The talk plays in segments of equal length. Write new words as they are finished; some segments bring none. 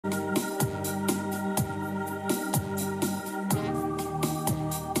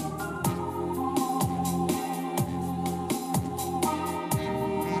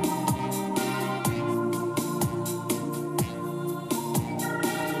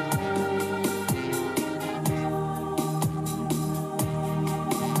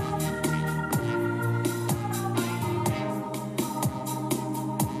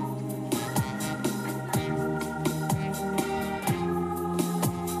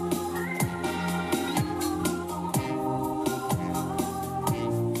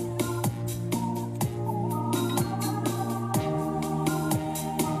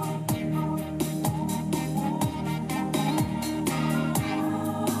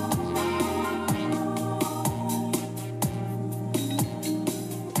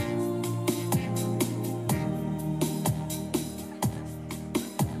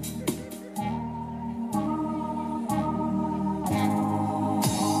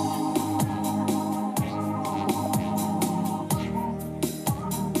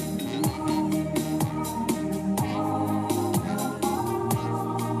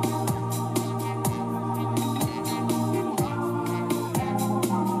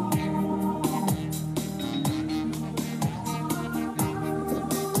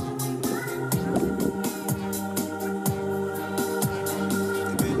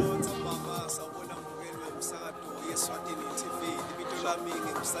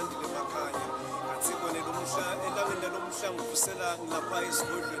abaningi kusandile emakhaya kanti kona lomhla elangeni lomhla ngivusela ngilapha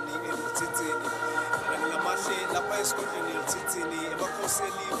esigodlweni elithithini ngilamahle lapha esigodlweni elithithini emakhosi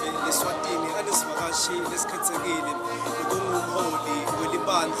elive Eswatini anesivakashi lesikhethekile ngumholi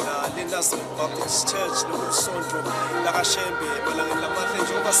welibandla leNazareth Baptist Church nokusonto lakashembe balangeni lamahle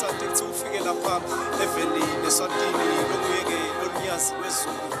njengoba sathi kuthi ufike lapha eveni Eswatini lokuyeke Unyazi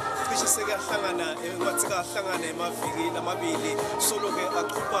Lwezulu cishe sekahlangana ngathi kahlangana emaviki lamabili solo-ke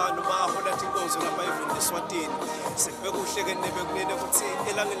aqhuba noma ahola inkonzo lapha eveni Eswatini sekubekuhle ke nebekunene ukuthi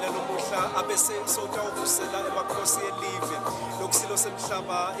elangeni lalomuhla abese sotawuvusela emakhosi elive lokusilo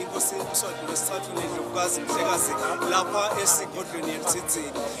semhlaba inkosi Mswati wesithathu nendlovukazi Mhlekazi lapha esigodlweni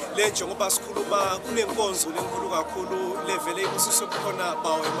elithithini le njengoba sikhuluma kunenkonzo lenkulu kakhulu levele ibusiswe bukhona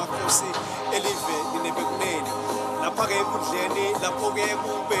bawo emakhosi elive nebekunene lapha-ke ekudleni lapho-ke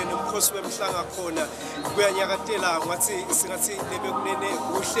kube nomkhosi wemhlanga khona kuyanyakatela ngathi singathi nebekunene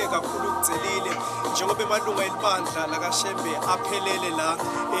kuhle kakhulu kugcelile njengoba emalunga elibandla lakashembe aphelele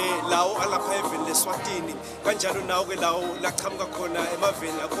lawo alapha eveni leSwatini kanjalo nawo-ke lawo laqhamuka khona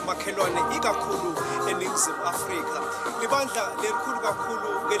emaveni akhomakhelwane ikakhulu eNingizimu Afrika libandla lelikhulu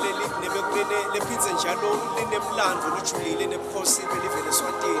kakhulu-ke leli nebekunene lephindze njalo linemlando lujulile nebukhosi belive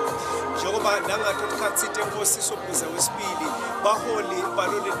leSwatini njengoba nangathi isikhathi enkosi sobhuza wesibili baholi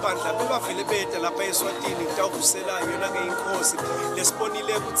balolu bandla bebavele beda lapha eSwatini kutawuvusela yona-ke inkosi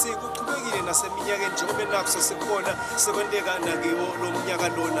lesibonile ukuthi kuchubekile naseminyakeni njengoba nakho sesikhona sekwenteka nakiwo lo mnyaka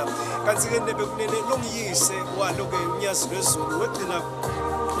lona kanti-ke nebekunene longiyise walo-ke Unyazi Lwezulu wegcina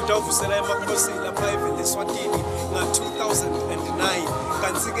utawuvusela emakhosi lapha eveni Eswatini nga-2009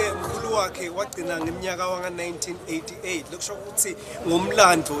 kanti-ke mkhulu wakhe wagcina ngeminyaka wanga-1988 lokusho ukuthi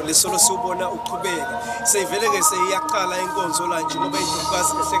ngomlando lesolo siwubona uqhubeka seyivele-ke seyiyaqala inkonzo la njengoba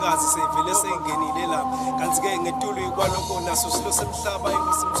indlovukazi Mhlekazi seyivele seyingenile la kanti-ke ngetulu kwalokho naso silo semhlaba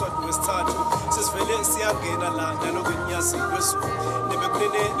inkosi Mswati wesithathu sesivele siyangena la nalo-ke Unyazi Lwezulu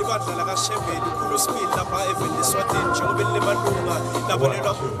nebekunene libandla lakashembe likhulu sibili lapha eveni Eswatini njengoba linemalunga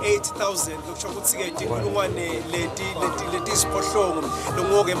labolelwa ku-8,000 lokusho ukuthi-ke inkulungwane leti siphohlongo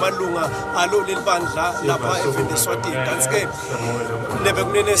longo-ke malunga alo leli bandla lapha eveni Eswatini kanti-ke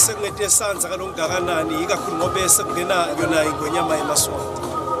nebekunene sekungete sanza kalongakanani ikakhulu ngobe sekungena yona ingonyama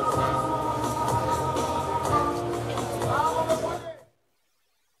yeMswati.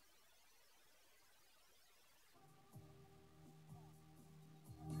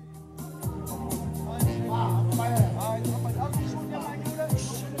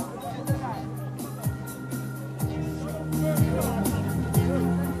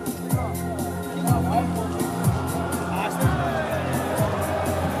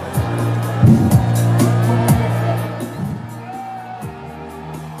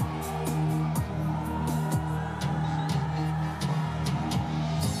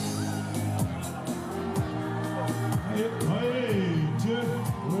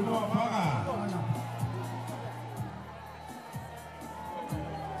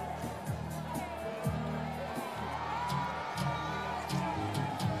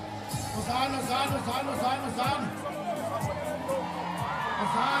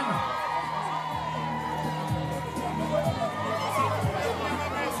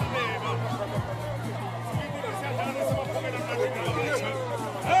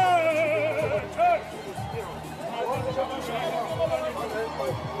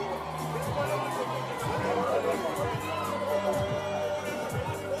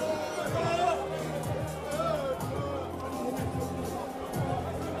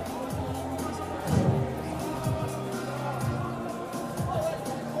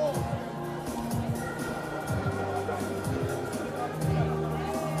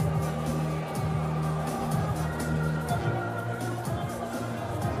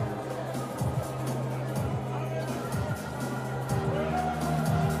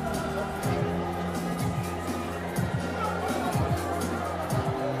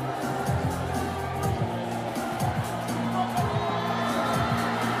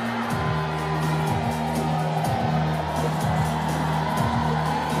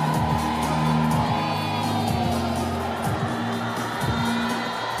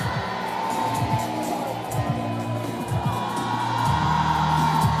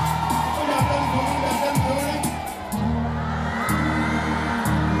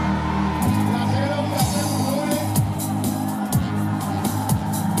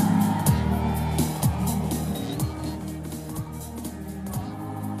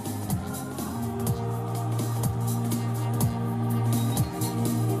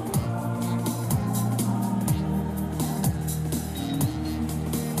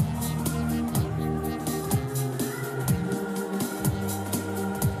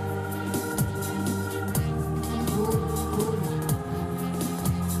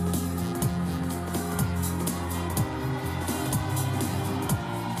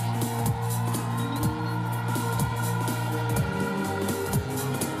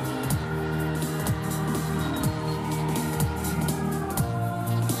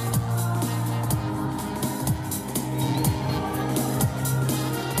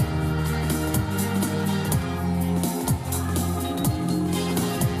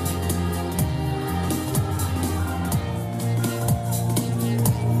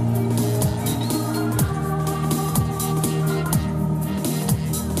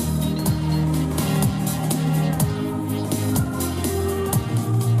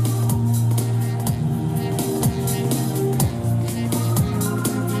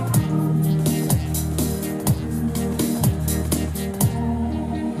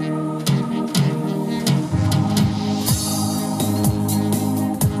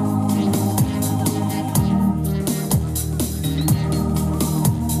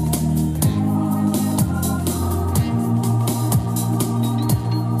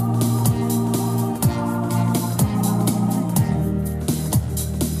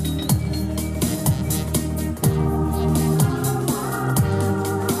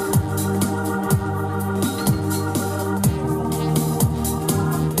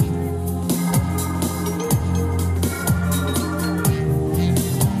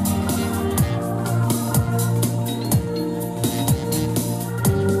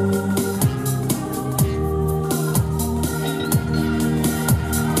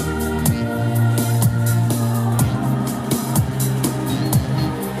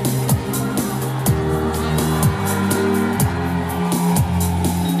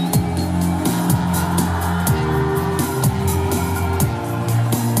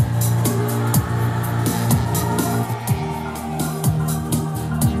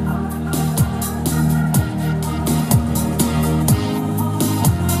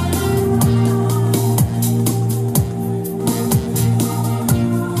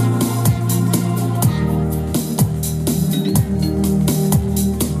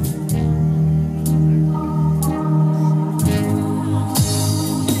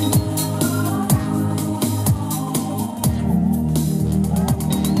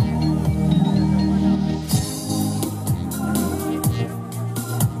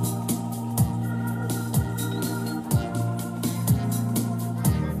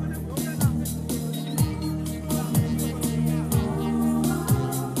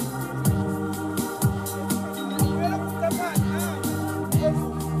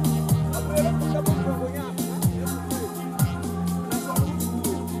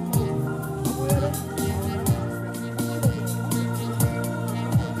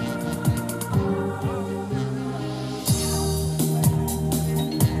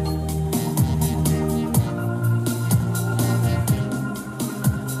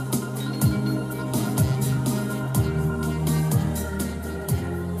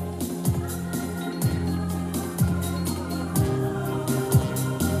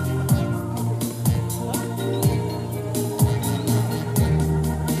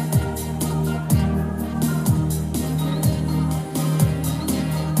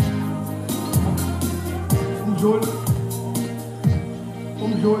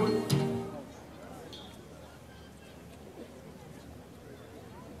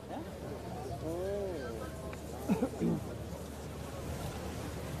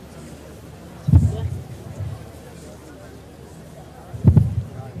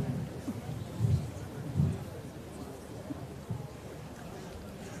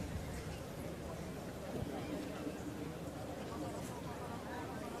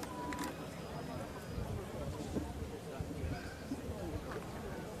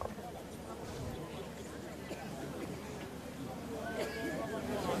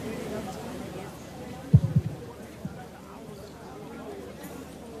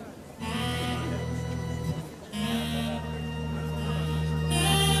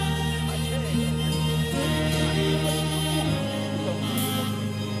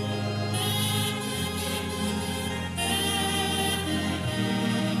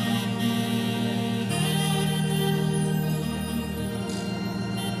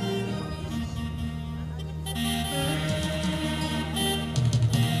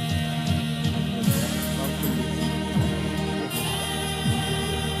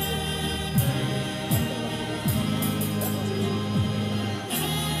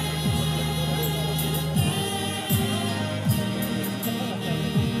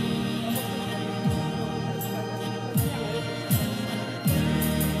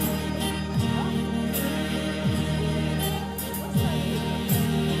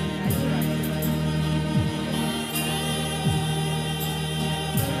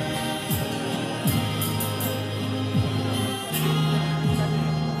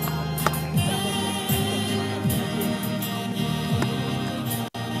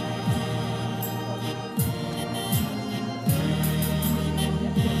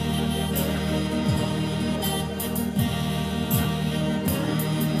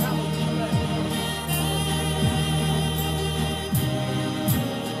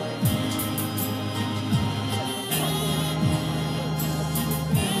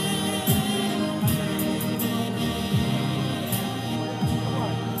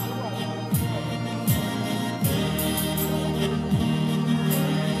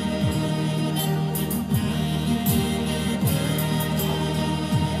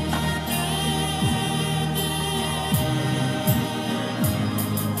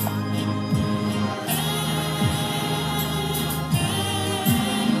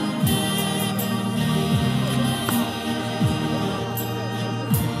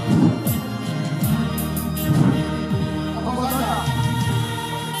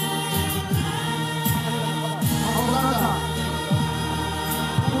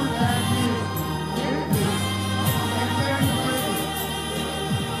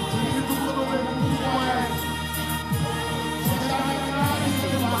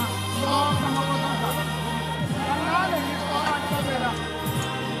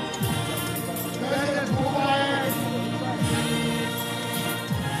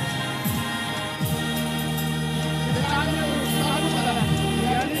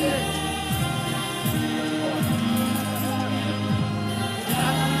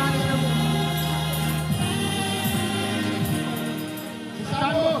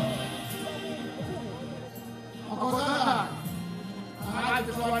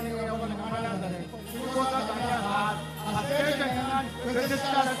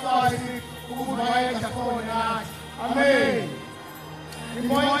 sesihlala sikwazi ukuvayela khona. Amen.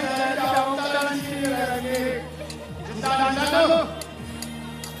 Ngimoyela uqala nishiyeleke. Sisandalo.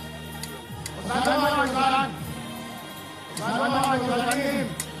 Sandalo.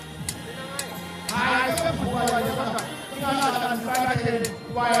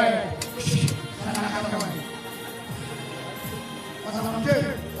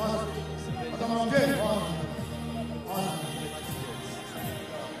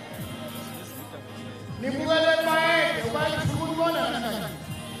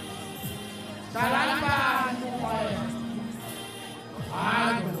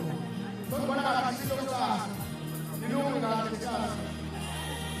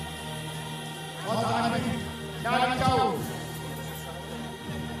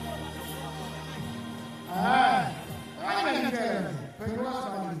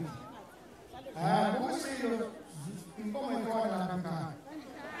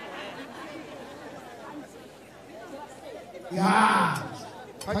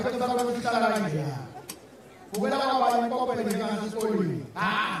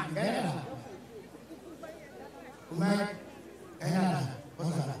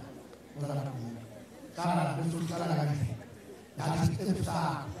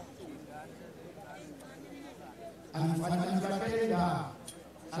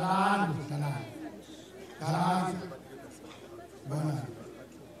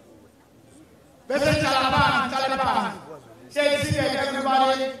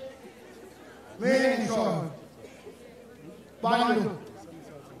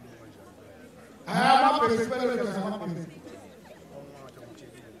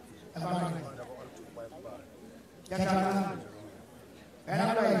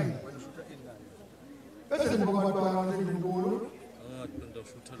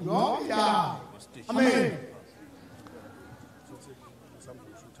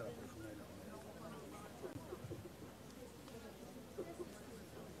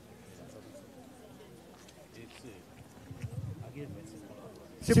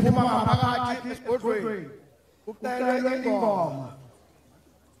 Siphuma ngaphakathi esigodlweni ukuteleka ingoma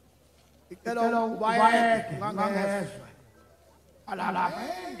icela ubayeke ngangezwe alala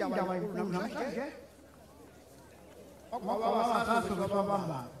indaba namhlanje ngoba wasasazo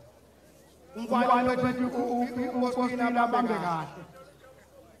babamba umfana wethu unkosina babambe kahle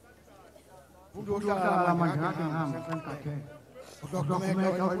uzohlala manje ngathi ngihamba enkhatheni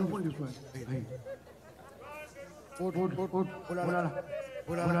uzokumeka umfundisi hey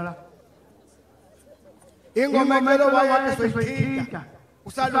ulala ingoma ecela ubayeke soyithinta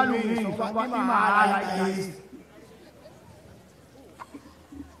usalungisa ngoba imali ayisi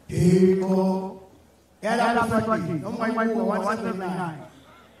Iko yala Mswati noma imuwa 179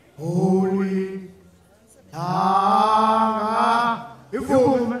 Holy Tanga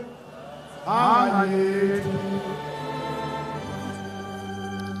ivume angalethu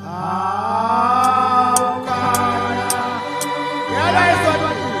Akaya yala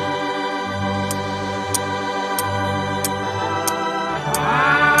Eswatini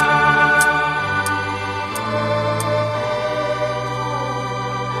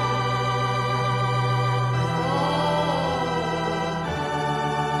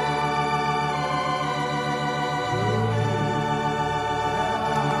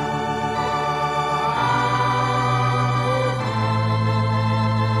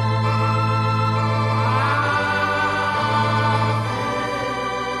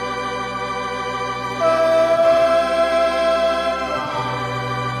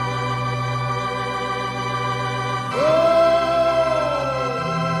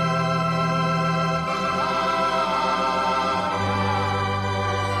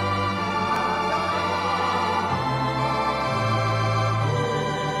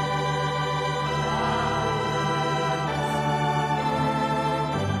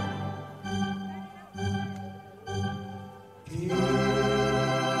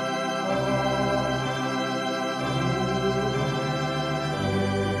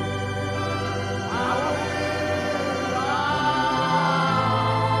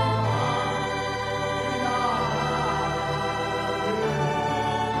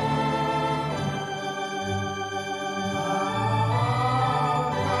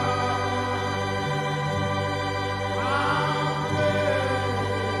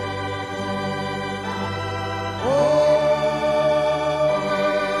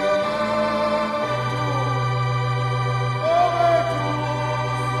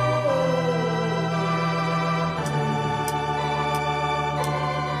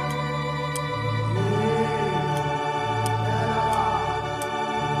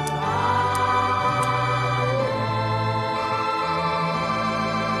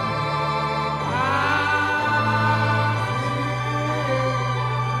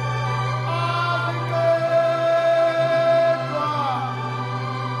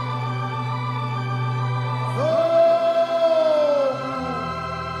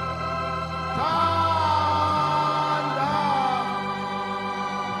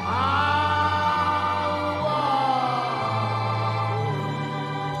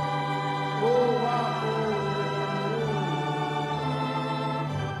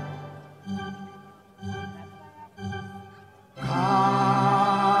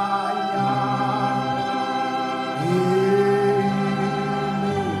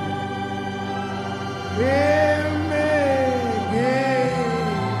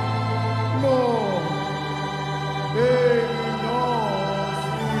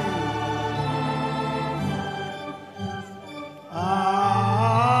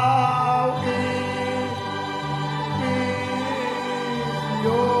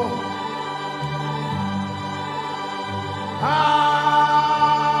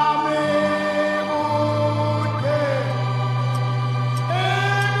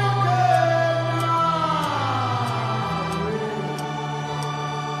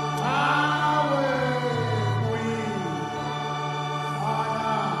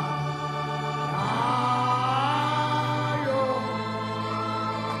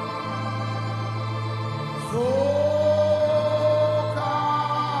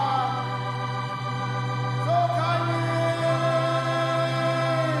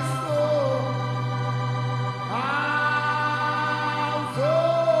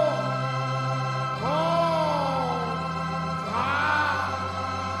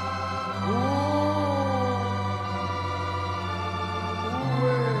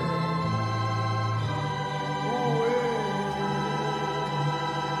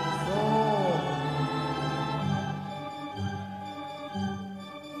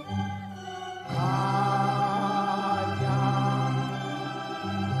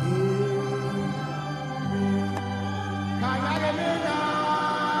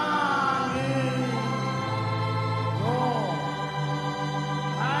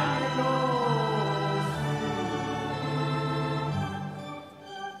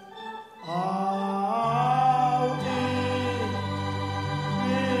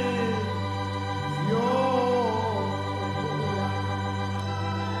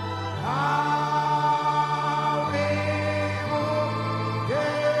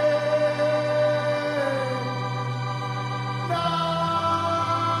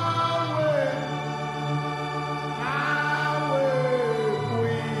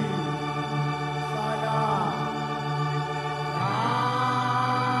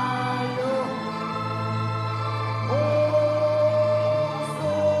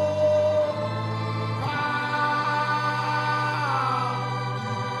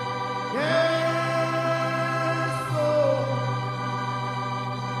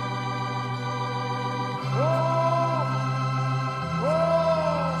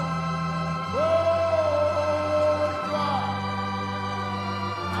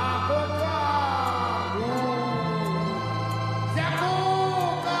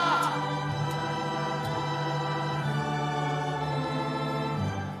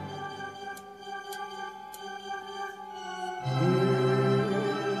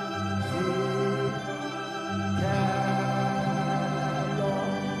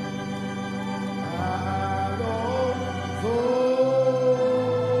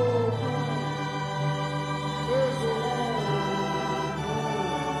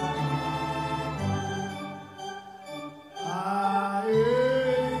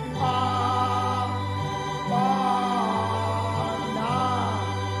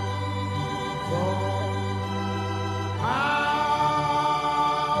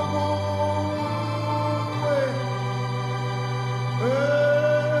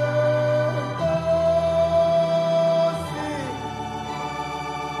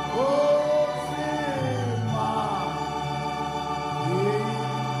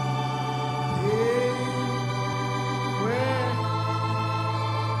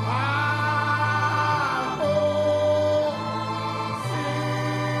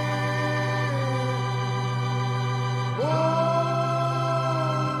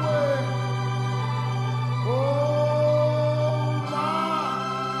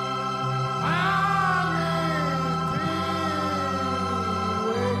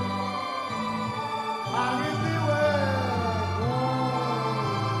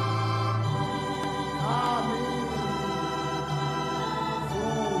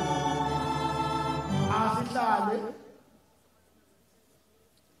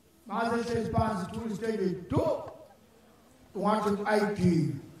phansi tulisteke tu ungathi ID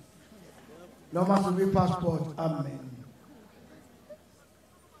noma sibe passport. Amen.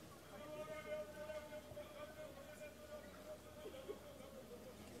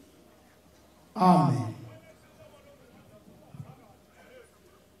 Amen.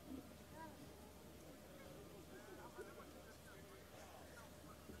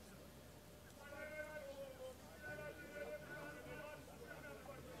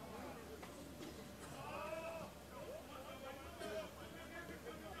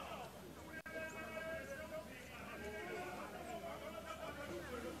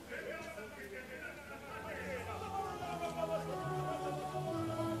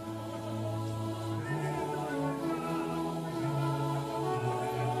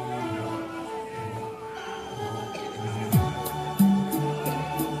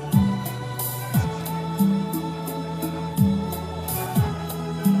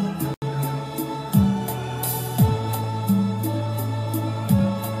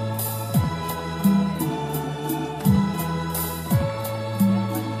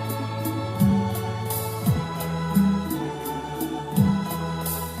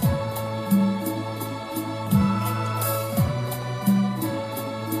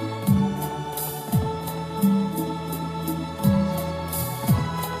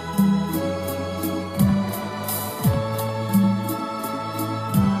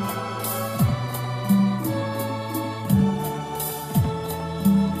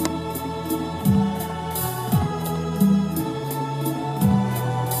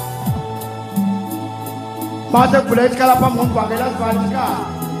 Masa boleh kalau apa membangun valika,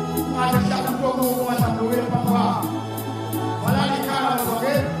 ada satu program macam boleh pangwa, malah di kana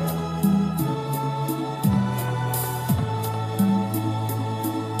boleh.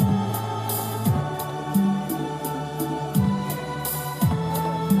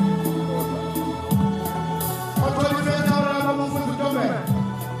 Atau di mana orang apa membangun domen.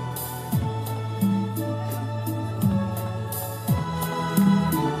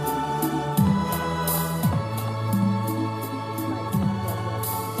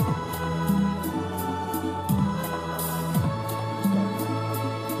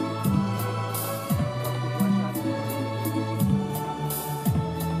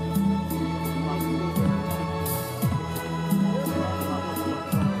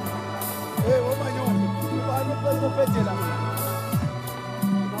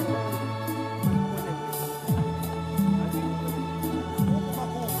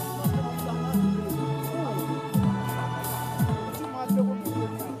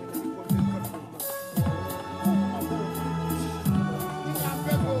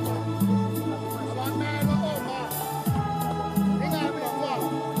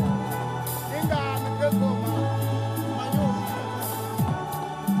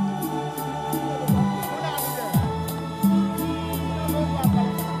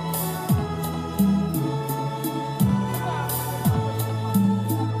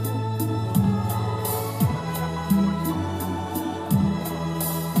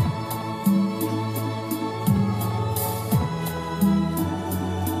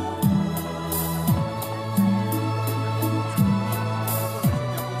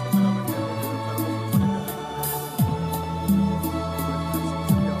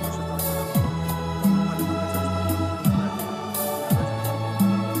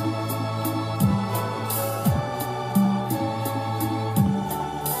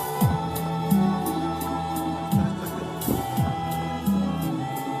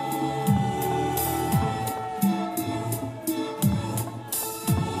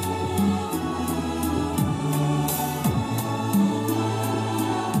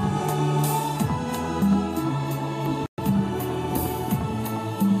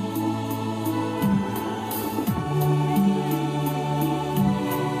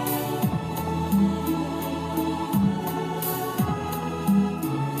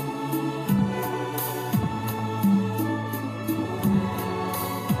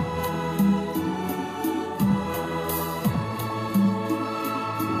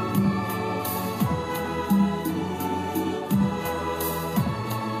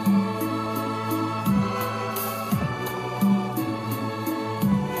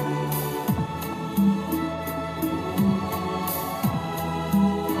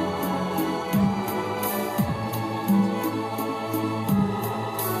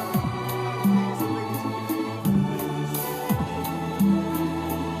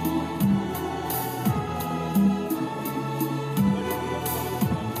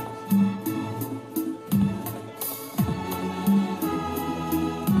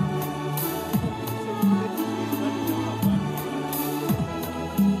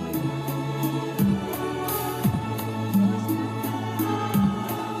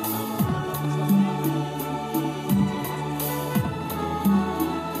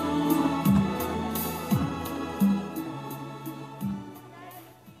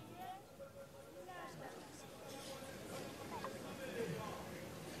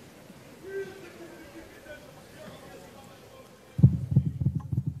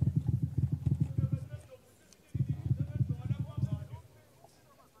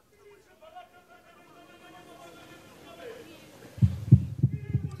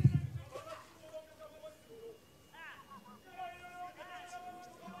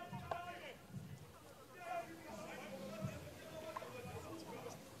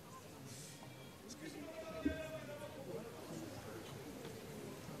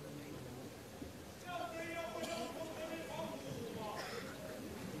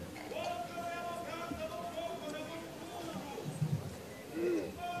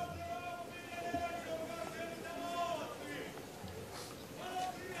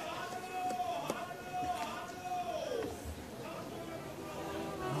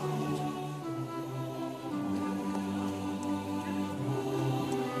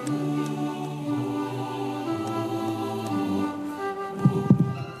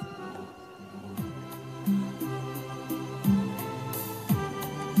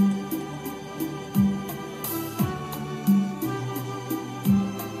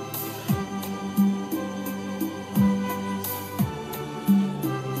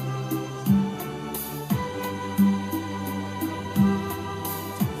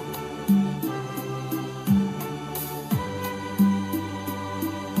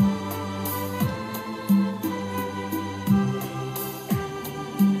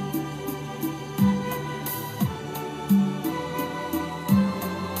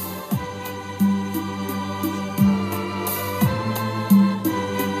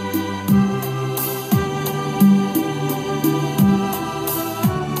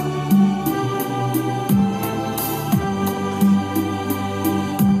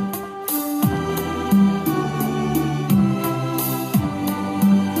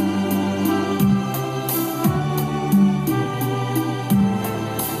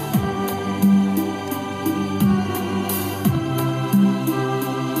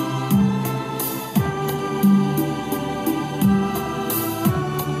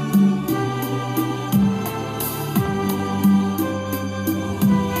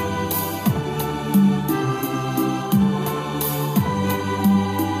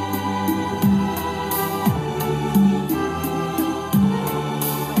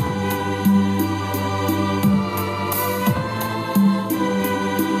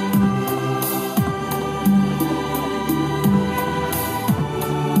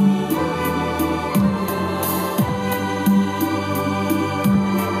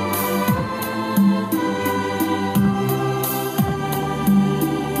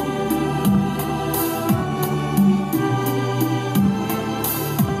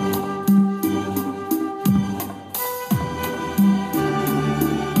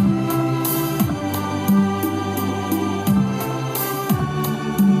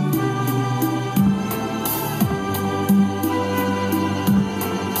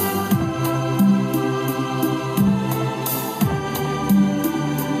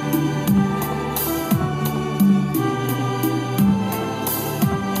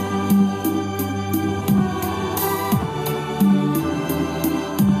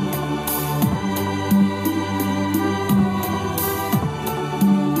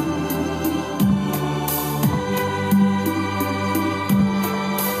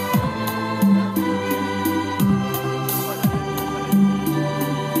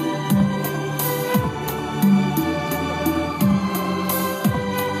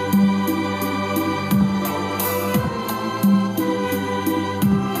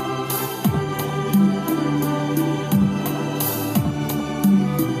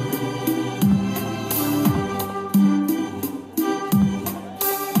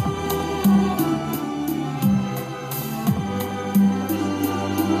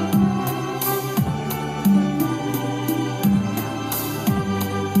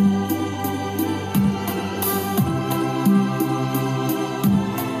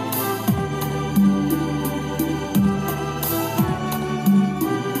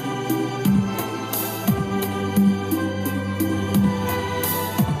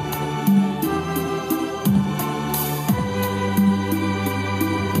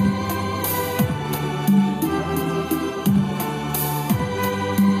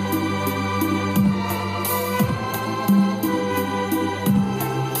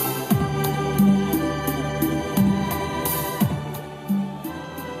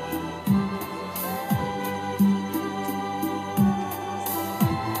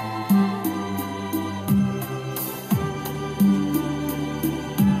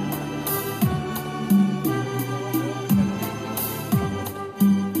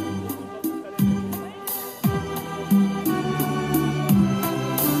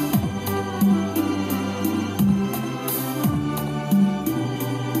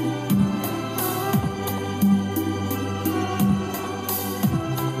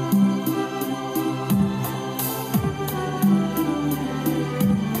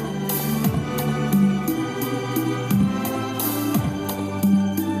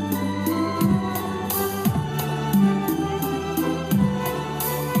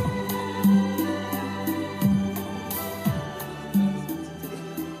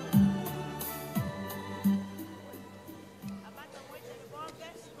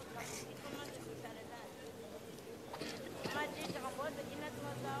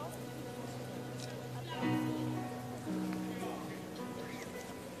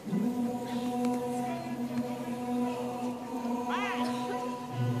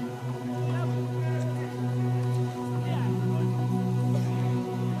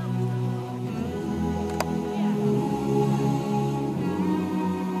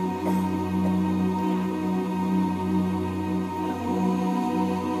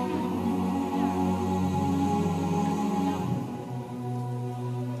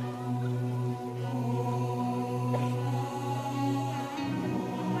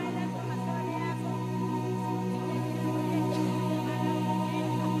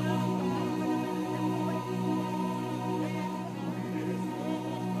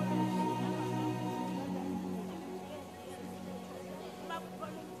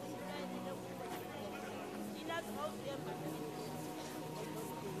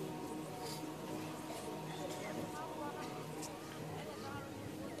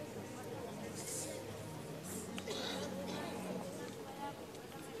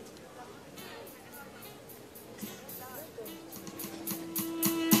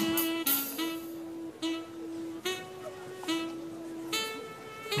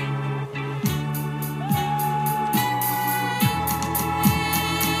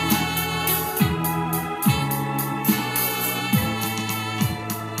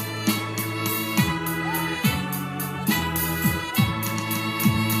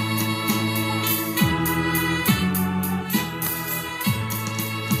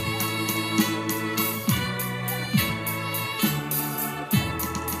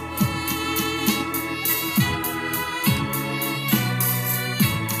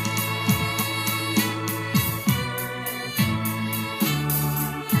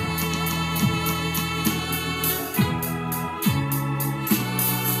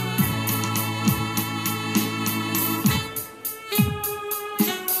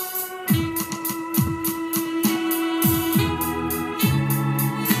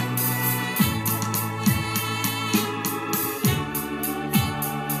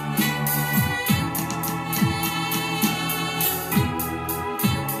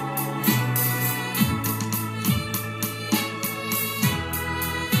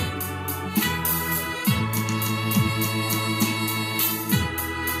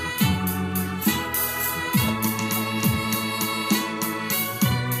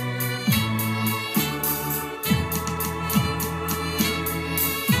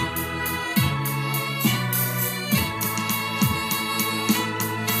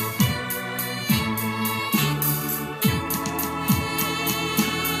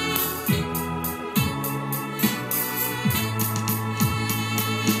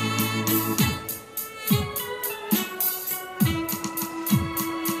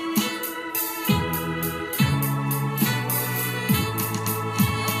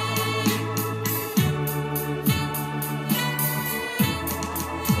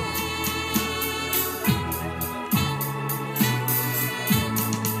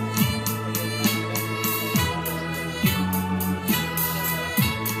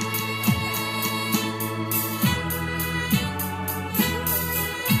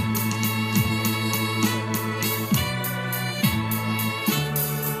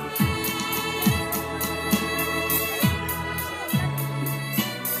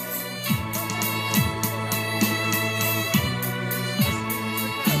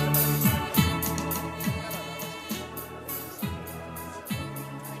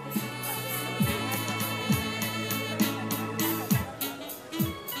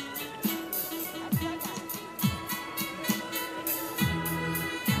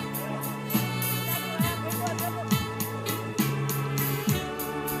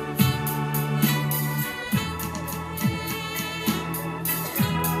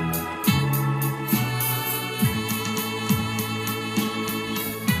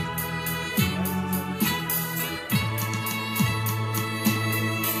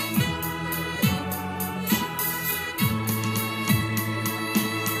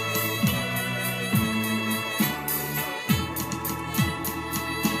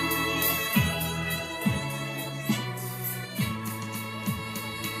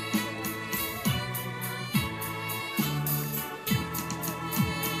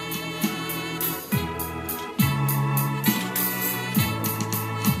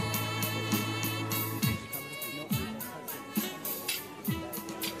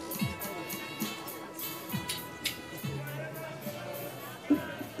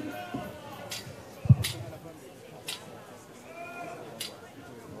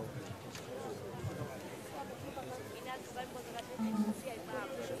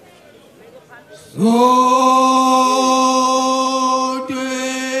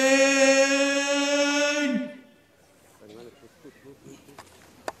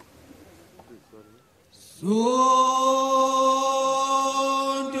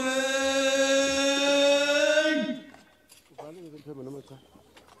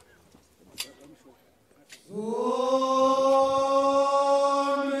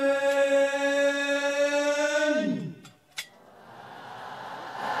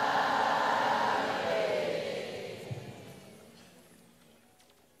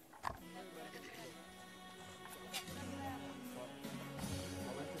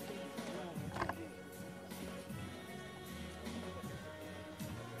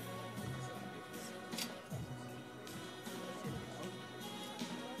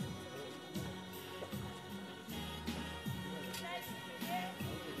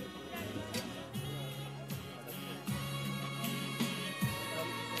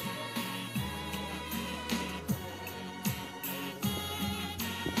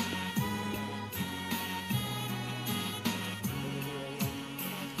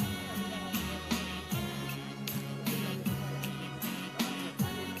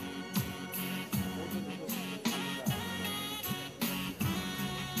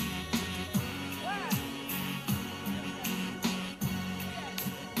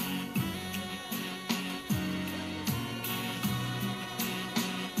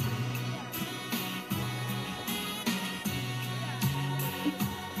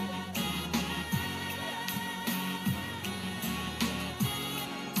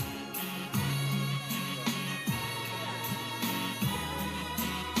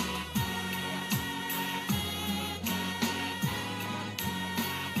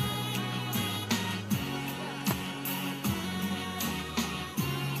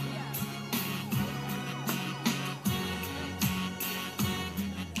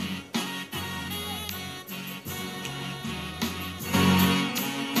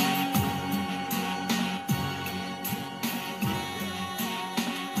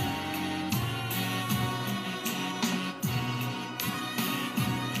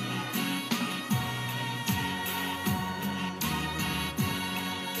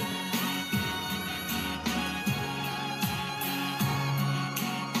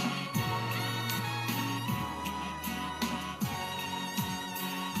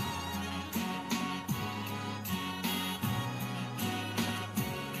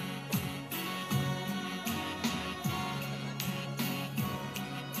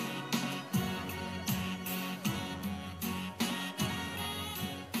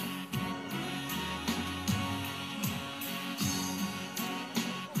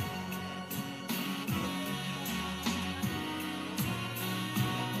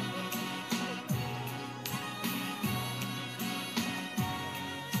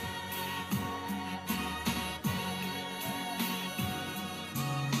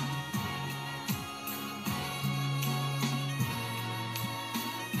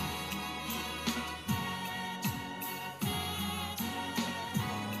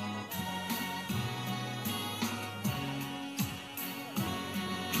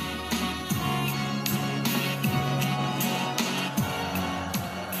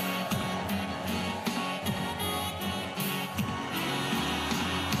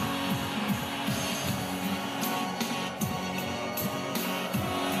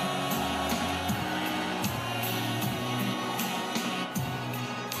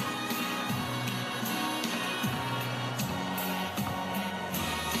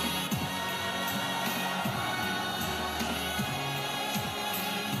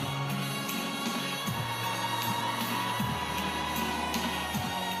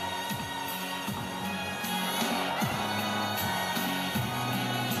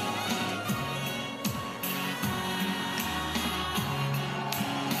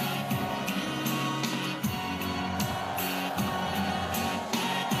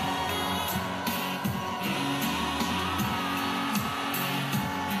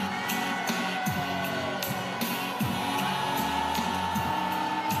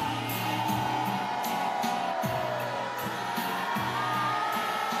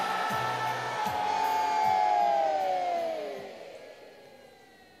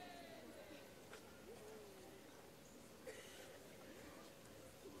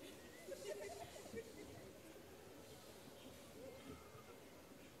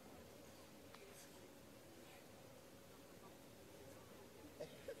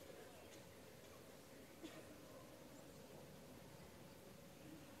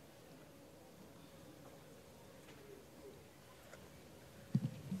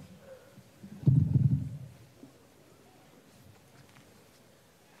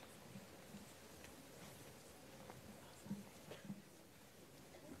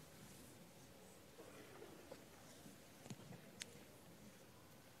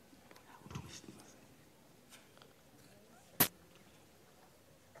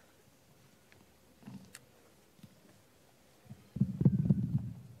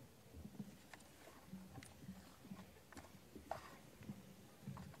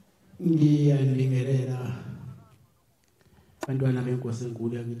 Ngiyabingelela bantwana benkosi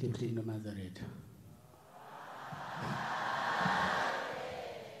enkulu yakithi ebuhleni noMazaretha.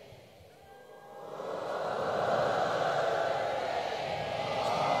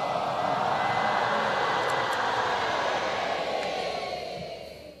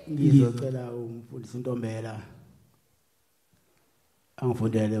 Ngizocela umfundisi uNtombela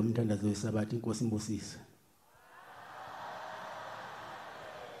angifundele umthandazo wesabathi inkosi imbusise.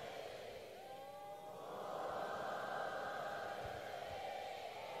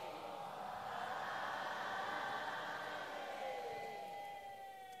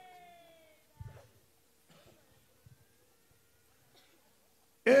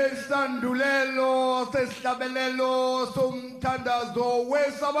 Isandulelo sesihlabelelo somthandazo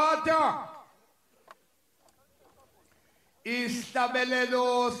wesabatha.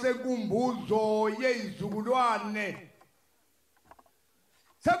 Isihlabelelo senkumbuzo yezizukulwane.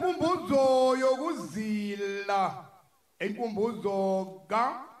 Senkumbuzo yokuzila enkumbuzo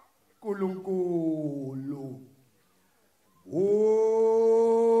kaNkulunkulu.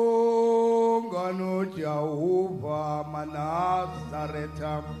 Ngano Jehova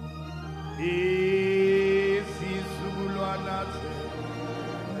Manazaretha isizukulwana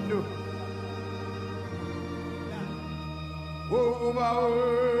senu uba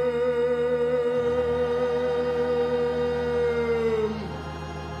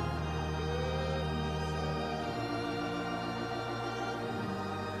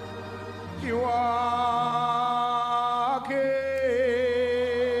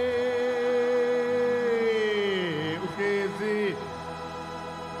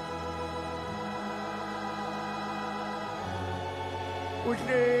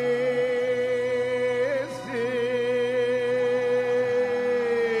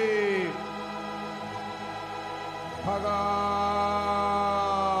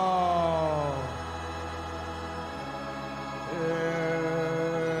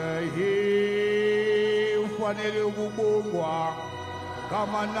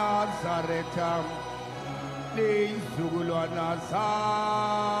Nazaretha nezizukulwana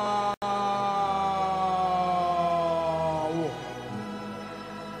zawo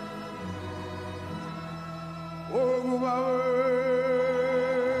ukuba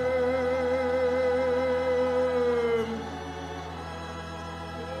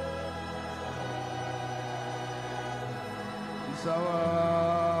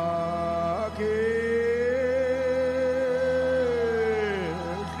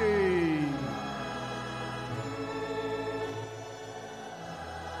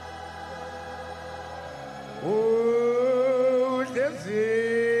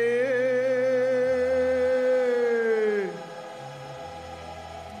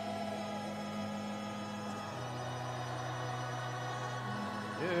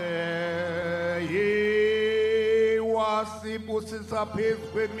Sisa phezu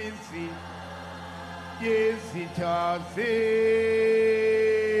kwemizi yezitha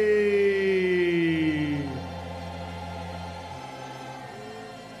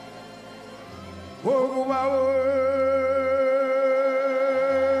ukuba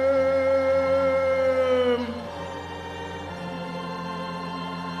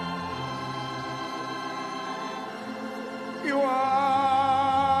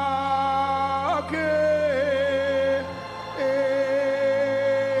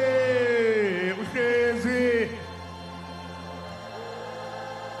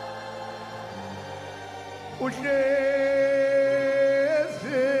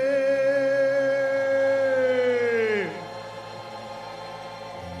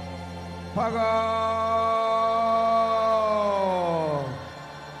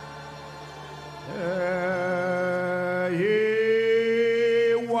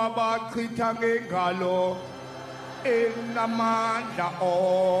wabachitha ngengalo enamandla onke.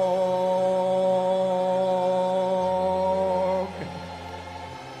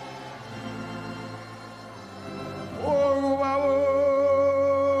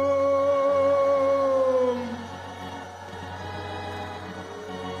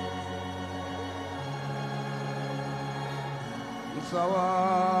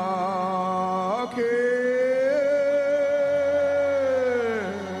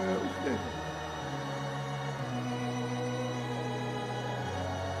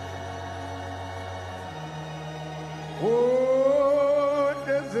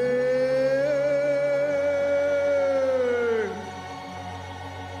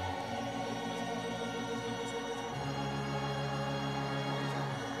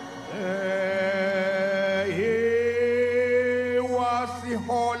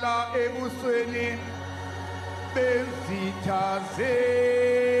 Wasihola ebusweni bezitha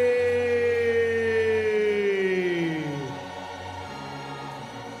zethu.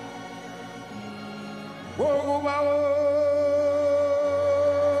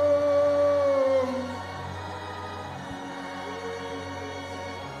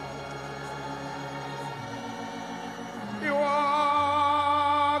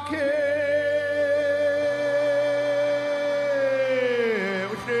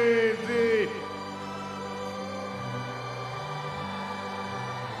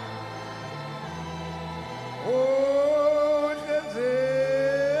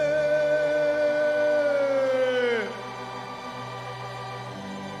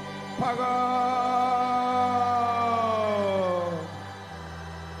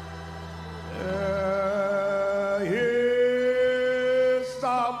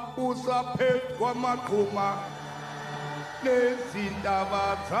 Kuma nezindaba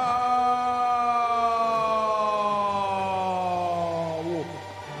zawo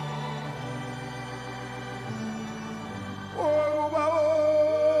ukuba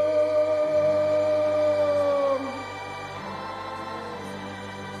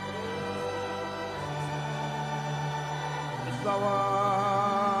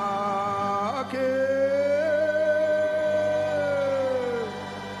sawake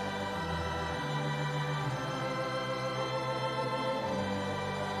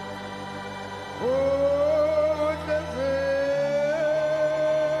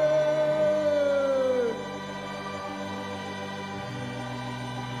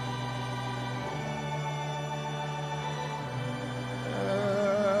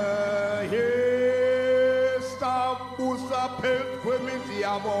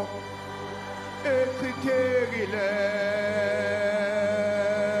kwemiziamo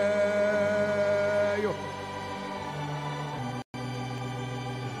echithekileyo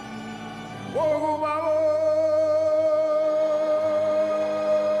ukuba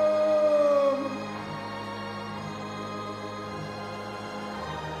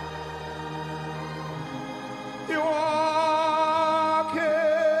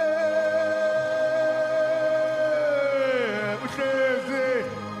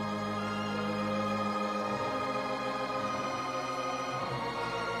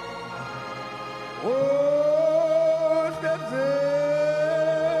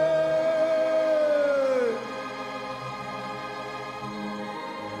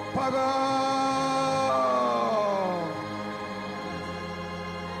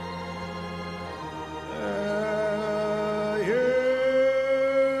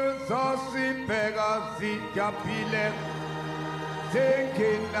Japile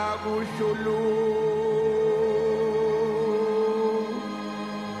Zekina Gushulu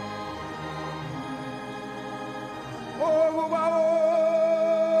Oh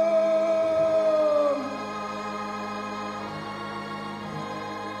Babo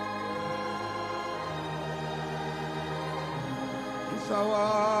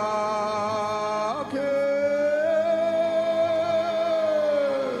Isawake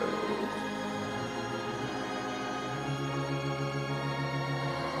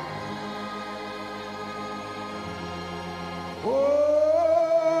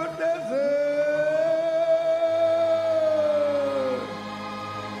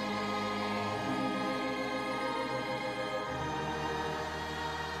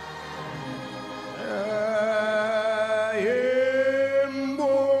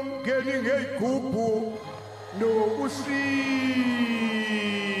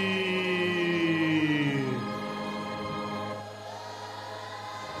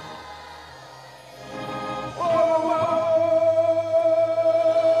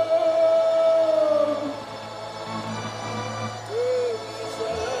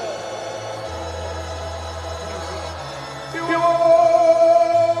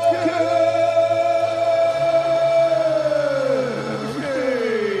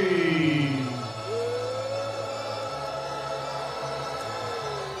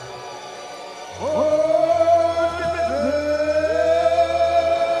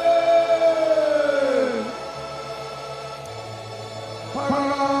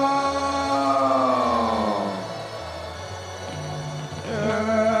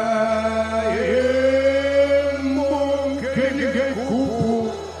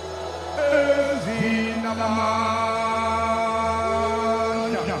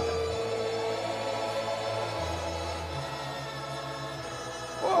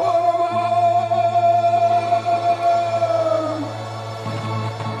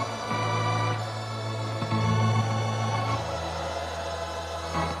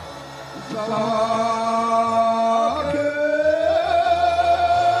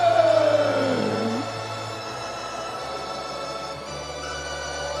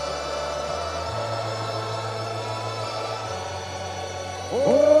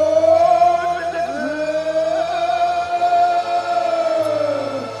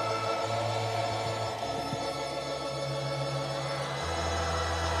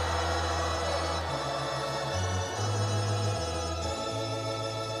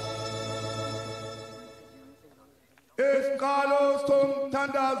Isiqalo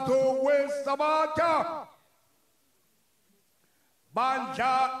somthandazo weSabatha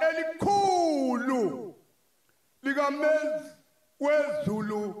bandla elikhulu likaMswati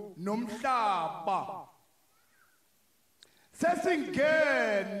nomhlaba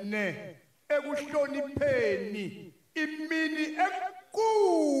sesingene ekuhlonipheni imini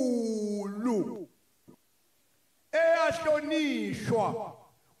enkulu eyahlonishwa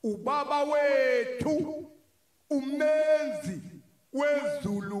ubaba wethu umenzi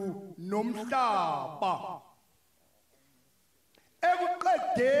wezulu nomhlaba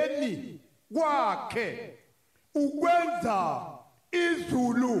ekuqedeni kwakhe ukwenza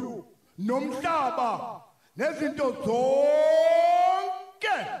izulu nomhlaba nezinto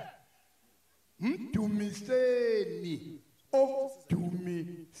zonke mdumiseni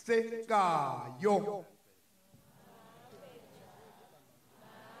odumisekayo.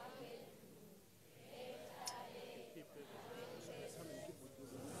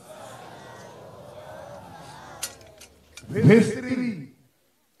 Verse 3.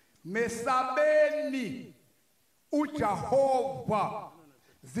 Mesabeni uJehova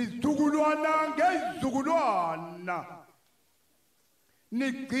zizukulwana ngezizukulwana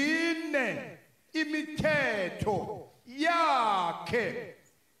nigcine imithetho yakhe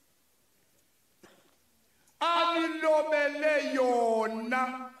anilobele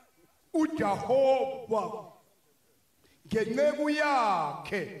yona uJehova ngenceku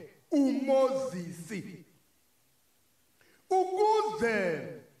yakhe uMoses ukuze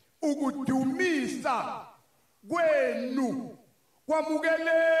ukudumisa kwenu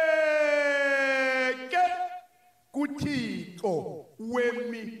kwamukeleke kuThixo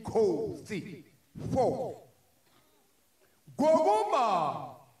wemikhosi. 4. Ngokuba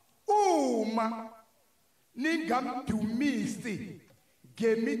uma ningamdumisi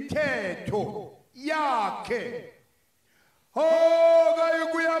ngemithetho yakhe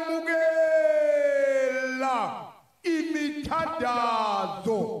akayikuyamukela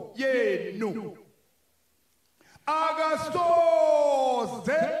imithandazo yenu akasoze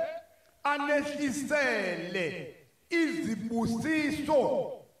anehlisele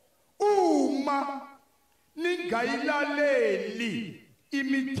izibusiso uma ningayilaleli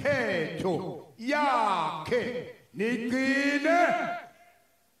imithetho yakhe nigcine.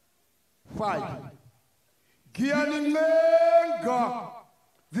 5. Ngiyanincenga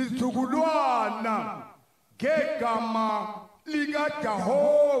zizukulwana ngegama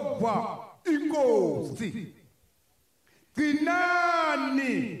likaJehova inkosi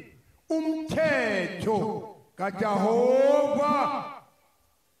gcinani umthetho kaJehova.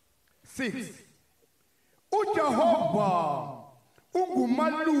 6. uJehova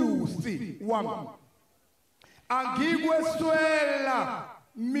ungumalusi wami angikweswela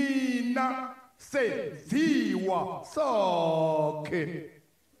mina seziwa sakhe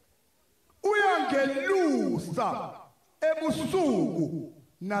uyangelusa ebusuku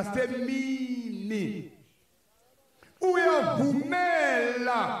nasemini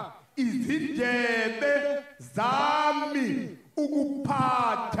uyavumela izindebe zami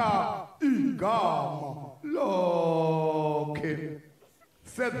ukuphatha igama lakhe.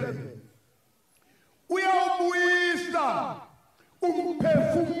 7. Uyawubuyisa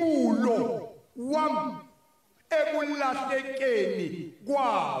umphefumulo wami ekulahlekeni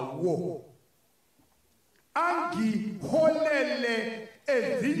kwawo angiholele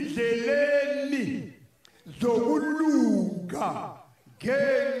ezindleleni zokulunga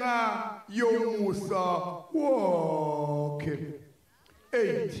ngenxa yomusa wakhe.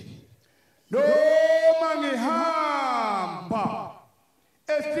 8. Noma ngihamba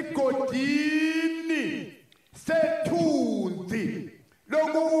esigodini sethunzi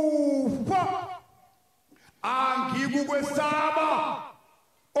lokufa angikukwesaba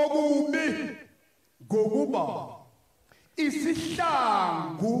okubi ngokuba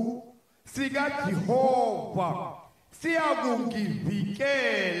isihlangu sikaJehova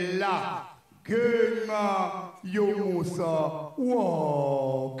siyakungivikela ngenxa yomusa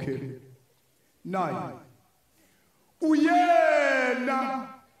wakhe. 9. Uyena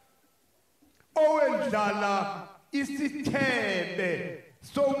owendlala isithebe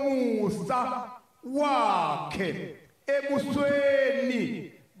somusa wakhe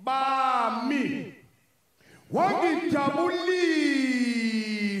ebusweni bami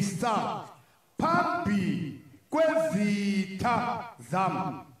wangijabulisa phambi kwezitha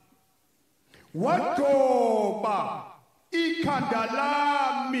zami wajoba ikhanda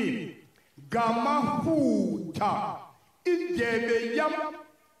lami ngamafutha indebe yami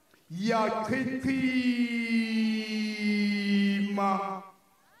yachichima.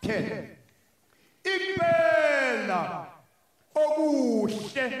 10. Impela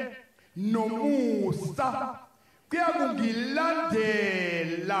okuhle nomusa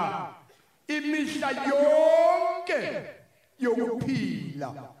kuyakungilandela imihla yonke yokuphila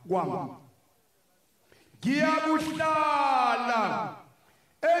kwami. Ngiyakuhlala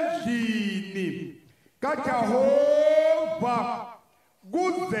endlini kaJehova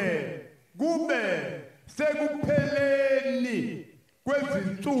kuze kube sekupheleni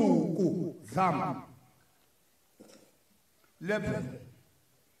kwezinsuku zami. 11.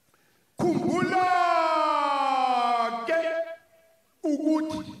 Khumbula ke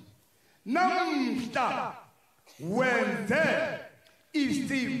ukuthi namhla wenze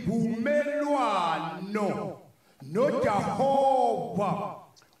isivumelwano noJehova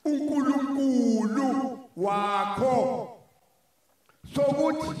uNkulunkulu wakho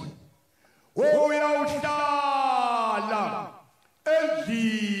sokuthi uyawuhlala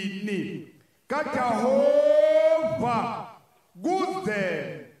endlini kaJehova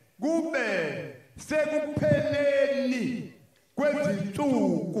kuze kube sekupheleni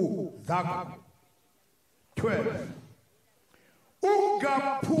kwezinsuku zakho. 12.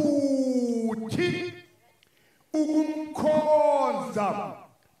 Ungaphuthi ukumkhonza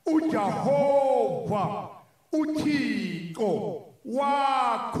uJehova uThixo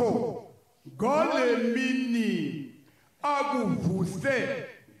wakho ngale mini akuvuse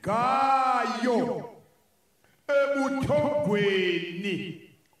ngayo ebuthongweni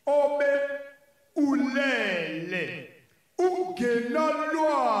obe ulele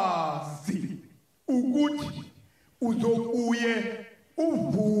ungenalwazi ukuthi uzokuye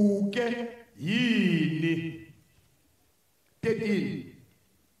uvuke yini. 13.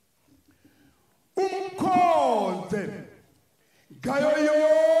 Umkhonze ngayo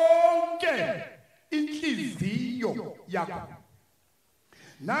yonke inhliziyo yakho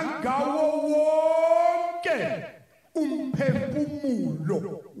nangawo wonke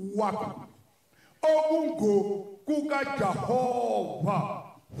umphefumulo wakho okungokukaJehova.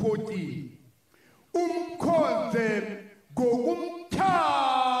 14. Umkhonze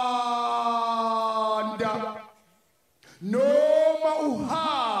ngokumthanda noma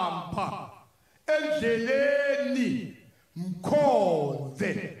uhamba endleleni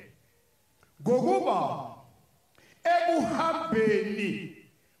mkhonze ngokuba ekuhambeni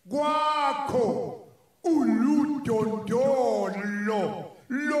kwakho uludondolo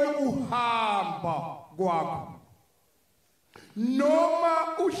lokuhamba kwakho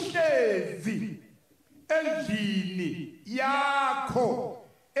noma uhlezi endlini yakho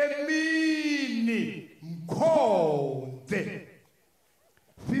emini mkhonze.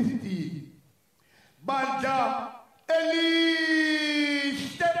 15. Bandla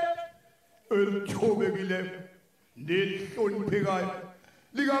elihle elithobekile nelihloniphekayo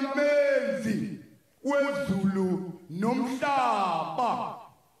likamenzi wezulu nomhlaba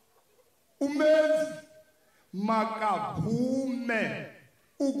umenzi makavume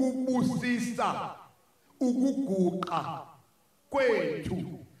ukubusisa ukuguqa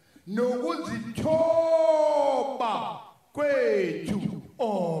kwethu nokuzithoba kwethu.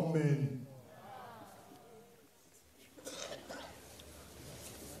 Amen.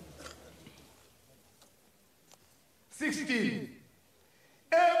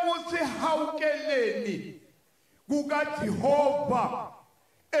 Ekusihawukeleni kukaJehova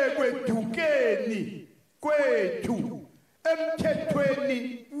ekwedukeni kwethu emthethweni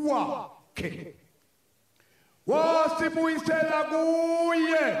wakhe wasibuyisela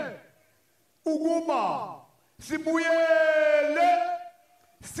kuye ukuba sibuyele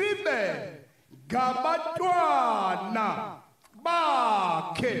sibe ngabantwana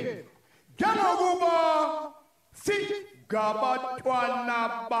bakhe njengokuba singabatwana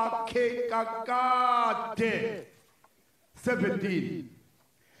bakhe kakade. 17.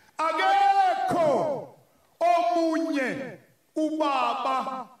 Akekho omunye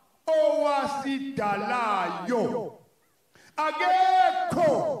ubaba owasidalayo,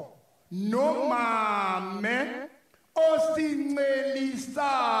 akekho nomame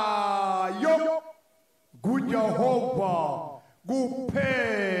osincelisayo kuJehova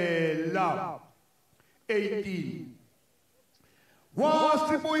kuphela. 18.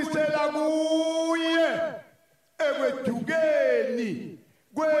 Wasibuyisela kuye ekwedukeni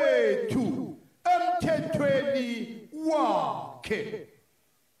kwethu emthethweni wakhe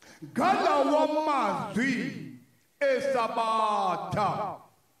ngalawa mazwi esabatha.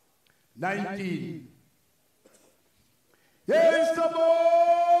 19.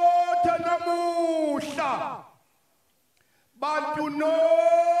 Yesabatha namuhla bantu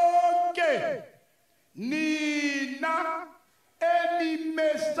nonke nina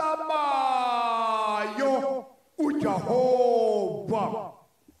elimesabayo uJehova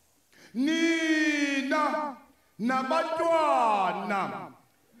nina nabantwana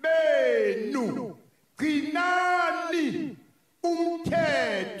benu gcinani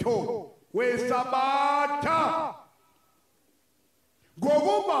umthetho wesabatha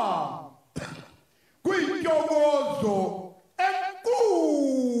ngokuba kuyintokozo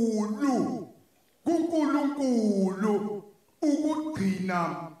enkulu kuNkulunkulu ukugcina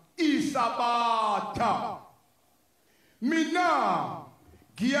isabatha. Mina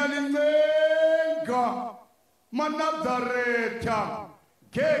ngiyalincenga maNazaretha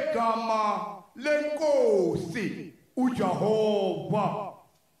ngegama lenkosi uJehova,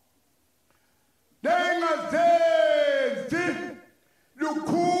 nengazenzi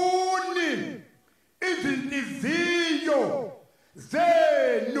lukhuni izinhliziyo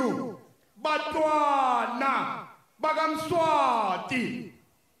zenu bantwana bakaMswati.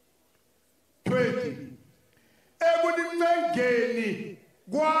 20 ekunincengeni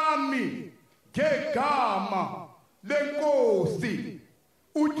kwami ngegama lenkosi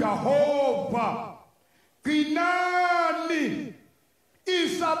uJehova, gcinani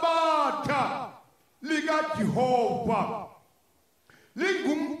isabatha likaJehova,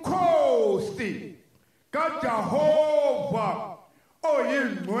 lingumkhosi kaJehova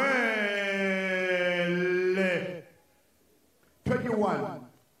oyingcwele. 21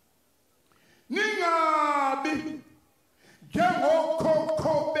 ningabi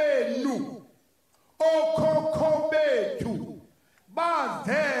njengokhokho benu, okhokho bethu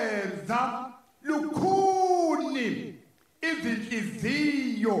bazenza lukhuni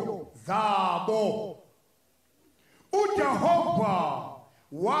izinhliziyo zabo. uJehova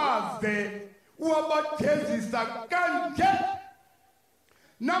waze wabathezisa kanje,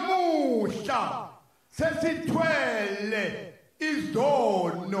 namuhla sesithwele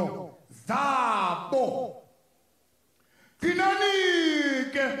izono zabo.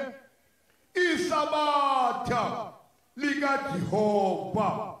 Gcinani-ke isabatha likaJehova.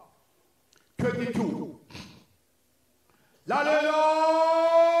 22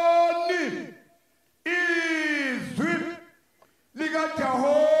 lalelani izwi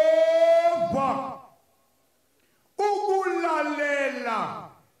likaJehova. Ukulalela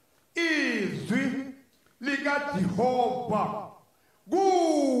izwi likaJehova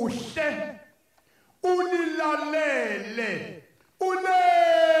kuhle, ulilalele ulenze,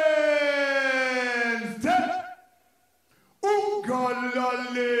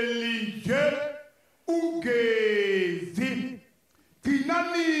 ungalaleli nje ungezi.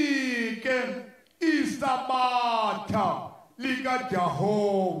 Gcinani-ke isabatha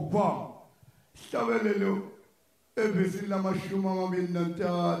likaJehova. Hlabelelo evesini lamashumi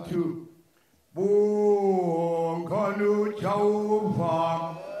 23. Bonga Jehova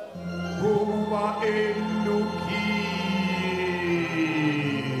kuba enuki.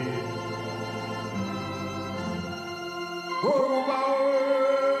 Kuba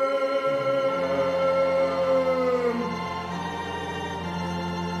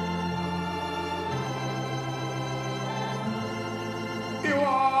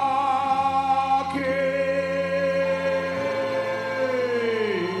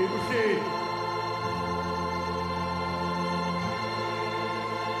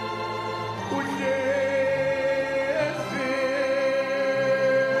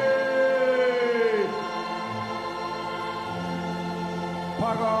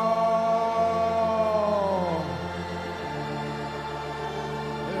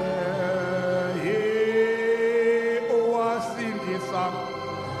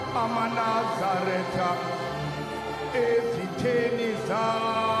amaNazaretha ezitheni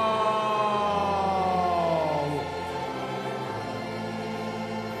zawo.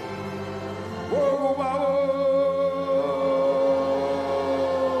 Ukuba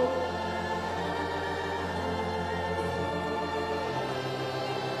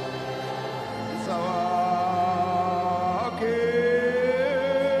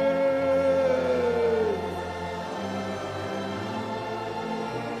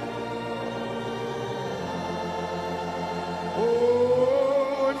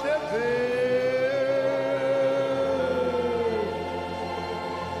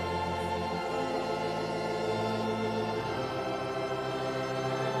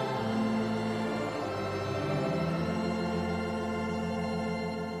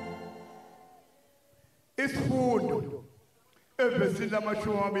isifundo evesini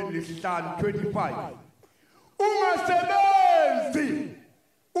lamashumi 25. Ungasebenzi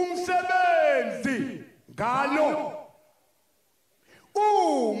umsebenzi ngalo.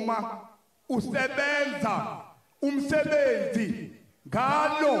 Uma usebenza umsebenzi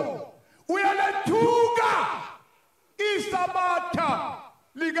ngalo, uyalethuka isabatha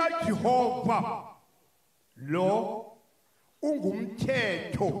lika Jehova lo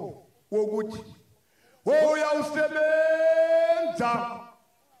ungumthetho wokuthi uyawusebenza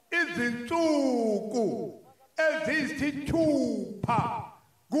izinsuku eziyisithupha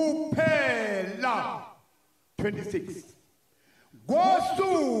kuphela 26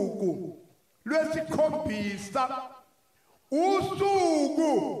 ngosuku lwesikhombisa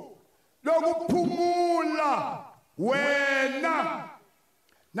usuku lokuphumula wena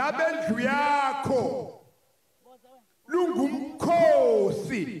nabendlu yakho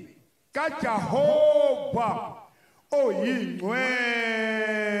lungumkhosi kaJehova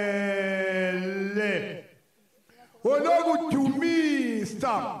oyingcwele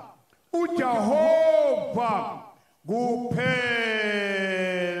olokudumisa uJehova kuphela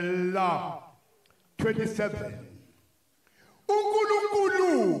 27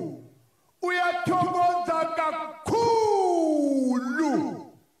 uNkulunkulu uyathokoza kakhulu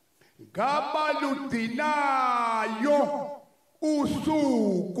ngabaludinayo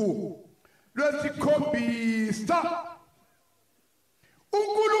usuku lwesikhombisa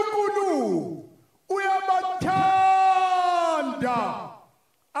uNkulunkulu uyabathanda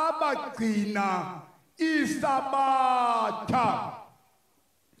abagcina isabatha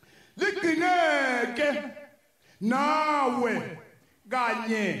ligcineke nawe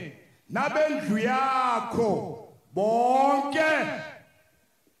kanye nabendlu yakho bonke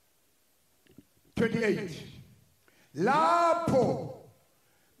 28 lapho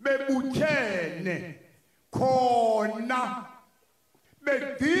bebuthene khona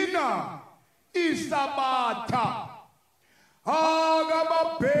begcina isabatha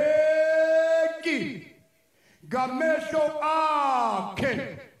akababheki ngamehlo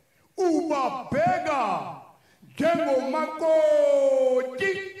akhe ubabheka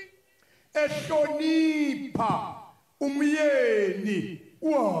njengomakoti ehlonipha umyeni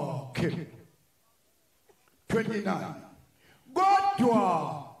wakhe 29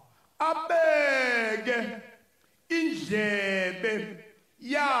 kodwa abeke indlebe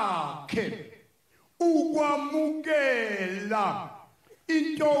yakhe ukwamukela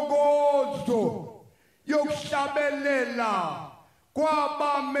intokozo yokuhlabelela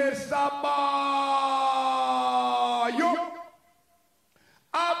kwabamesabayo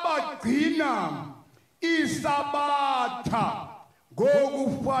abagcina isabatha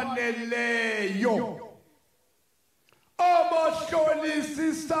ngokufaneleyo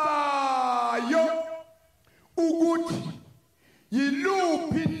abahlolisisayo ukuthi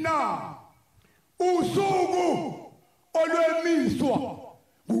yiluphi na usuku olwemiswa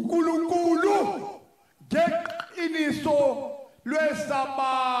nguNkulunkulu ngeqiniso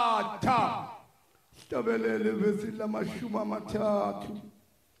lwesabatha sihlabelele vesi lamashumi amathathu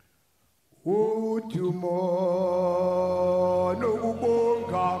udumo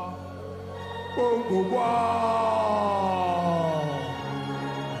nokubonga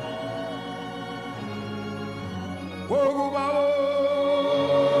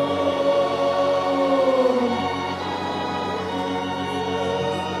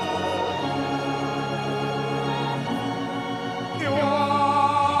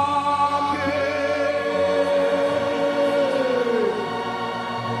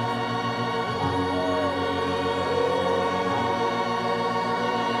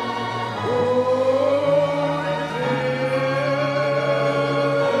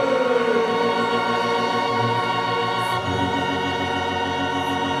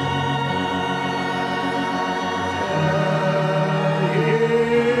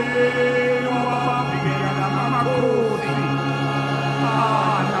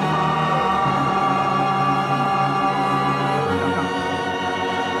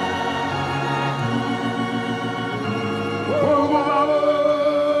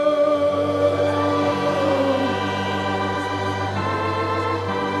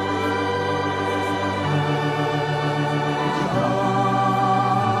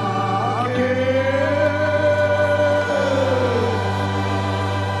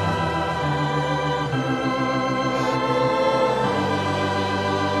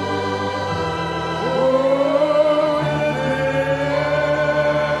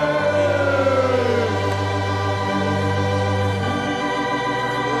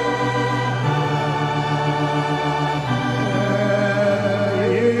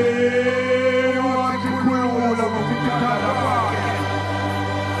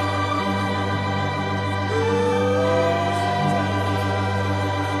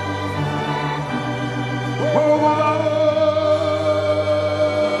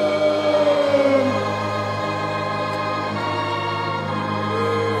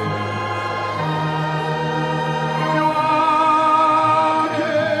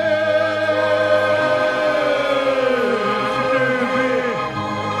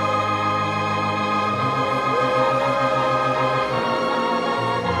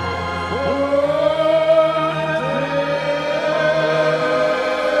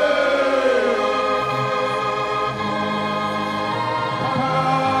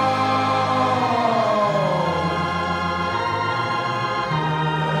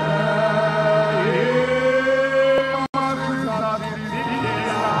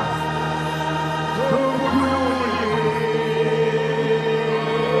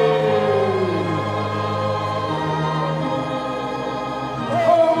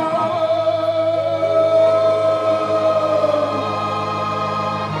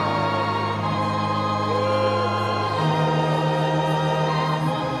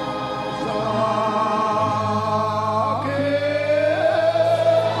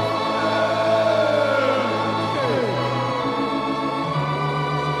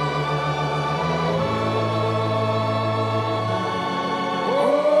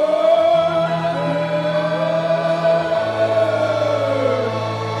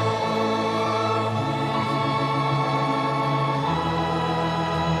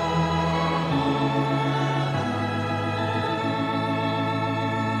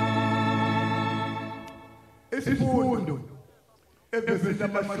isifundo evesini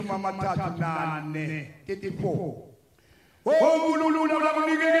lamashumi amathathu nane 34 uNkulunkulu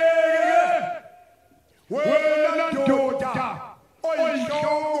akunikeke wena ndoda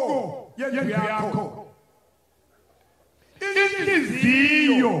oyinhloko yendlu yakho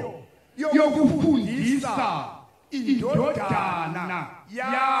inhliziyo yokufundisa indodana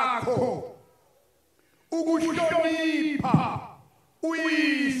yakho ukuhlonipha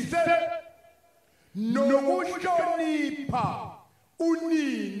uyise nokuhlonipha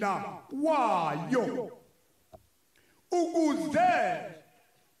unina wayo ukuze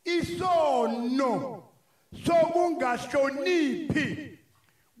isono sokungahloniphi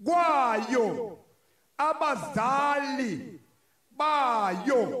kwayo abazali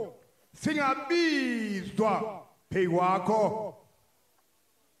bayo singabizwa phezu kwakho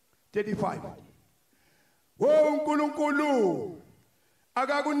 35 uNkulunkulu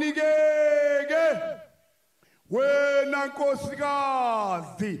akakunikeke wena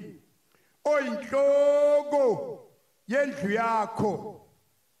nkosikazi oyinhloko yendlu yakho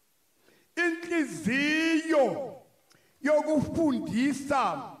inhliziyo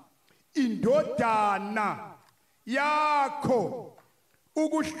yokufundisa indodana yakho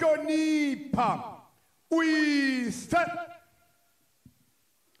ukuhlonipha uyise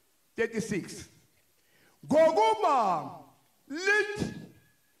 36 ngokuba lithi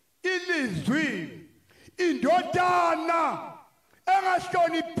ilizwi indodana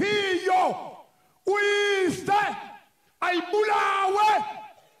engahloniphiyo uyise ayibulawe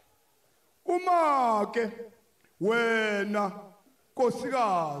uma ke wena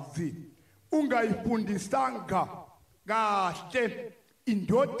nkosikazi ungayifundisanga kahle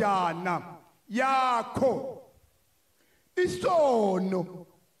indodana yakho isono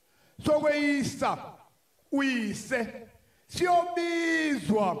sokweyisa uyise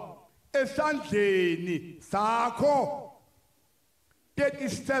siyobizwa esandleni sakho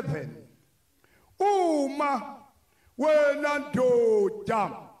 37 uma wena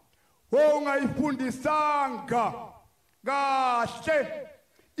ndoda ongayifundisanga kahle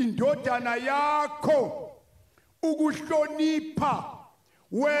indodana yakho ukuhlonipha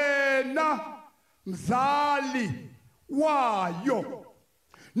wena mzali wayo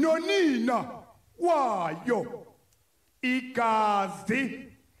nonina wayo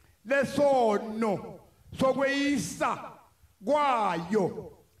igazi lesono sokweyisa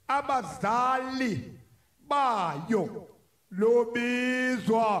kwayo abazali bayo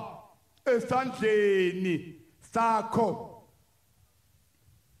lobizwa esandleni sakho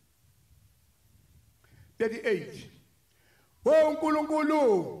 38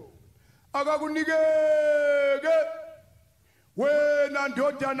 uNkulunkulu akakunikeke wena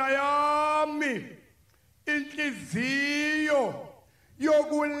ndodana yami inhliziyo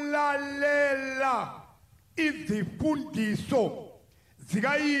yokulalela izifundiso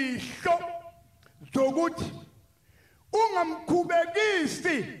zikayihlo zokuthi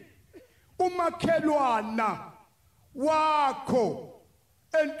ungamkhubekisi umakhelwana wakho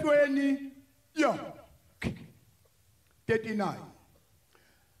entweni yakhe 39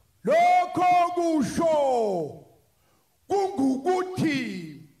 lokho kusho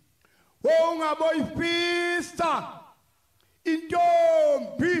kungukuthi ungaboyifisa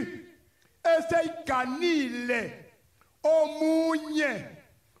intombi eseyiganile omunye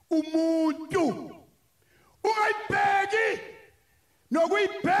umuntu ungayibheki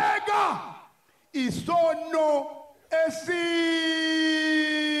nokuyibheka isono esibi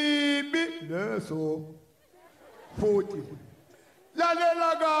leso 40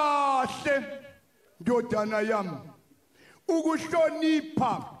 lalela kahle ndodana yami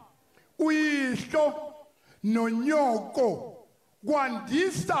ukuhlonipha uyihlo nonyoko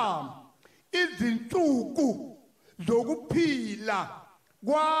kwandisa izinsuku zokuphila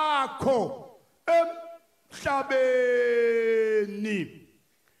kwakho emhlabeni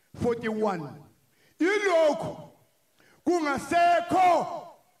 41 yilokhu kungasekho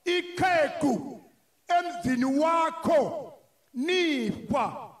iqhegu emzini wakho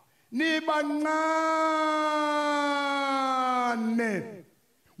nifa nibancane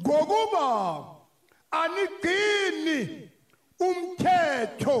ngokuba anigcini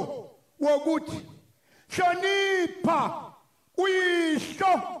umthetho wokuthi hlonipha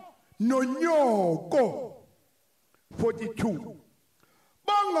uyihlo nonyoko 42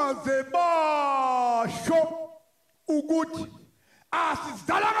 bangaze basho ukuthi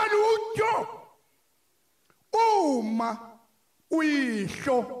asizalanga lutho uma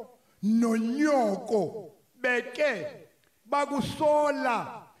uyihlo nonyoko beke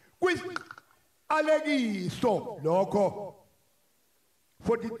bakusola kwisiqalekiso lokho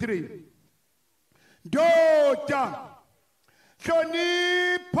 43 ndoda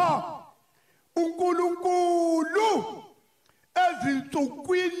hlonipha uNkulunkulu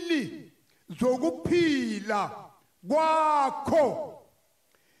ezinsukwini zokuphila kwakho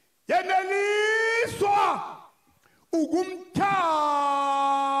yeneliswa ukumthanda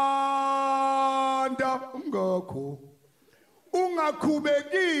umngakho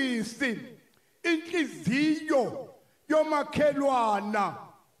ungakhubekisi inhliziyo yomakhelwana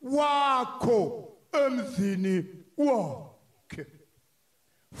wakho emzini wakhe.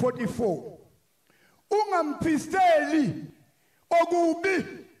 44 ungamphiseli okubi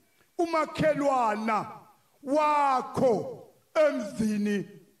umakhelwana wakho emzini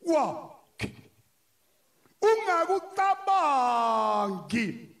wakhe.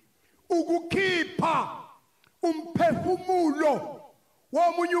 Ungakucabangi ukukhipha umphefumulo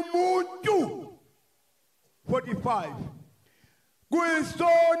womunye umuntu. 45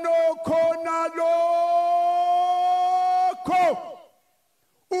 kuyisono khona lokho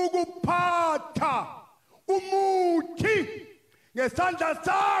ukuphatha umuthi ngesandla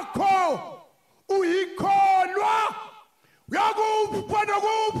sakho uyikholwa uyakufa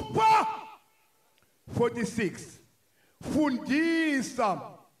nokufa. 46 fundisa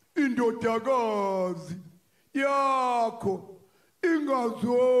indodakazi yakho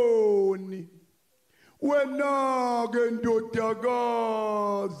ingazoni wena ke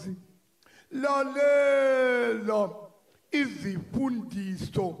ndodakazi lalela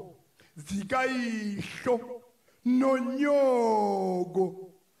izifundiso zikayihlo nonyoko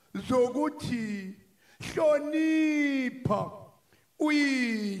zokuthi hlonipha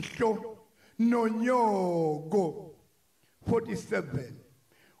uyihlo nonyoko. 47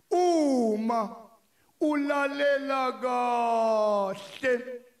 uma ulalela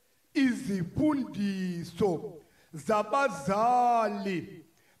kahle izifundiso zabazali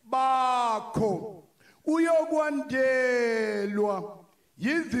bakho uyokwandelwa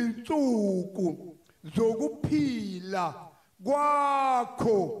yizinsuku zokuphila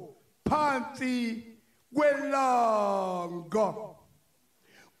kwakho phansi kwelanga.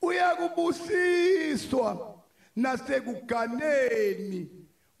 Uyakubusiswa nasekuganeni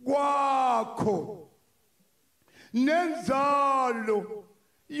kwakho nenzalo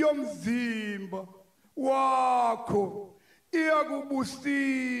yomzimba wakho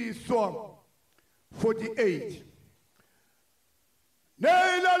iyakubusiswa. 48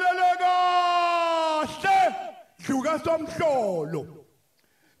 neyilalele kahle dluka somhlolo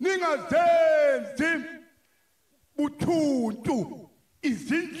ningazenzi buthuntu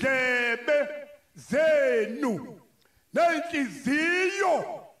izindlebe zenu nenhliziyo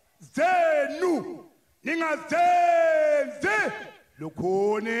zenu ningazenzi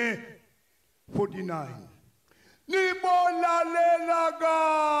lokhone. 49 nibolalela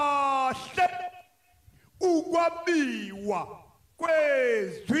kahle ukwabiwa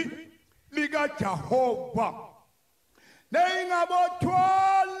kwezwi likaJehova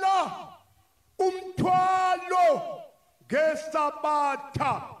neyingabothwala umthwalo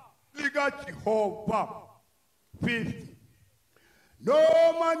ngesabatha likaJehova. 50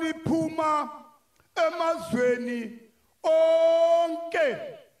 noma niphuma emazweni onke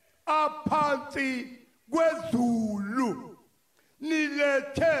aphansi kwezulu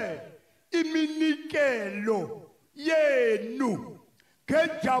nilethe iminikelo yenu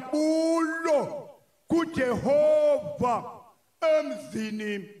ngejabulo kuJehova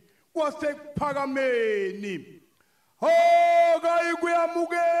emzini wasekuphakameni.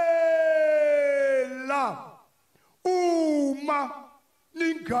 Akayikuyamukela uma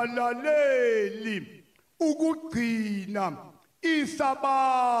ningalaleli ukugcina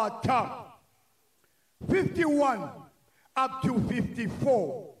isabatha. 51 up to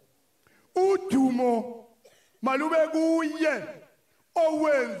 54 udumo malube kuye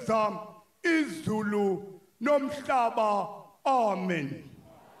owenza izulu nomhlaba. Amen.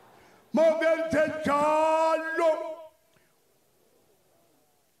 Mogenze njalo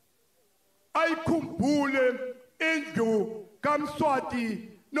ayikhumbule indlu kaMswati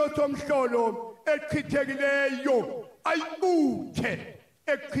nosomhlolo echitekileyo ayibuthe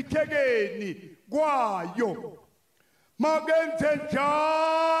ekuchithekeni kwayo. Makenze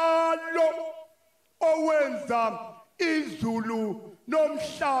njalo owenza izulu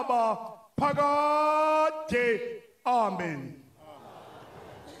nomhlaba phakade. Amen.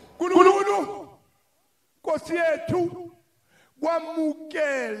 Nkulunkulu Nkosi yethu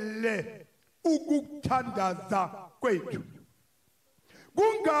kwamukele ukuthandaza kwethu,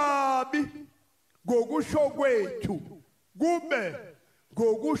 kungabi ngokusho kwethu kube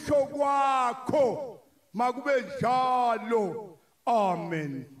ngokusho kwakho, makube njalo.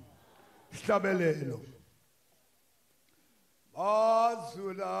 Amen. Stabelelo.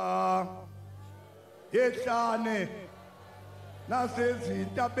 Bazula. Yehlane.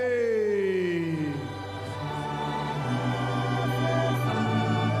 Nasezitabeni.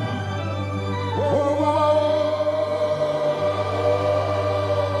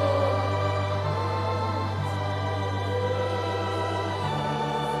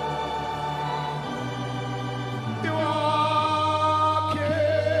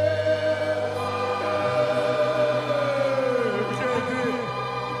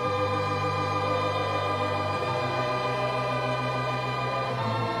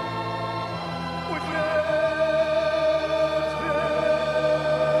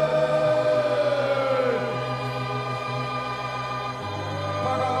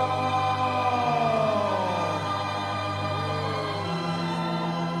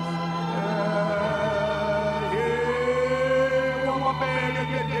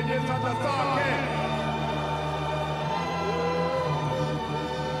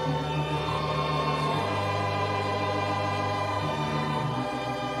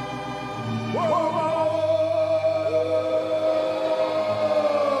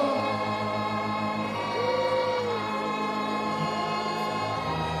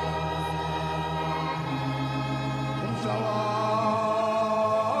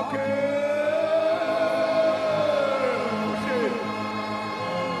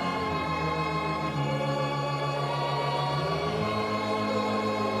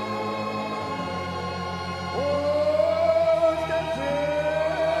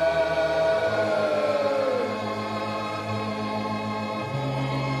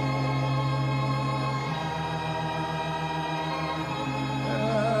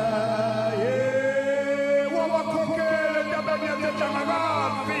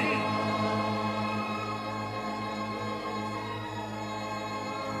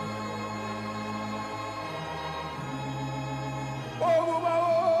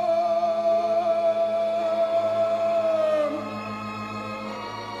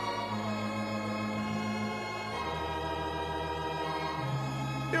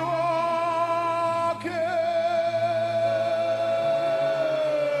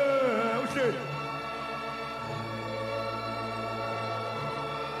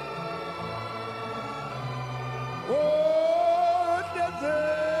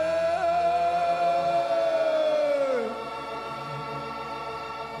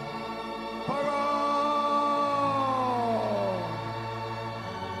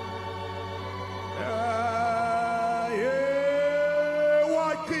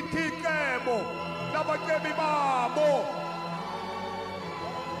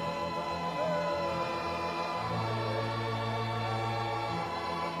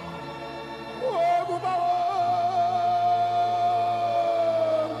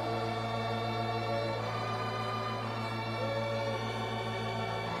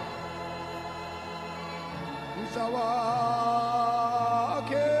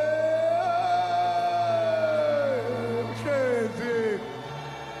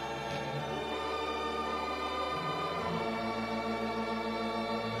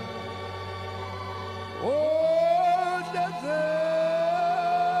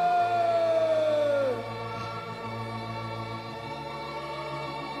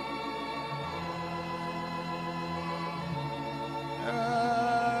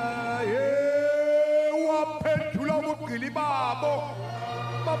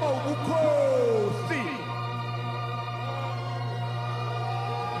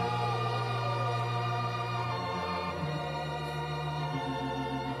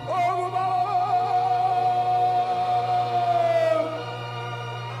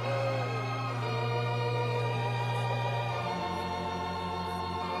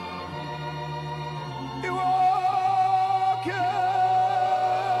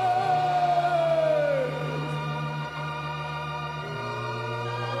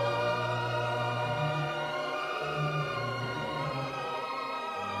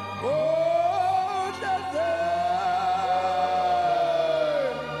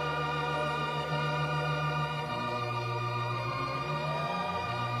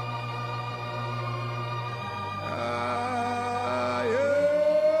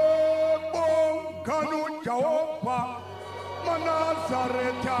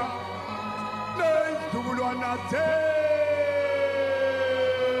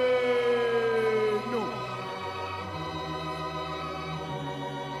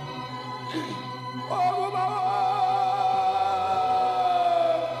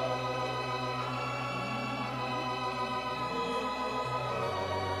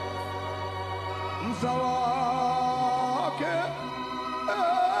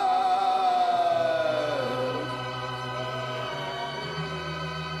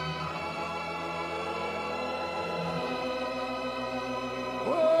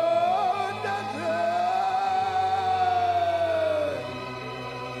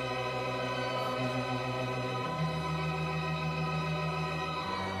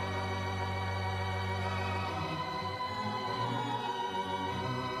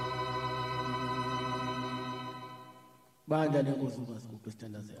 Bandla lenkosi uNkulunkulu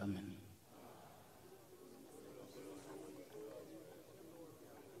sithandaze. Amen.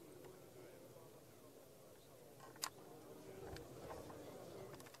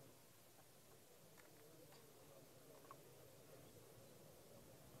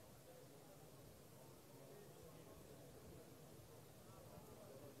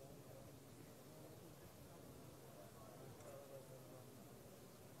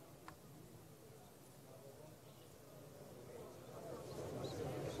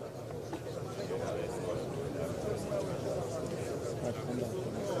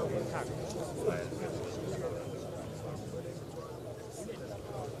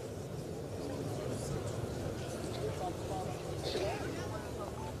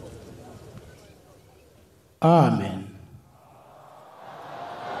 Amen.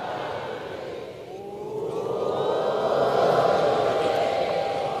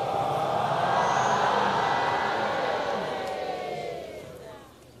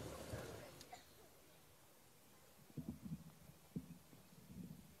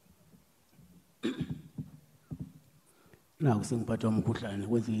 Naku sengiphathwa umkhuhlane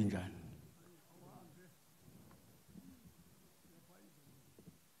kwenze njani?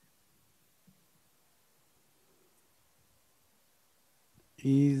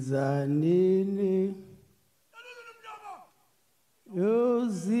 Izanini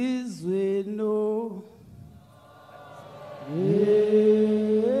yozizwe no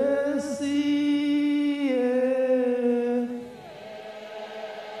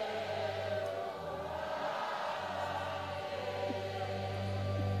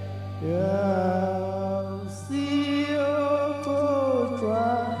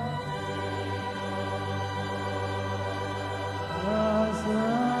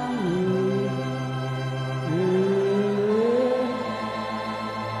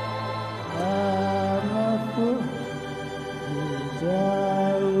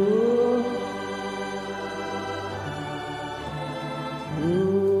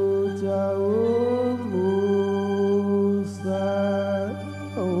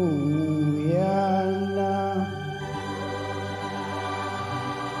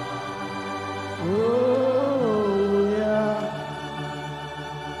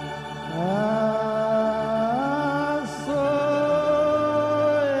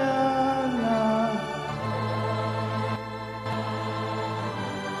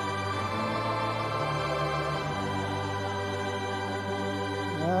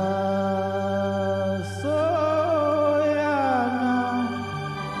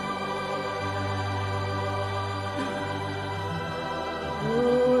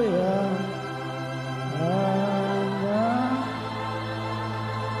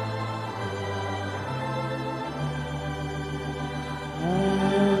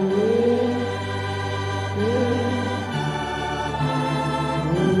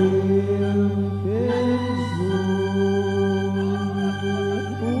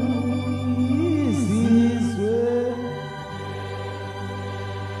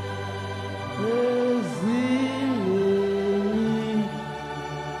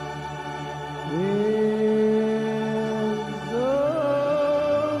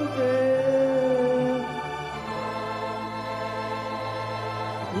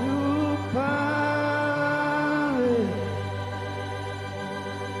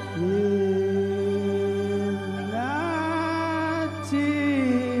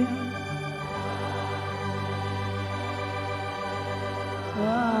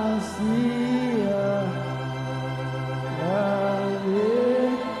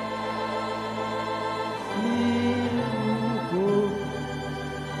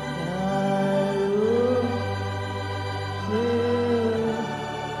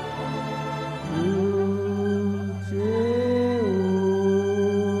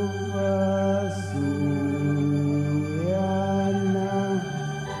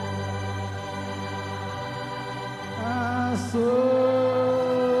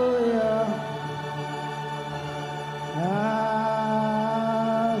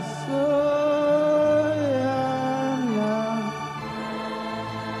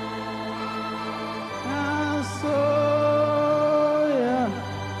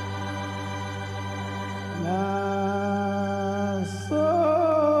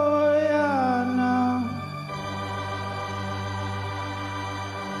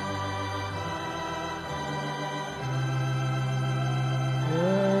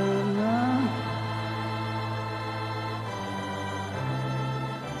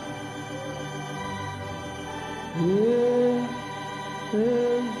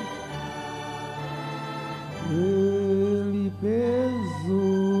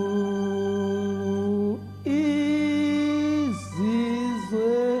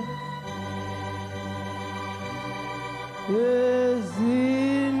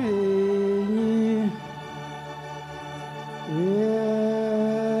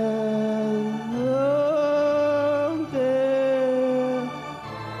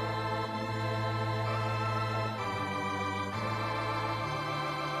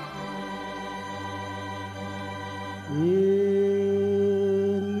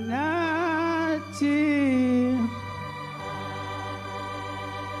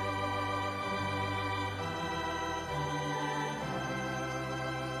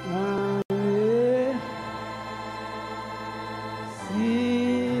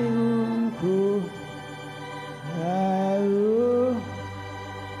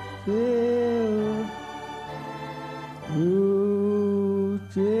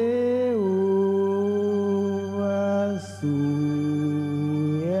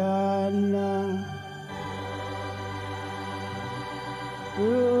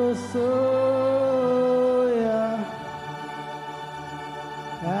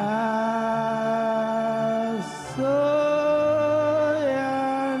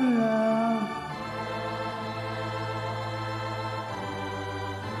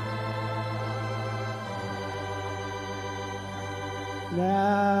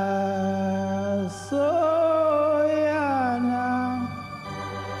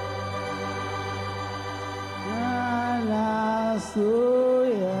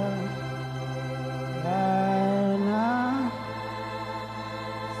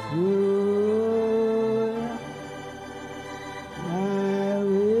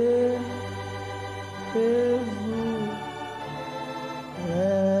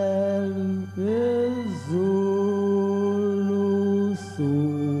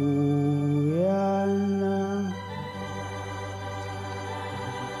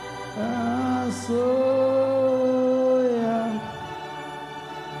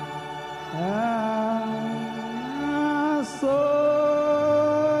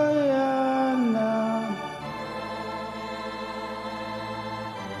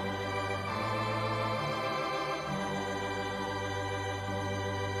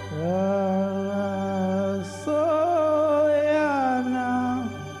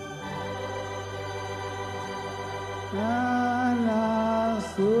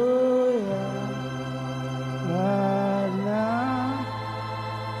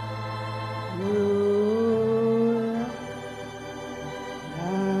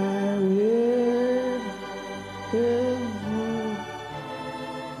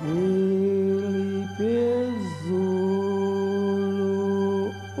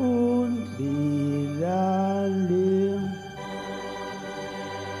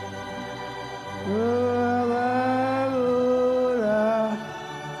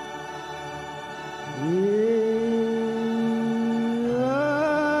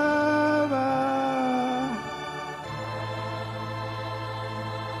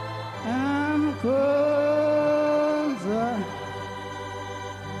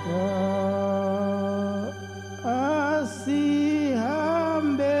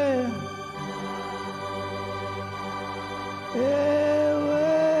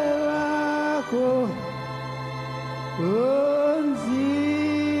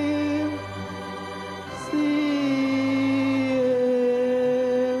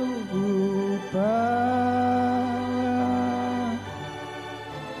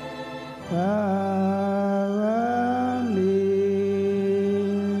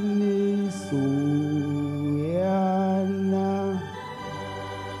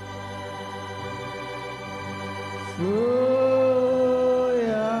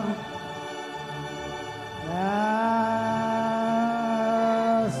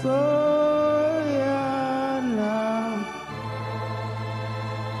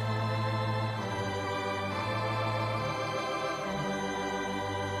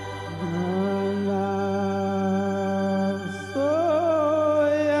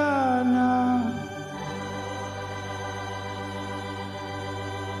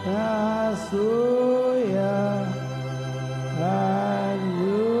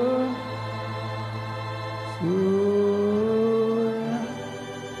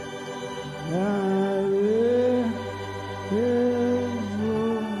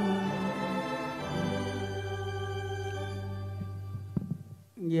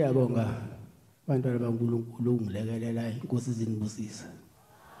Ngiyabonga bantwana baNkulunkulu ungilekelela inkosi izinibusisa.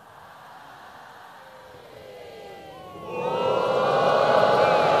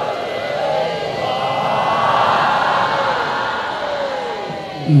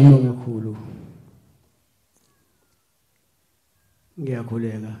 Ngiyabonga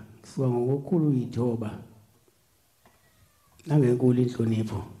ngiyakhuleka kusuka ngokukhulu ithoba nangenkulu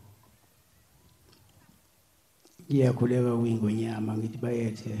inhlonipho Ngiyakhuleka kuyingonyama ngithi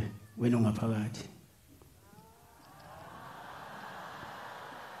bayethe wena ungaphakathi.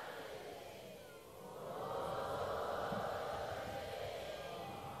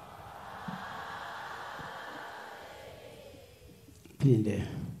 Phinde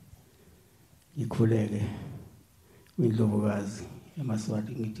ngikhuleke kwindlovukazi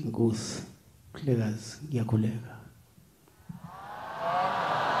yaMswati ngithi Nkosi Mhlekazi ngiyakhuleka.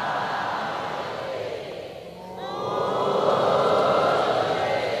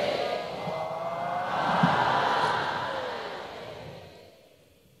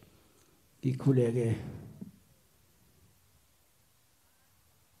 Ngikhuleke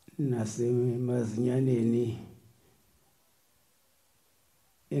nasemazinyaneni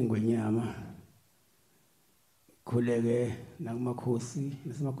engwenyama, khuleke nakumakhosi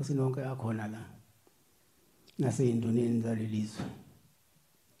nasemakhosini wonke akhona la naseyinduneni zalelizwe.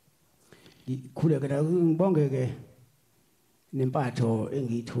 Ngikhuleke ngibonge ke nempatho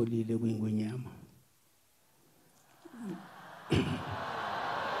engiyitholile kuyingwenyama.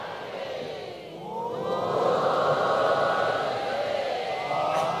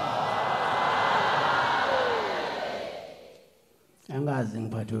 Angazi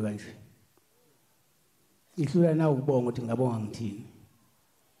ngiphathwe kanje. Ihlula na ukubonga ukuthi ngabonga ngithini.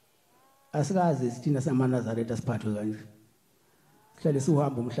 Asikazi sithina samaNazaretha siphathwe kanje. Sihlale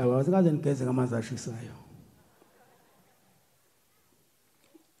siuhamba umhlaba, asikaze nigeze ngamanzi ashisayo.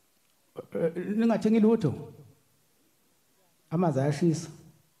 Ningathengi lutho. Amanzi ayashisa.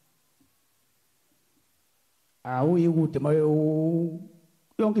 Awuyikude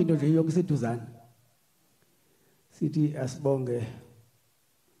yonke into nje yonke iseduzana. Sithi asibonge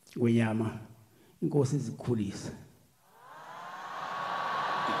ngwenyama inkosi izikhulisa.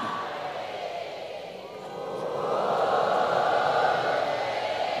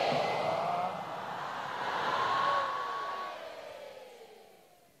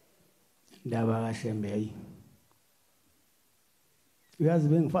 Ndaba kaShembeyi. Uyazi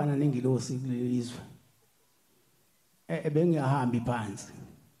bengifana nengilosi kulelizwe. Bengiyahambi phansi.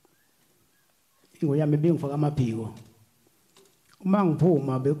 Ingonyama bengifaka amaphiko. Uma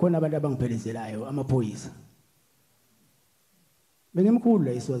ngiphuma bekhona abantu abangiphelezelayo amaphoyisa. Bengimkhulu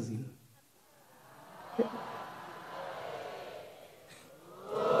la eSwazini.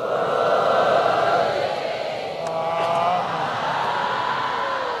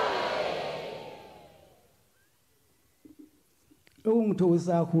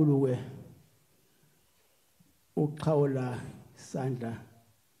 Ungithokoza kakhulu ke uqhawula isandla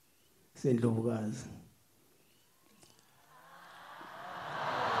sendlovukazi.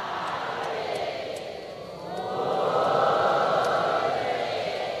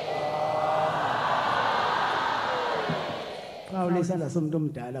 Qhawula isandla somuntu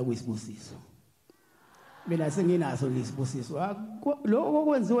omdala kuyisibusiso. Mina senginaso lesibusiso. Lokho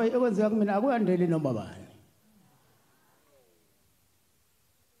okwenziwa kumina akuyandele noma bani.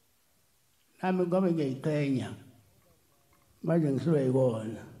 Nami ngabe ngiyayiqhenya. Manje ngihlwe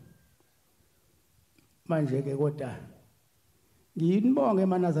ikona. Manje ke kodwa ngiyinibonge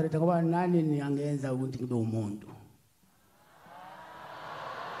eMaNazaretha ngoba nani niyangenza ukuthi ngibe umuntu.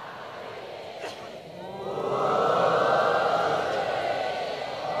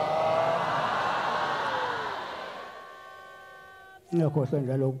 Ngiyakhohlwa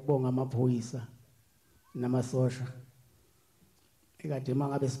njalo ukubonga amaphoyisa namasosha. Ekade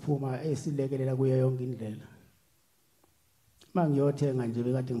mangabe siphuma esilekelela kuyo yonke indlela. Mangiyothenga nje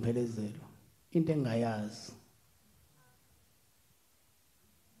bekade ngiphelezelwa into engayazi.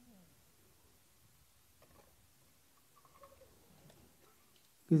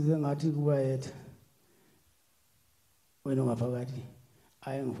 Kize ngathi kuba yethu wena ngaphakathi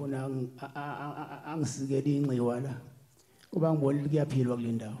ayi ngifuna angisikele ingciwa la kuba ngibonile kuyaphilwa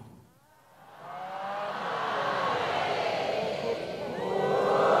kule ndawo.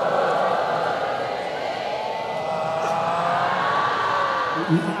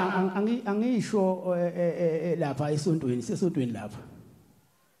 Angisho lapha esontweni sesontweni lapha.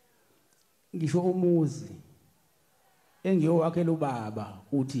 Ngisho umuzi engiyowakhela ubaba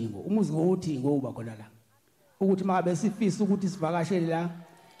uThingo. Umuzi ngoThingo uba khona la. Ukuthi makabe sifisa ukuthi sivakashele la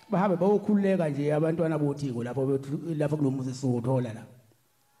bahambe bayokhululeka nje abantwana boThingo lapho kulomuzi sokuthola la.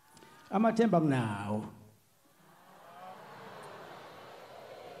 Amathemba kunawo.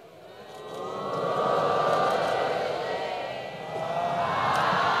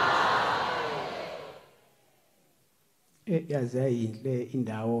 Yazi ayinhle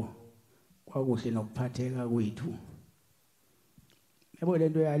indawo kwakuhle nokuphatheka kwethu. Yabo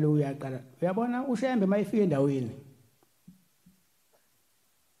lento yalo uyaqala. Uyabona uShembe mayifika endaweni.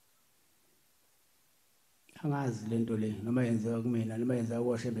 angazi lento le noma yenzeka kumina noma yenzeka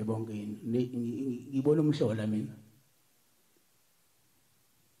kuwashembe bonkeni ngibona umhlola mina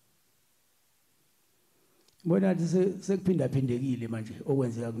bona sekuphinda phindekile manje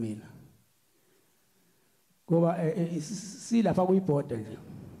okwenzeka kumina ngoba silapha kuyibhoda nje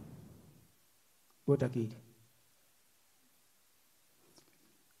kodwa kithi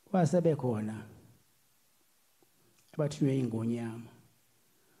wasebe khona abathiwe ingonyama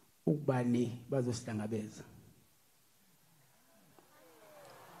ukubani bazosihlangabeza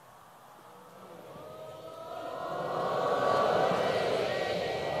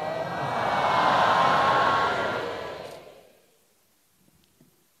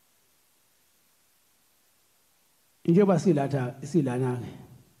njengoba silana-ke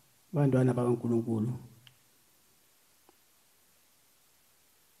bantwana bakaNkulunkulu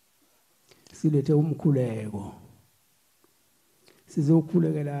silethe umkhuleko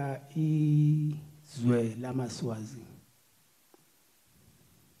sizokhulekela izwe lamaswazi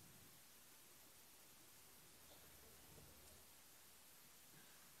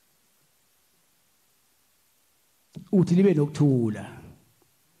uthi libe nokuthula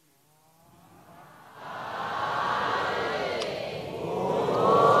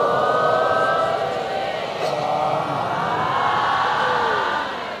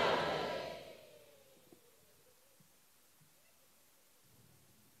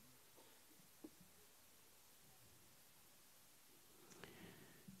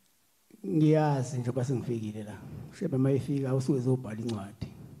ngiyazi njengoba sengifikile la shebe mayifika usuke ezobhala incwadi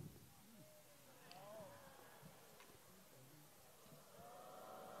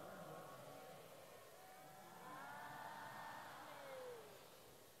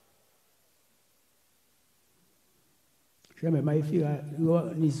shebe mayifika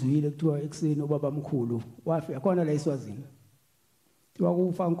nizwile kuthiwa ekseni ubaba mkhulu wafika khona la eSwazini kuthiwa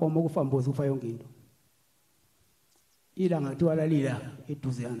kufa inkomo kufa mbuzi kufa yonke into ilanga kuthiwa lalila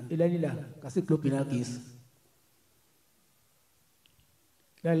eduzana elalila ngaseglobhini yagesi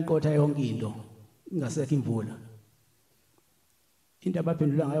laliqotha yonke into ingasekho imvula into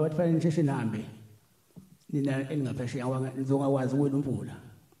abaphendula ngayo bathi fanele nisheshe nihambe nina eningaphesheya nizongakwazi ukwela umvula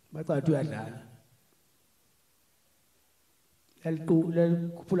bacathi uyadlala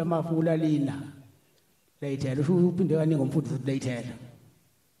lalikhuphula amafu lalina layithela usho uphinde kaningi umfundisi ukuthi layithela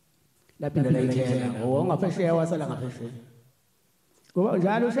laphinda layithela ongaphesheya wasala ngaphesheya ngoba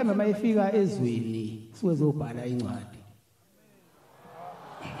njalo ushembe mayifika ezweni suke zobhala incwadi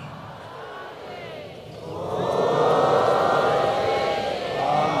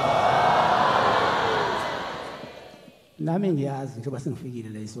nami ngiyazi njengoba sengifikile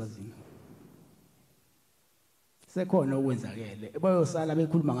la eSwazini sekhona okwenzakele bayosala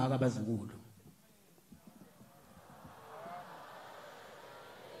bekhuluma ngaka abazukulu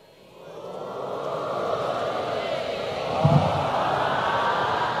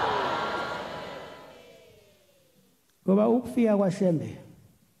ngoba ukufika kwaShembe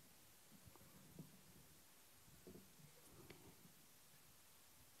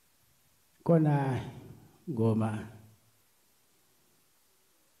kona ngoma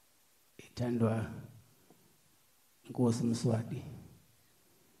ithandwa Nkosi Mswati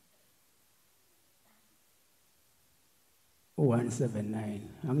 179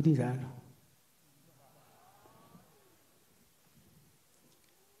 angithi njalo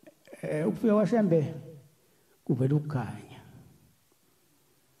ukufika kwaShembe kuvela ukukhanya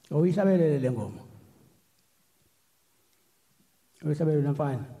oyihlabelele le ngoma oyihlabelele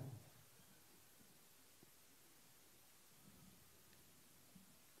mfana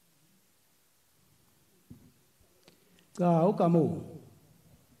cha uGamu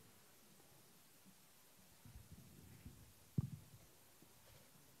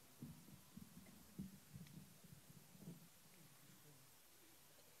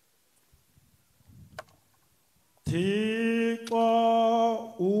Thixo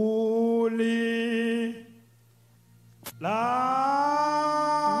uli langa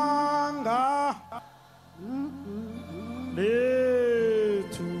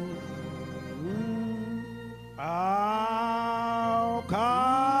lethu 'Awe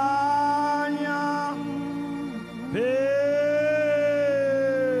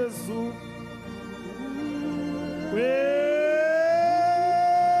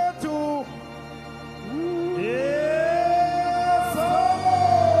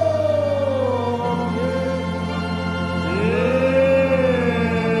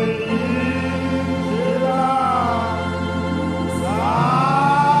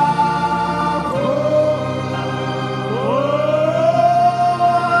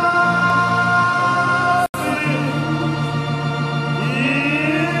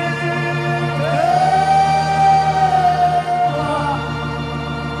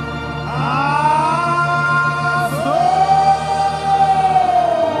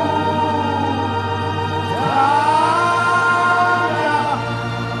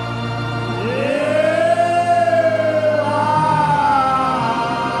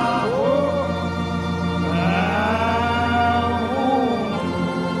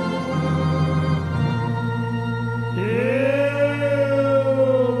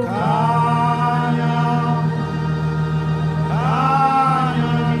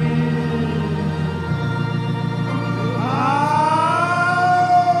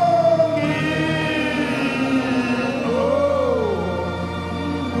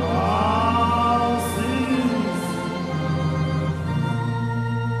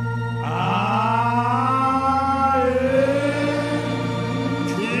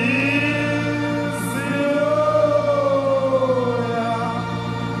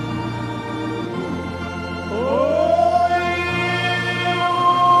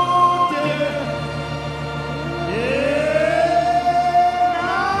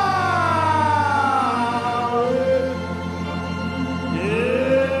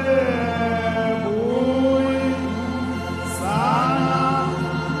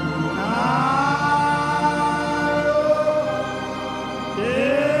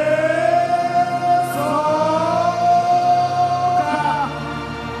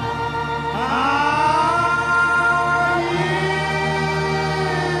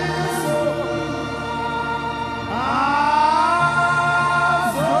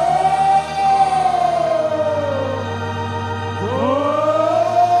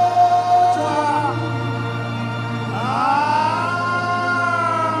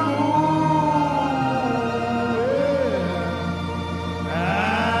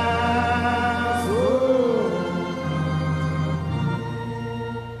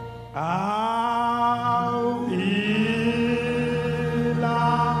Au ila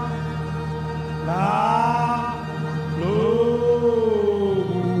la lo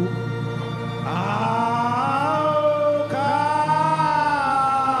au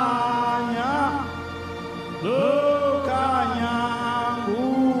kanya lo kanyangu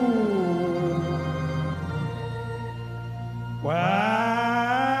wa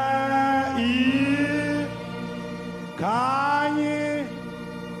I kanye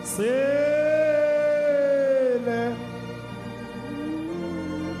sele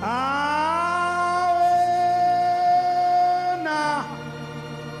awena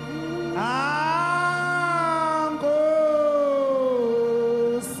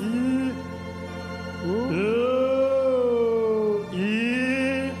angosi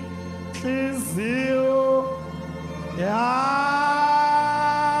inhliziyo yami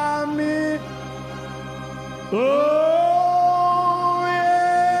oyedwa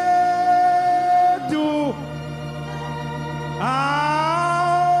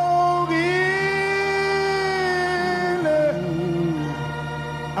awugile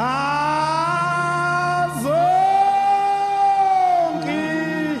azonki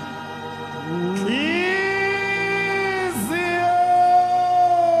inhliziyo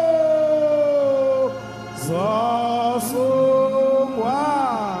zosungwa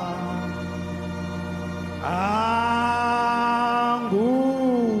angu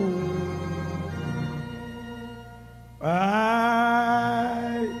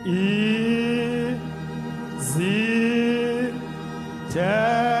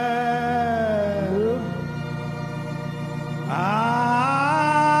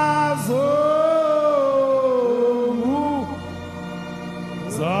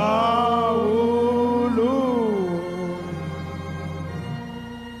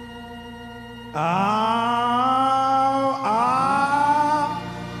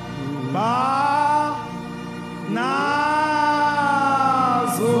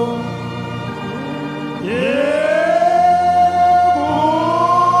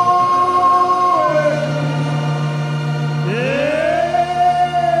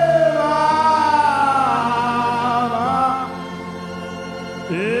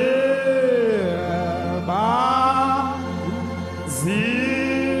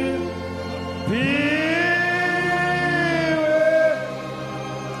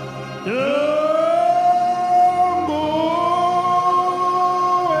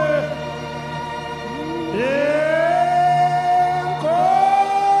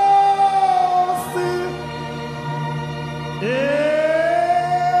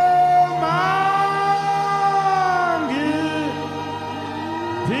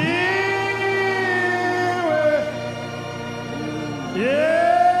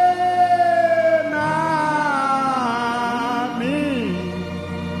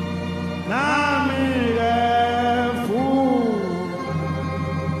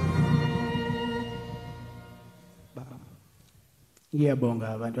Ngiyabonga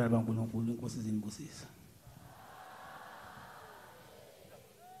abantwana baNkulunkulu inkosi izinibusisa.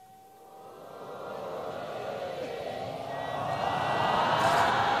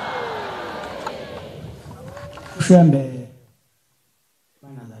 Ushembe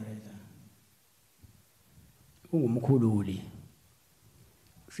baNazaretha ungumkhululi.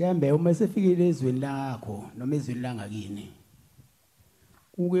 Ushembe uma sefikile ezweni lakho noma ezweni langakini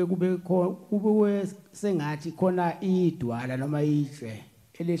kube sengathi khona idwala noma itshe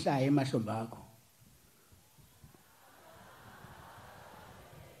elihlayo emahlombe akho.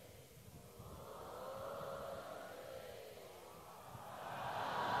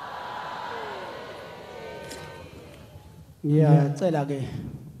 Ngiyacela ke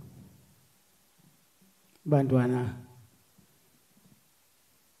bantwana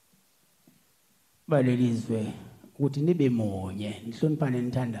balelizwe ukuthi nibe munye nihloniphane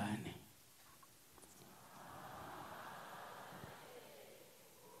nithandane.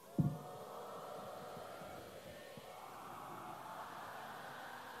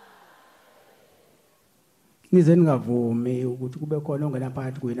 Nize ningavumi ukuthi kube khona ongena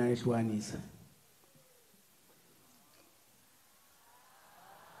phakathi kwena ehlukanisa.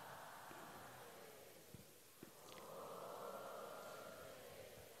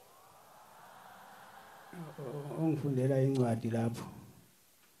 Ongifundela incwadi lapho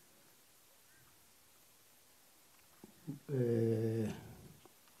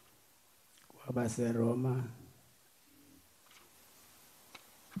kwabaseRoma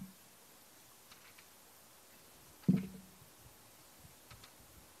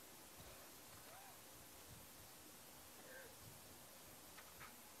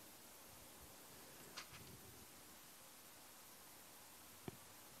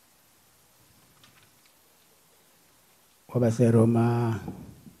Roma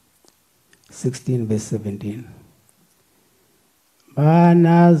 16 verse 17.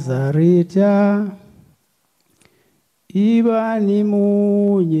 Banazarita ibani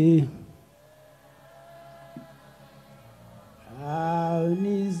munye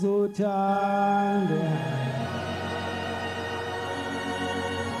awunizothanda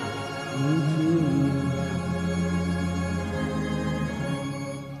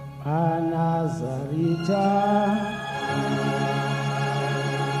Banazarita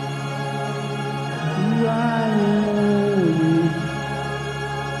ibani munye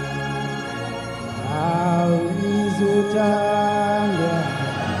awunizothanda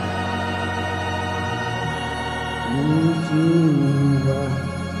Ujiwa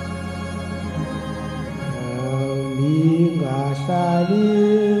awungahlali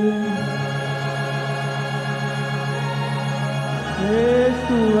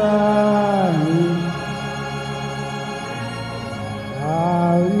Eswatini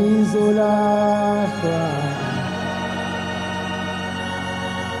awunizolahlwa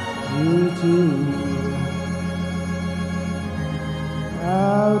Ujiwa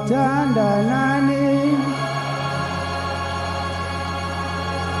awuthanda nani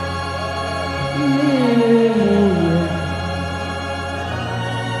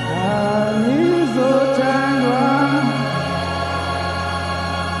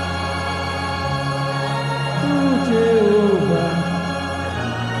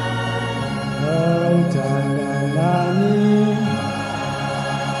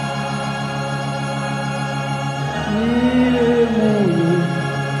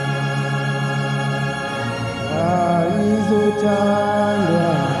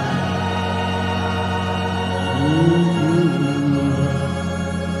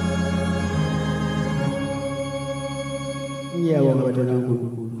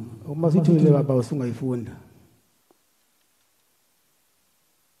Masithule baba usungayifunda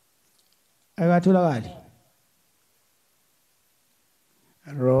akatholakali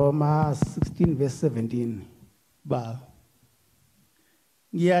Roma 16 verse 17 ba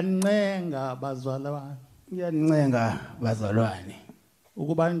ngiyancenga bazalwane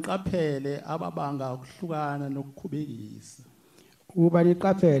ukuba niqaphele ababanga ukuhlukana nokukhubekisa ukuba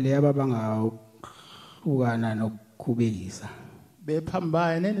niqaphele ababanga ukuhlukana nokukhubekisa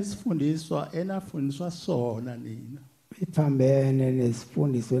bephambane nesifundiswa enafundiswa sona nina bephambene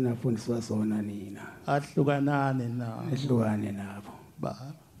nesifundiswa enafundiswa sona nina ahlukane nabo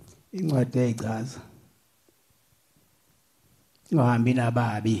ba incwadi eyichaza ngohambi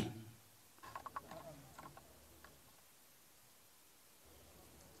nababi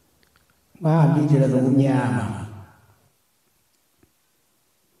bahambi indlela zobumnyama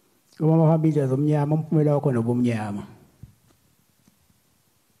uma bahambi indlela zomnyama umphumela wakho nobumnyama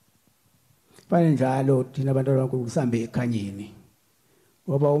Fane njalo thina abantu abankulu kusambe ekhanyeni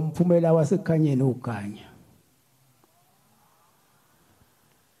ngoba umphumela wasekhanyeni ukhanya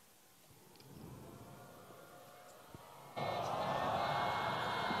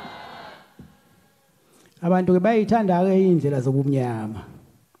Abantu ke bayithanda ke indlela zobumnyama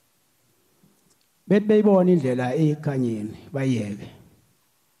bethi beyibona indlela ekhanyeni bayeke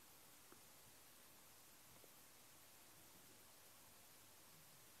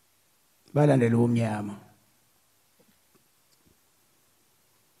balandela ubumnyama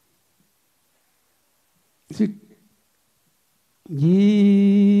ngiyedua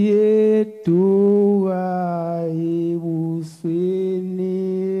ebusweni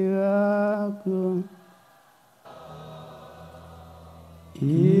bakho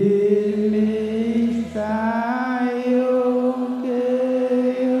imihla yonke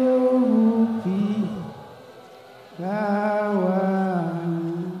yokuphila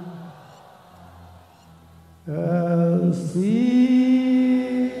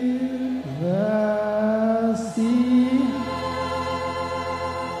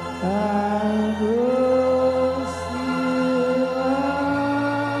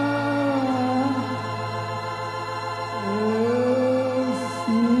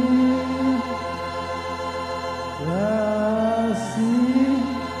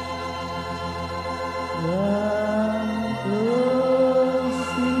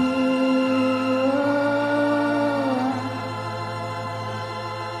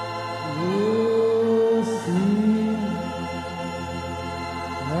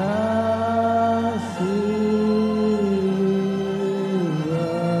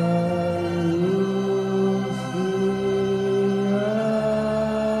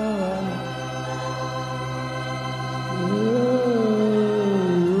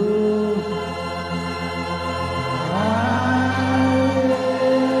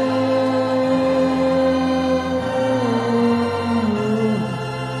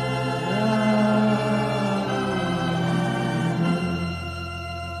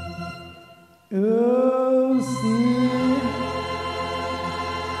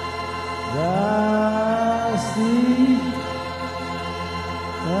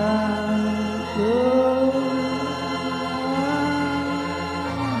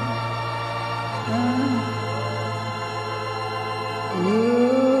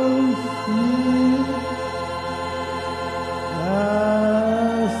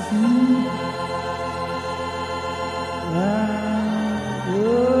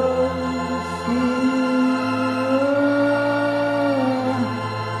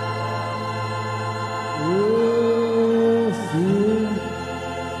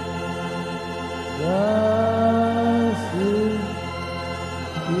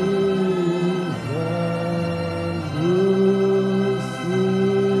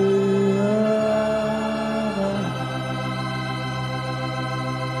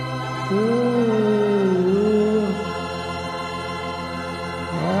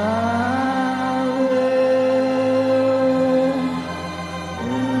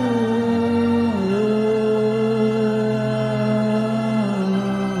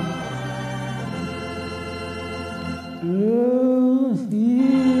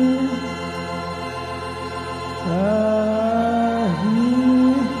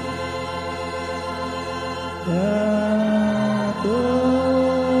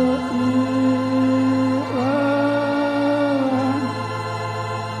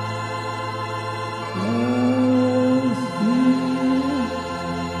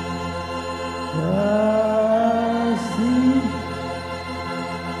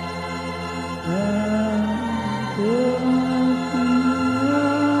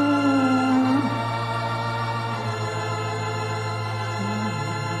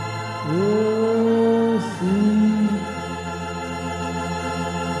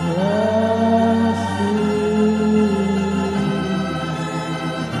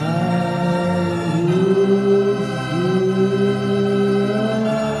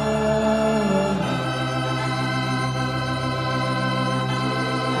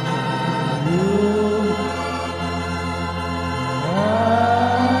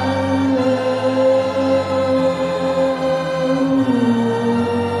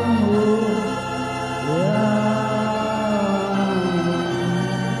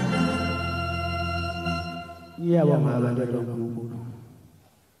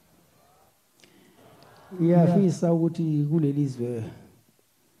Iyafisa ukuthi kuleli zwe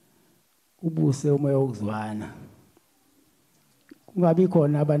ubuse umoya wokuzwana. Kungabi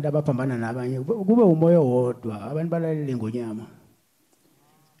khona abantu abaphambana nabanye, kube umoya wodwa abantu balalele ngonyama.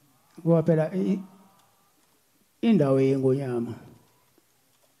 Ngoba phela indawo yengonyama.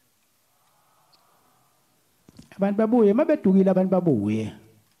 Abantu babuye mabedukile abantu babuye.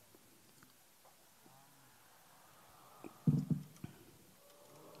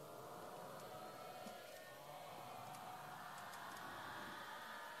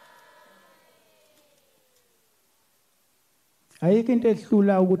 Ayikho into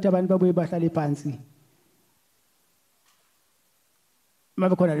ehlula ukuthi abantu babuye bahlale phansi.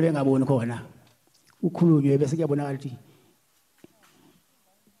 Mabe khona lebengaboni khona. Ukhulunywe bese kuyabonakala ukuthi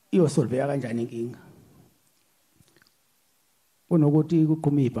iyosolveka kanjani inkinga. Kunokuthi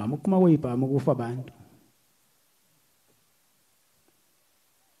kuqhuma ibhamu, ukuqhuma kwebhamu kufa abantu.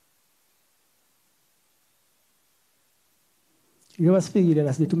 Njengoba sifikile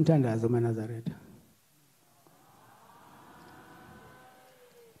la silethe umthandazo eNazaretha.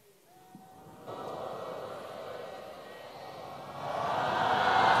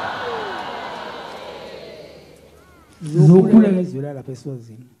 Zokhula ngezwela lapha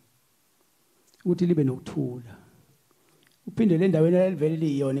eSwazini. Uthi libe nokuthula. Uphinde le ndaweni elivele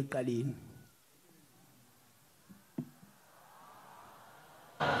liyona eqaleni.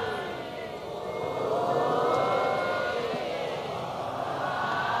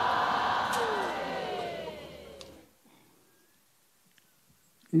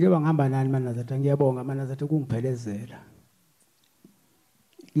 Njengoba ngihamba nani Manazatha, ngiyabonga Manazatha ukungiphelezela.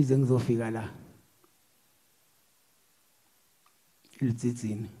 Ize ngizofika la.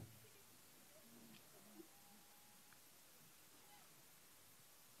 Lwezulu.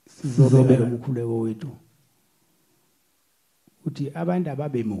 Sizobeka umkhuleko wethu. Uthi abantu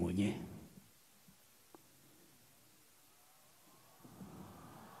ababe munye.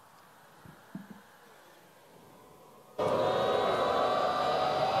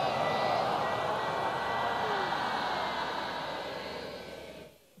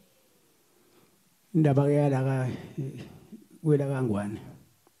 Indaba yala kwela kangwane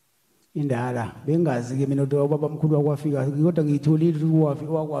indala bengazi ke mina ukuthi ubaba omkhulu wakwafika kodwa ngiyitholile ukuthi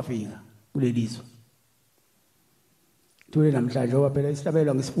wakwafika kulelizwe thole namhlanje ngoba phela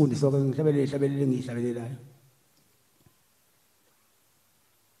isihlabelwa ngisifundi sonke ngihlabelele ngihlabelelayo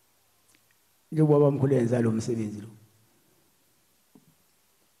njengoba bamkhulu enza lo msebenzi lo.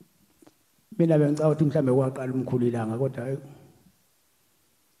 Mina bengicabanga ukuthi mhlambe kwaqala umkhulu ilanga kodwa hayi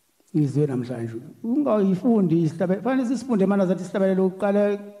ngizwe namhlanje ungayifundi isihlabelelo fanele sisifunde mana zathi isihlabelelo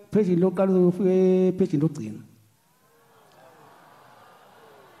lokuqala page lokuqala uzofika page lokugcina.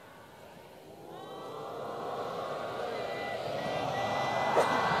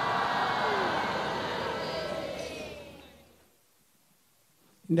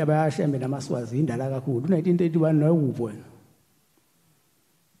 Indaba yashembe namaswazi indala kakhulu 1931 nowupho wena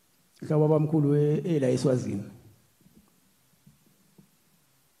ngaba bamkhulu ela eSwazini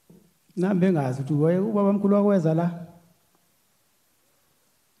nambe ngazi ukuthi ubaba mkhulu wakweza la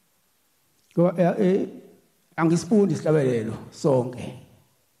angisifundi isihlabelelo sonke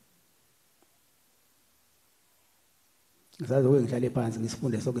ngisazoke ngihlale phansi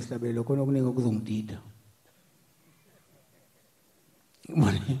ngisifunde sonke isihlabelelo khona okuningi okuzongidida.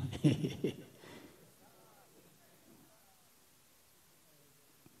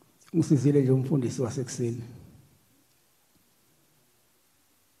 Ngisizile nje umfundisi wasekuseni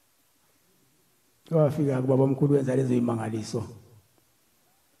wafika kubaba mkhulu wenza lezo imangaliso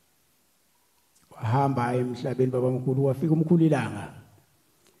wahamba emhlabeni baba mkhulu wafika umkhulu ilanga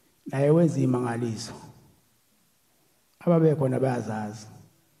naye wenza imangaliso ababe khona bayazazi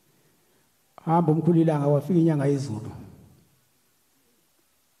hamba umkhulu ilanga wafika inyanga yezulu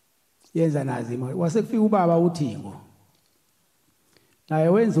yenza nazi wasekufika ubaba uThingo naye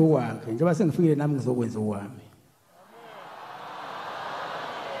wenza okwakhe njengoba sengifikile nami ngizokwenza okwami.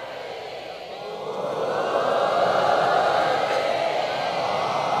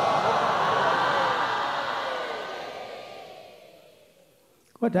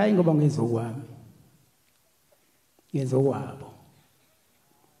 Kodwa hayi ngoba ngenza okwami ngenza okwabo.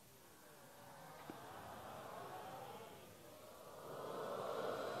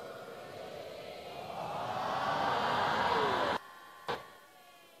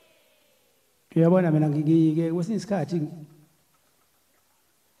 Uyabona mina ngike kwesinye isikhathi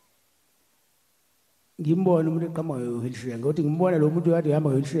ngimbona umuntu eqhamuka wheelchair ngokuthi ngimbona lo muntu kade uhamba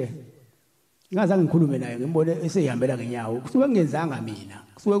wheelchair ngingazange ngikhulume naye ngimbone esehambela ngenyawo kusuke ngenzanga mina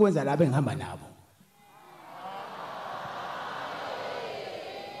kusuke kwenza lapha engihamba nabo.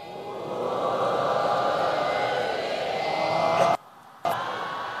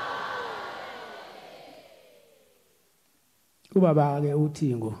 Ubaba ke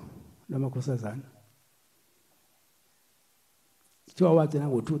uThingo lamakhosazana kuthiwa wagcina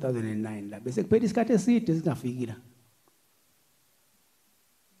ngo-2009 la bese kuphela isikhathi eside singafiki la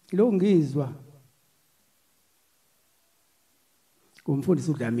lo ngizwa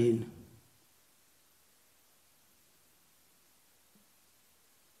kumfundisi uDlamini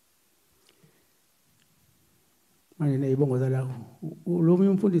manje neyibongoza la lo munye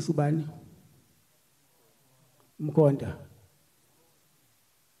umfundisi ubani Mkhonda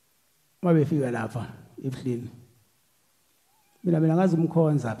mabefika lapha ebuhlini mina ngazi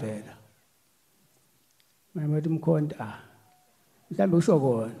umkhonza phela mayithi Mkhonda mhlambe usho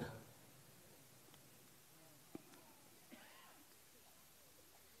kona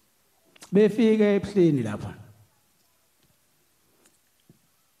befika ebuhlini lapha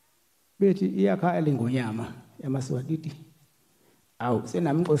bethi iyakhala ingonyama yaMswati awu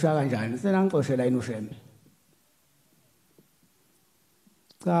senamxosha kanjani senangixoshela yini ushembe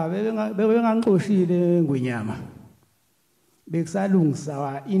cha bebengangixoshile ngwenyama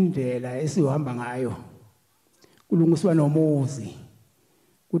bekusalungisa indlela esiyohamba ngayo kulungiswa nomuzi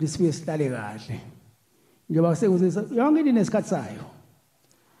ukuthi sibe sihlale kahle njengoba sekuzisa yonke into nesikhathi sayo.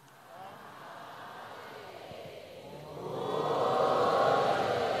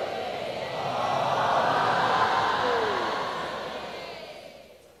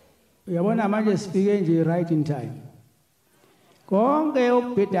 Uyabona manje sifike nje right in time konke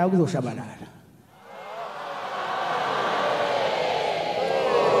okubhedayo kuzoshabalala.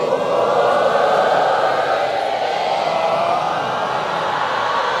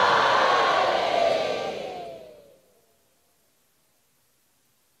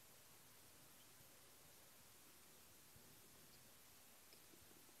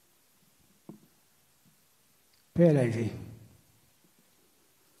 Phela nje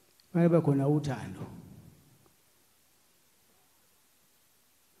mayibe khona uthando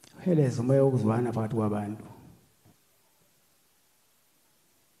heleza umoya wokuzwana phakathi kwabantu.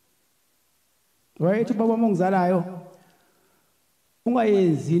 Wayethi baba mongizalayo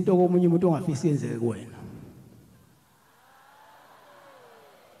ungayenzi into komunye umuntu ongafisi yenzeke kuwena.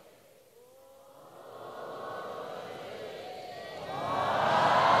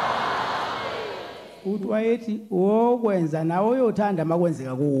 Uthi wayethi okwenza nawe uyothanda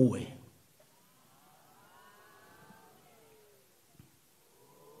makwenzeka kuwe.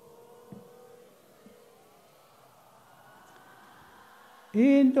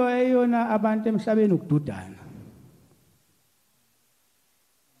 into eyona abantu emhlabeni ukududana.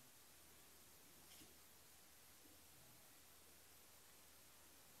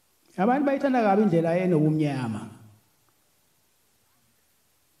 Abantu bayithanda kabi indlela enobumnyama.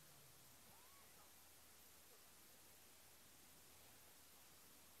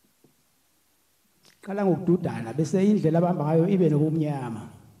 Qala ngokududana bese indlela abahamba ngayo ibe nobumnyama.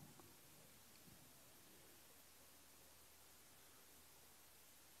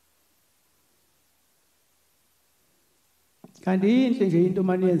 Kanti inhle nje into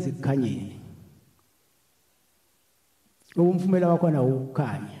maniyenza ikukhanyeni. Umphumela wakhona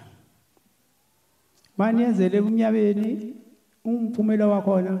ukukhanya. Maniyenzele ebumnyameni umphumela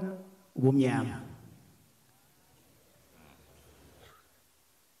wakhona ubumnyama.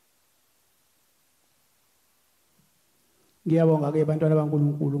 Ngiyabonga ke bantwana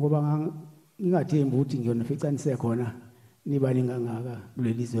baNkulunkulu ngoba ngingathembi ukuthi ngiyonificanise khona nibani ngangaka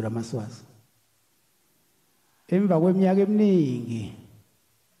kuleli zwe lamaswazi. Emva kweminyaka eminingi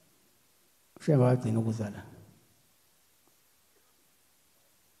ushaba wagcina ukuzala.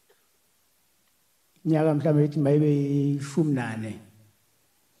 Nyaka mhlawumbe ethi mayibe 18.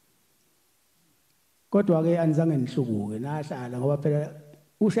 Kodwa ke anizange nihlubuke nahlala ngoba phela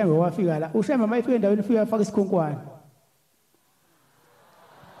ushembe wafika la ushembe mayifika endaweni ufika afaka isikhonkwane.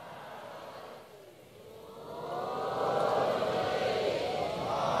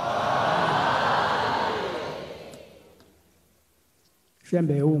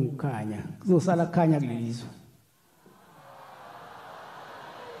 Shembe ungikhanya kuzosala kukhanya kulelizwe.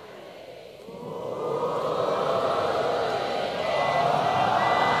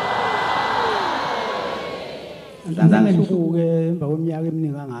 Anzange ngihluke emva kweminyaka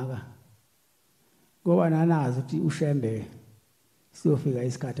eminingi kangaka. Ngoba nanazi ukuthi ushembe siyofika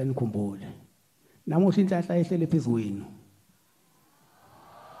isikhathi anikhumbule. Namuhla inhlahla ehlele phezulu.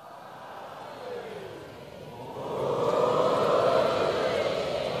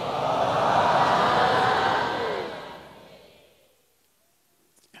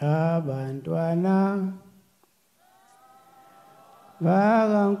 Abantwana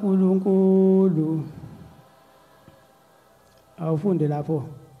bakaNkulunkulu awufunde lapho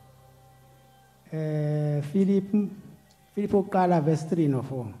Philip oqala verse 3 no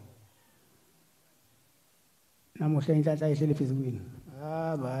 4 namuhla inhlahla ehlele phezulu.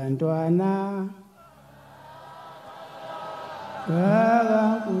 Abantwana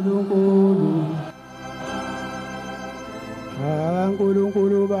bakaNkulunkulu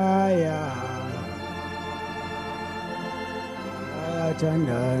Nkulunkulu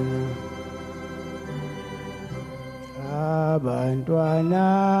bayathandana. Abantwana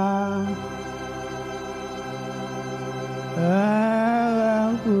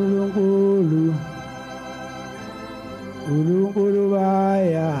Nkulunkulu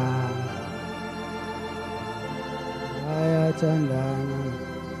bayathandana.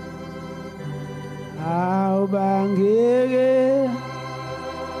 Awubangeke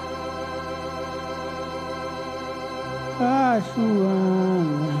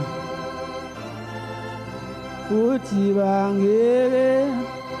ahlukana uthi bangeke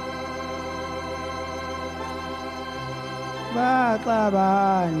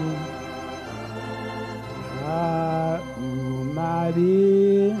baxabane umabi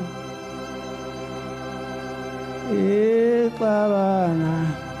exabana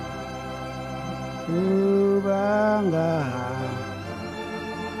ubanga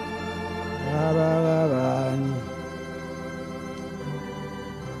abagabani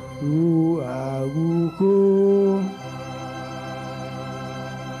akukho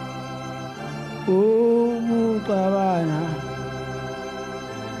ukuxabana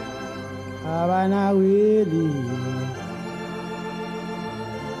abanaweli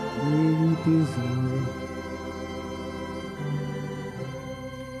phezulu.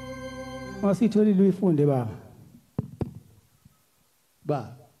 Masitholile uyifunde baba.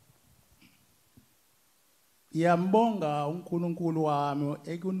 Ngiyambonga uNkulunkulu wami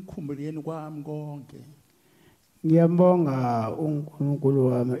ekunikhumbuleni kwami konke. Ngiyambonga uNkulunkulu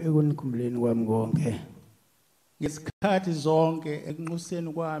wami ekunikhumbuleni kwami konke. Ngesikhathi zonke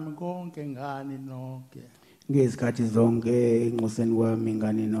ekunxuseni kwami konke ngani nonke. Ngezikhathi zonke enxuseni kwami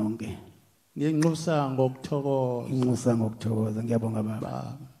ngani nonke. Nginxusa ngokuthokoza. Inxusa ngokuthokoza. Ngiyabonga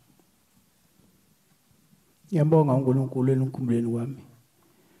baba. Ngiyabonga uNkulunkulu enikhumbuleni kwami.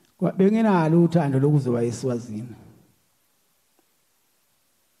 Benginalo uthando lokuzoba eSwazini.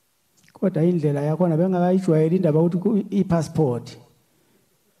 Kodwa indlela yakhona bengakayijwayeli indaba ukuthi iPassport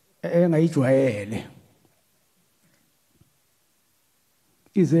engayijwayele.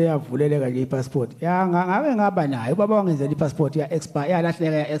 ize yavuleleka nje ipassport ya ngake ngaba nayo baba wangenzela ipassport ya expire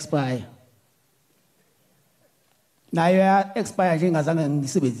yalahleka ya expire nayo ya expire nje ngazange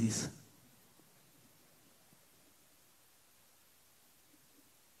ngisebenzise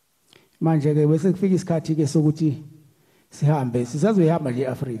manje ke bese kufika isikhathi ke sokuthi sihambe sisazoyihamba nje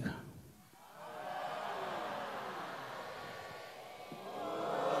eAfrika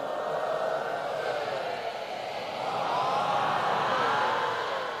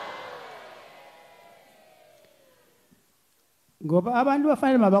ngoba abantu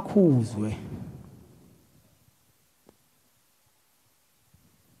bafanele mabakhuzwe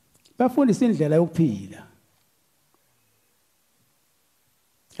bafundisa indlela yokuphila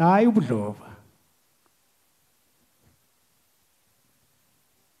hayi ubudlova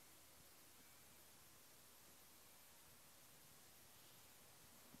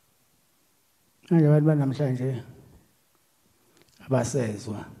manje abantu banamhlanje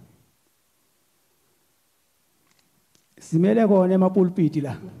abasezwa simele kona emapulpiti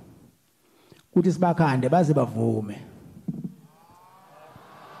la ukuthi sibakhande baze bavume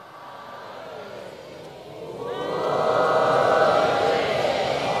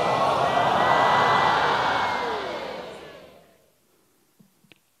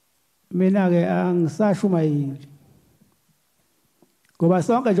mina ke angisashumayili ngoba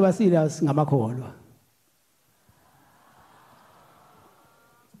sonke nje basila singamakholwa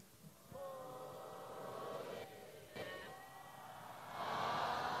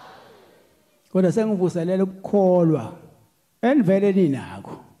kodwa sengivuselela ukukholwa enivele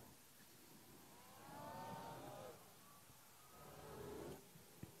ninakho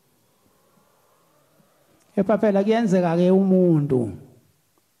phela kuyenzeka ke umuntu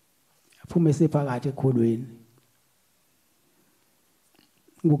aphume sephakathi ekholweni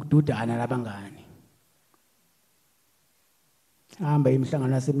ngokududana labangani hamba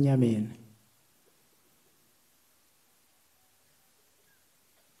imihlangano yasemnyameni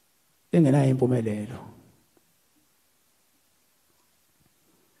engenayo impumelelo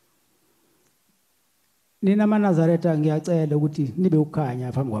nina maNazaretha ngiyacela ukuthi nibe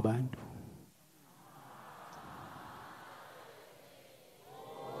ukukhanya phambi kwabantu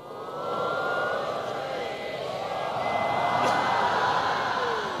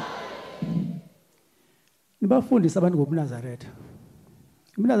nibafundisa abantu ngobuNazaretha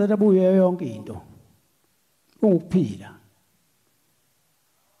uNazaretha buye yonke into ukuphila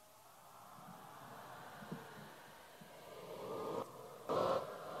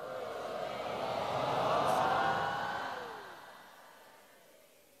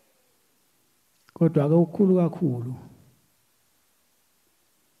kodwa ke ukukhulu kakhulu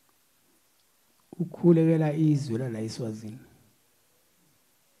ukukhulekela izwe la eSwatini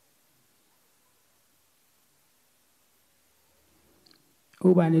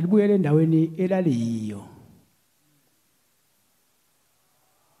ubani libuyele endaweni elaliyiyo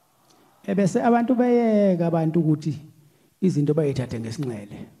ebese abantu bayeka abantu ukuthi izinto bayithathe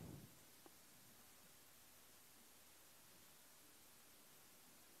ngesinxele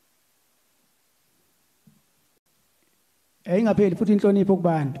ayingapheli futhi inhlonipho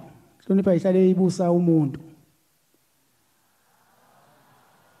kubantu inhlonipho ayihlale ibusa umuntu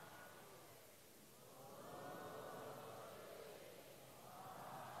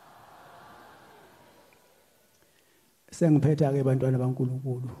sengiphetha ke bantwana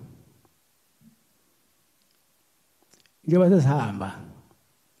baNkulunkulu njengoba sesihamba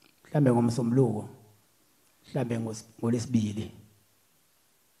mhlambe ngomsombuluko mhlambe ngolesibili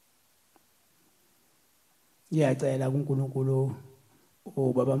ngiyacela kuNkulunkulu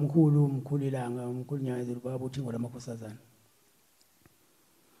obaba mkhulu umkhulu ilanga umkhulu Unyazi baba uthingo lamakhosazana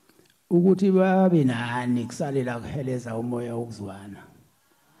ukuthi babe nani kusalela kuheleza umoya wokuzwana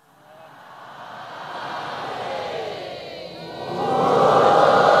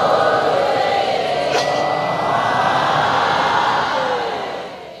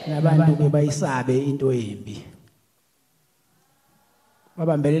nabantu bebayisabe into embi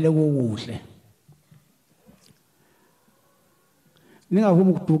babambelele kokuhle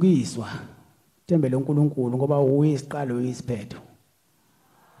ningavumi ukudukiswa thembele uNkulunkulu ngoba uye isiqalo uyisiphetho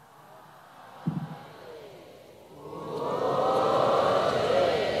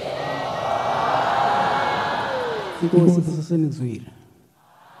Inkosi sesenizwile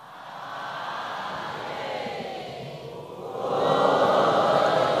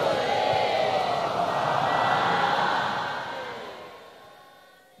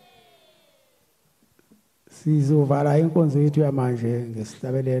sizovala inkonzo yethu yamanje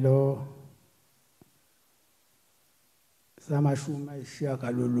ngesihlabelelo samashumi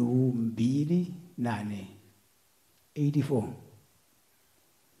ayishiyagalolunye 2 8 84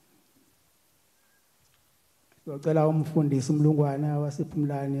 Ngicela umfundisi umlungwana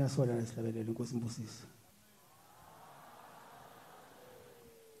wasephumlani yasola nesihlabelelo inkosi imbusise.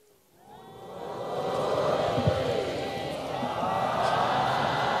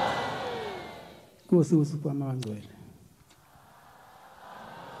 Nkosi uSipho Mangcwele.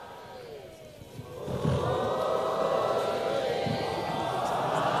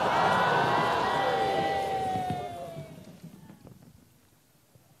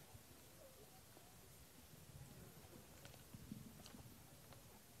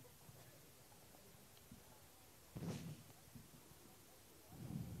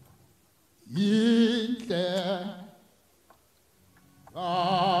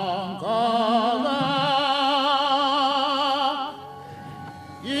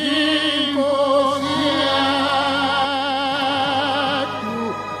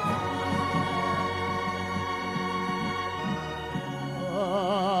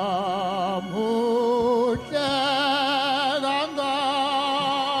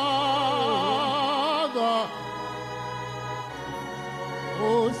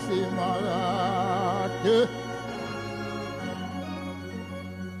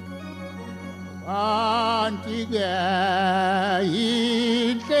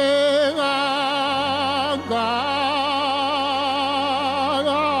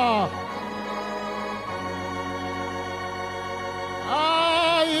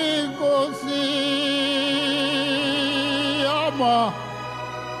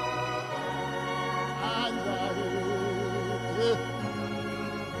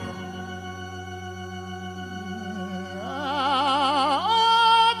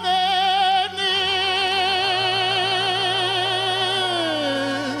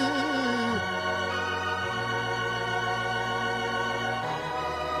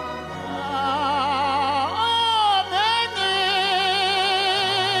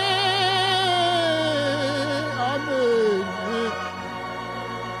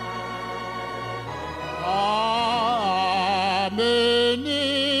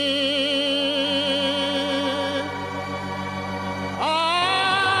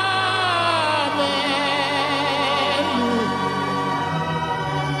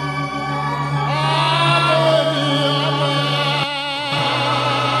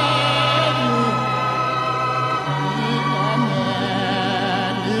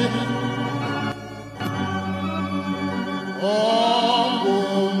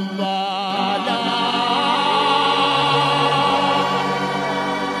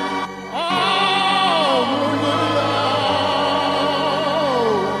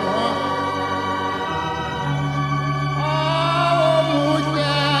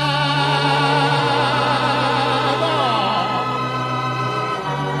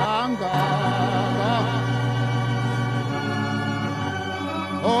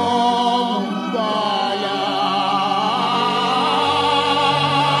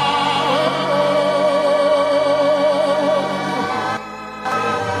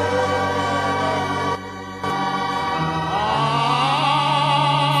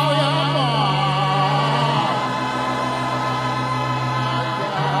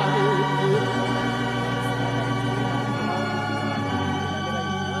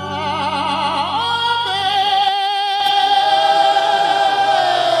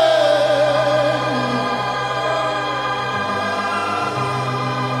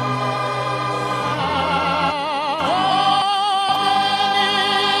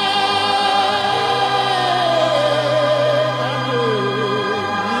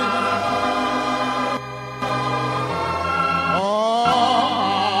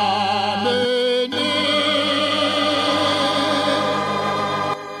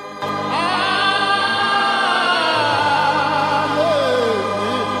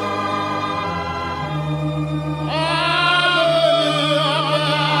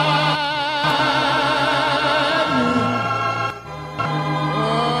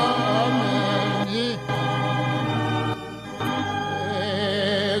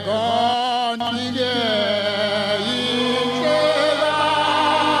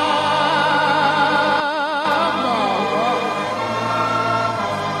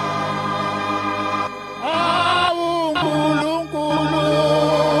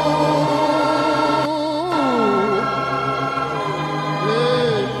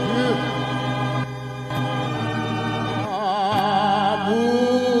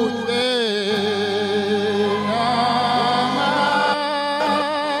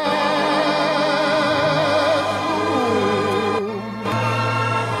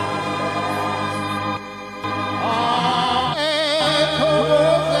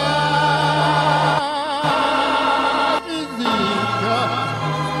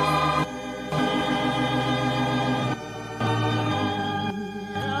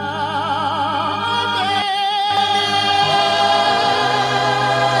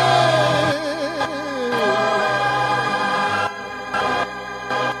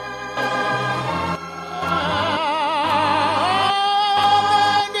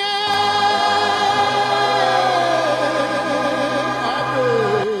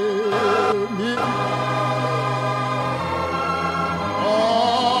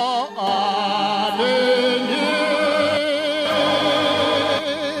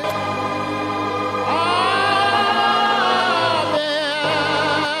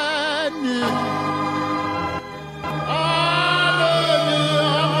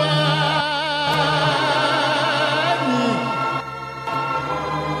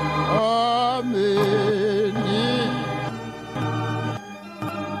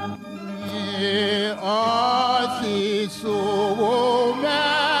 asisukume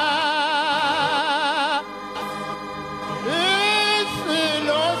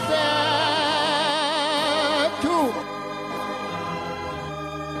isilo sethu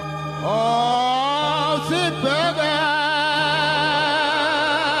asibheke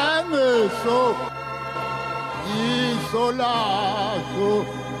ngeso isolazo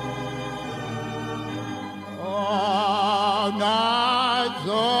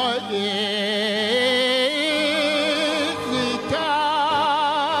nazo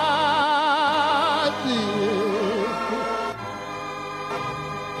izithathi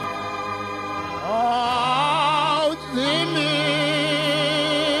awuzimi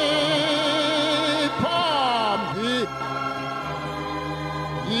phambi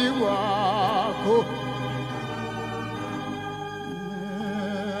iwakho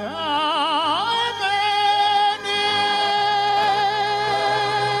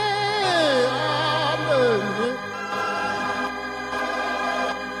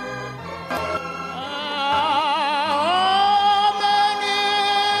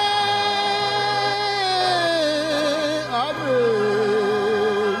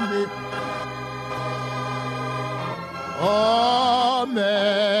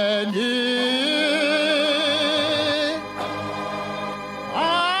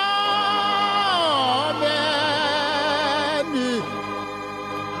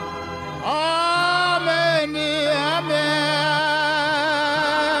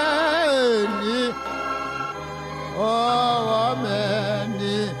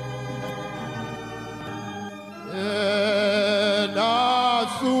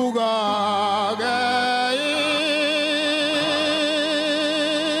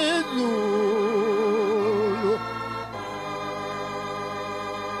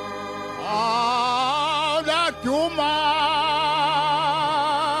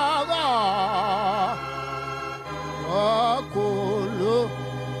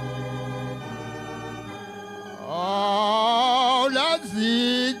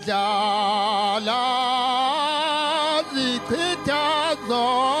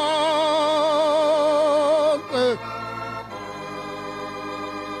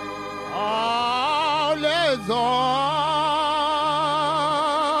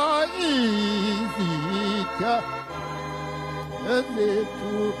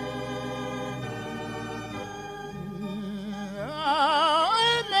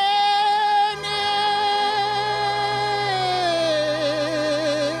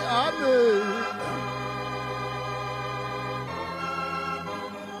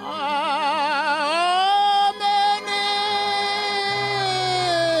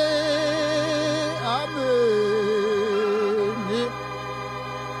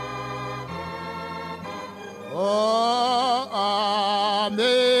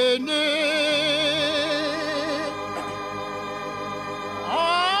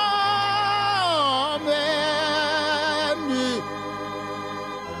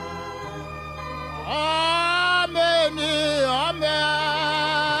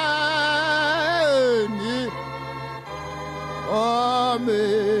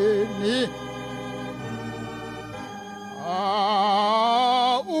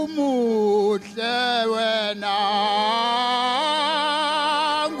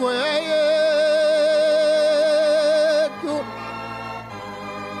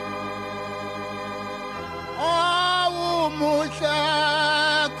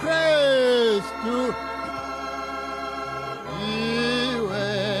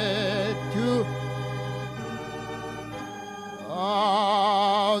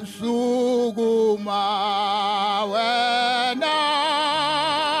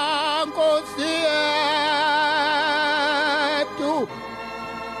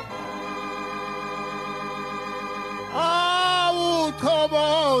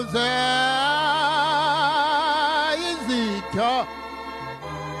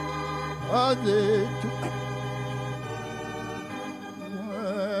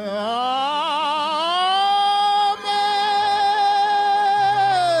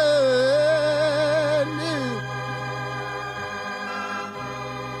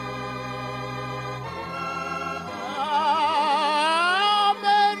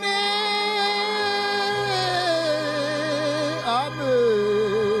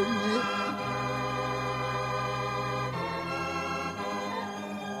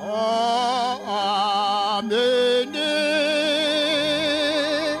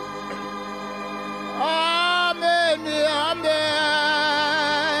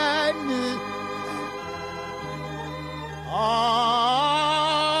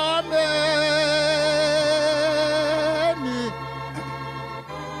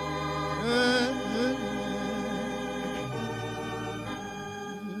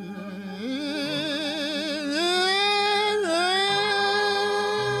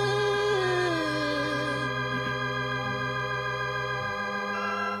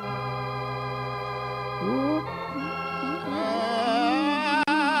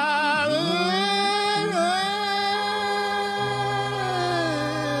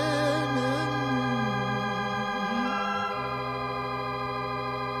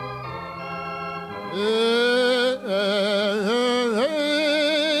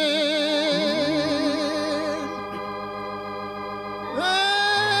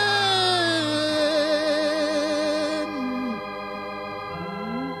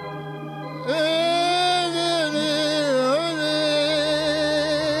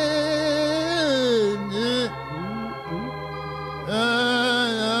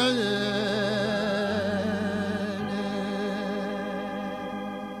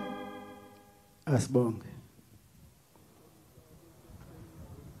Asibonge.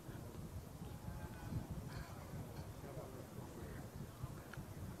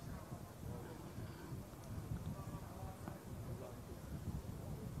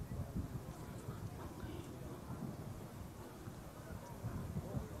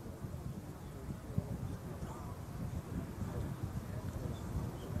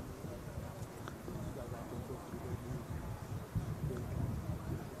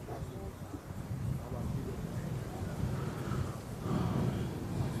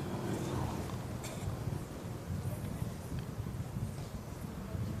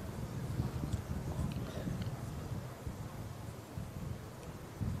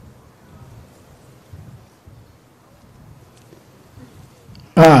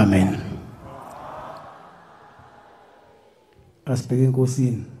 Amen. Asibheke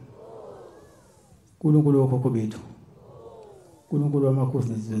enkosini. uNkulunkulu wokhokho bethu. uNkulunkulu wamakhosi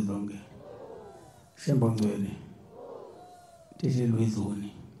nezizwe zonke. Shemba ngcwele. Thishe Lwezulu.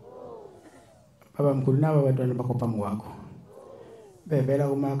 Baba mkhulu naba abantwana bakho phambi kwakho. Bevela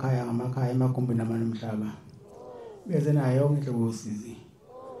kumakhaya ngamakhaya emagumbi namanumhlaba. Beze nayo yonke inhlobo yosizi.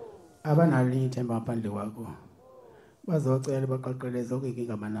 Abanalo ithemba ngaphandle kwakho. Bazocela baqaqeleze zonke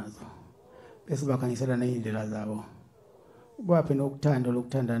inkinga abanazo. Bese bakhanyisela nezindlela zabo. Ubaphe nokuthanda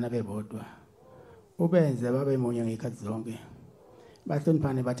lokuthandana bebodwa. Ubenze babe munye ngezikhathi zonke.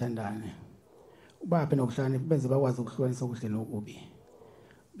 Bahloniphane bathandane. Ubaphe nokuhlakanipha benze bakwazi ukuhlukanisa okuhle nokubi.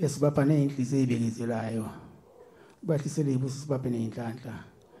 Bese bapha nezinhliziyo ezibekezelayo. Ubahlisele ibuso sibaphe nezinhlanhla.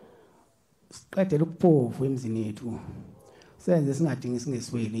 Siqedele ukuphofu emzini yethu. Senze singadingi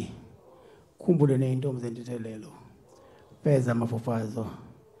singesweli. Khumbule nezintombi zentethelelo. Beza amafofazo.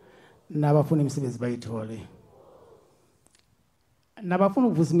 Nabafuna imisebenzi bayithole. Nabafuna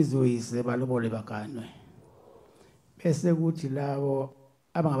ukuvusa imizoyise balobole baganwe. Bese kuthi labo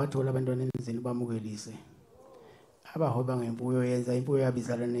abangabathola abantwana emzini bamukelise. Abahoba ngempuyo yenza impuyo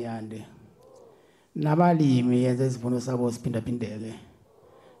yabizalane yande. Nabalimi yenza isivuno sabo siphindaphindeke.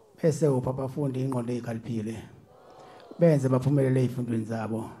 Bese abafundi ingqondo ezikhaliphile. Benze baphumelele ezifundweni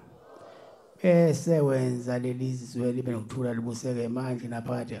zabo. Bese wenza leli zizwe libe nokuthula libuseke manje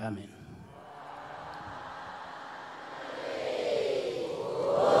naphakade. Amen.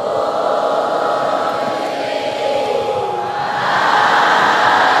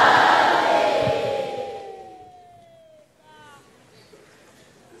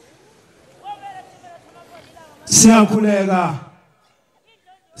 Siyakhuleka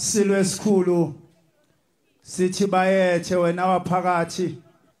silwe esikhulu sithi bayethe wena waphakathi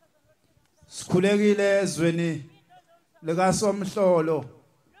sikhulekile ezweni lika Somhlolo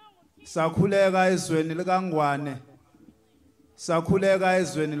sakhuleka ezweni lika Ngwane sakhuleka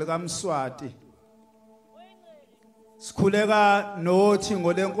ezweni lika Mswati sikhuleka nothi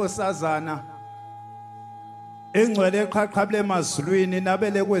ngolenkosazana engcwele eqhaqhabule emazulwini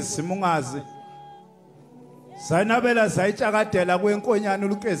nabele kwezimungazi Sanabela sayitshakadela kwenkonyana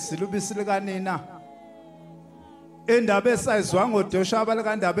ulukezi lubisi likanina. Indaba esayizwa ngodosha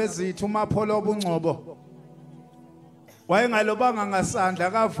abalakandaba ezithu uMapholo obungcobo. Wayengalobanga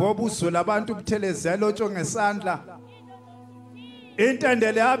ngasandla kavoba uzulu abantu ubuthelezi yalotsho ngesandla.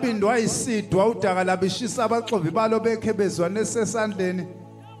 Intendele yabindwa isidwa udaka labishisa abaxovi balo bekhebezwa nesesandleni.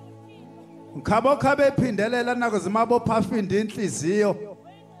 Nkhabo khabe ephindelela nakozimabo phafindi inhliziyo.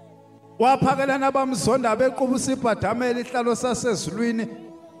 Waphakela nabamzonda bequba usibhadamela ihlalo sasezulwini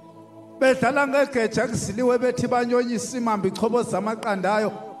bedlala ngegeja kuziliwe bethi banyonyisa imambi ichobo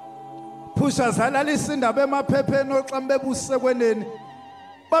zamaqandayo phusha zalalisa indaba emaphepheni oxambe busekweneni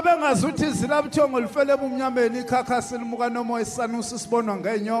babengazuthi izilabuthongo lifele ebumnyameni ikhakhasi limuka nomoya isanusi sibonwa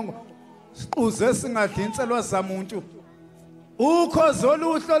ngenyongo siquze singadli inselwa zamuntu ukhozi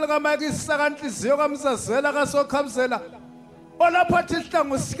oluhlo likamakisa kanhliziyo kamzazela kasokhabuzela olaphathi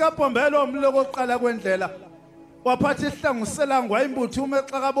ihlangu sikaBhombelo umloko oqala kwendlela waphathi ihlangu selangwa imbuthu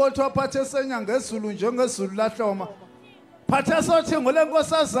umexakabotho waphathi esenyanga ezulu njengezulu lahloma phathe sothi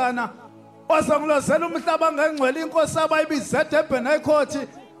ngolenkosazana wasangilozela umhlaba ngengcwele inkosi abayibizethe eBhenayikhothi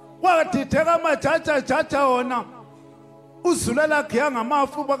wadideka amajaja wona uZulu lakhiya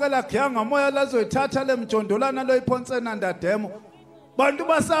ngamafu bakelakhiya ngamoya lazoyithatha lemjondolana loyiphonsena ndademo bantu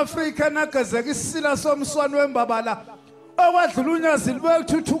baseAfrika nagezeka isila somswani wembabala okwadlula unyazi libuye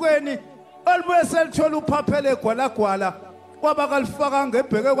ekuthuthukeni olubuye selithola uphaphele egwalagwala kwabakalifaka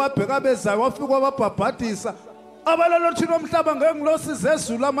ngebheke kwabheka bezayo wafika wababhabhadisa abalalothini omhlaba ngengilosi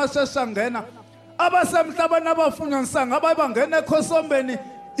zezulu amashesha ngena abasemhlabeni abafunyanisanga ababangena ekhosombeni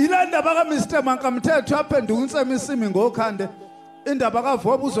ilandaba kaMr Mankamthetho yaphenduka insemisimi ngokhande indaba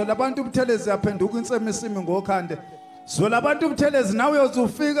kaVobuzo labantu ubuthelezi yaphenduka insemisimi ngokhande zola abantu ubuthelezi nawe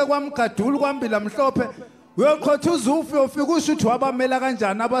uyozufika kwamgadulu kwambila mhlophe uyoqhotha uzufu uyofika usho ukuthi wabamela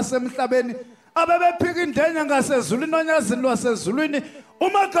kanjani abasemhlabeni abebephika indenya ngasezulwini onyazini lwasezulwini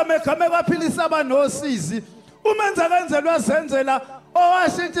umagamegame kwaphilisa abanosizi umenza kanzelwa zenzela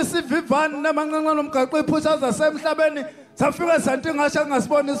owashintsha isivivani namanqanqana omgaqo iphutha zasemhlabeni safika santingasha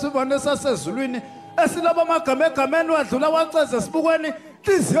ngasibona isivivane sasezulwini esiloba amagama egameni wadlula waceze sibukweni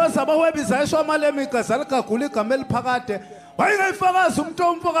inhliziyo zabahwebi zayisho amalemika zaligagula igama eliphakade wayengayifakazi umuntu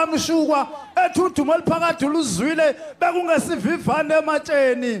omfo kaMshukwa ethuthuma eliphakade luzwile bekungesivivane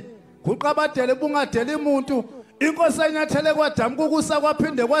ematsheni kuqabadele bungadeli umuntu inkosi enyathele kwadamuka ukusa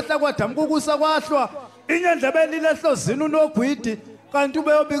kwaphinde kwahla kwadamuka ukusa kwahlwa inyendlebe elile ehlozini unogwidi kanti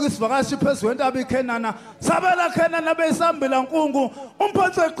ubeyobika isivakashi phezu kwentaba iKhenana sabela Khenana beyisambela nkungu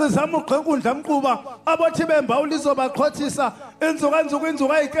umphathi weqizama ugqenkundla mquba abothi bembawu lizobaqhothisa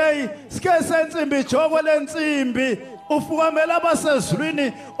inzuka ayikeyi sike sensimbi ijoko lensimbi ufukamela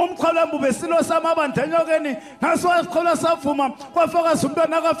abasezulwini umqhalambu besilo samabandla enyokeni nasiwaqhola savuma kwafakaza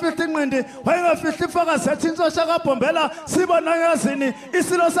umntwana kafihla inqindi wayengafihla ifakazi ethi intsosha kabhombela sibona Unyazini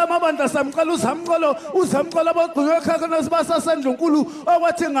isilo samabandla samcela uzamcolo abagqiwe ekhaya nasibasasendlunkulu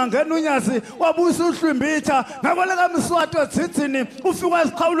okwathi ngangena Unyazi wabusa uhlwimbitha ngakoleka Mswati edzithini ufika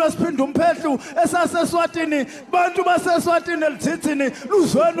isiqhawulo siphinda umphehlu esaseswatini bantu baseswatini elithithini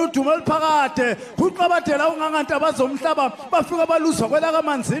luzweni udumo eliphakade kuqabadela unganganti abazomhlaba bafika baluzwa kwela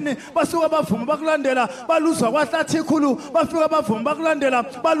kamanzini basuka bavuma bakulandela baluzwa kwahlathikulu bafika bavuma bakulandela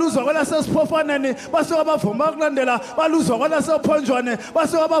baluzwa kwela sesiphofaneni basuka bavuma bakulandela baluzwa kwela sephonjwane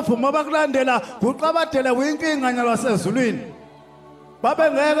basuka bavuma bakulandela kuqabadela uyinkinga nyalwasezulwini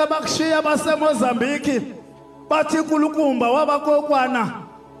babengeke bakushiya baseMozambique bathi uNkulukumba wabakokwana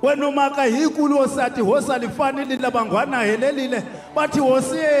wena umaka yikulu osathi hosalifanele labangwana helelile bathi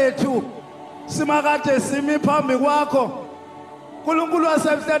hosi yethu simakade simi phambi kwakho uNkulunkulu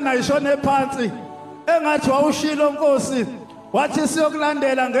wasemhlabeni ayishone phansi engathi wawushilo Nkosi wathi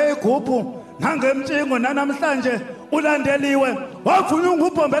siyokulandela ngeyigubhu nangemtshingo nanamhlanje ulandeliwe wavunywa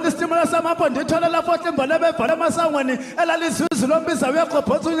ngubhombela isitimela samaphondo ithola lapho imbole bevala emasangweni elalizizwe lombiza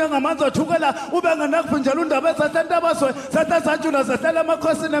uyakhophoza unyangamanzi othukela ubengenakuvinjela undaba ezasentabazwe zatazajula zahlala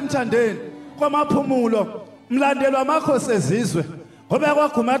emakhosini emthandeni kwamaphumulo mlandelo amakhosi ezizwe ngoba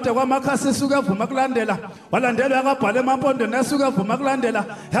kwagumade kwamakhasi isuke evuma kulandela walandela yakabhala emampondweni esuke evuma kulandela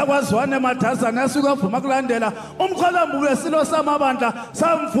yakwaZwane emadazana esuke evuma kulandela umkholambu wesilo samabandla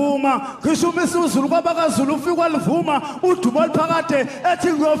samvuma ngishumisa uZulu kwabakaZulu ufika livuma udumo oluphakade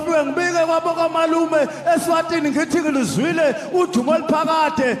ethi ngiyofike ngibike kwabokwamalume Eswatini ngithi ngilizwile udumo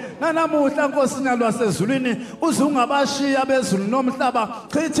oluphakade nanamuhla Nkosi nyalwasezulwini uzungabashiya bezulu nomhlaba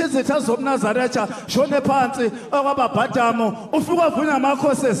chithi izitha zomNazaretha shone phansi okwababhadamo ufika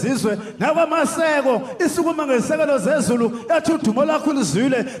amakhosi ezizwe nakwamaseko isukuma ngesekelo zezulu yathi udumo lakho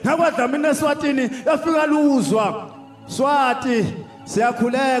lizwile nakwadlamini eSwatini yafika luzwa Swati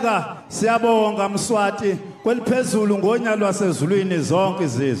siyakhuleka siyabonga Mswati kweliphezulu ngonya lwasezulwini zonke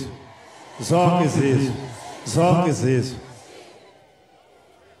izizwe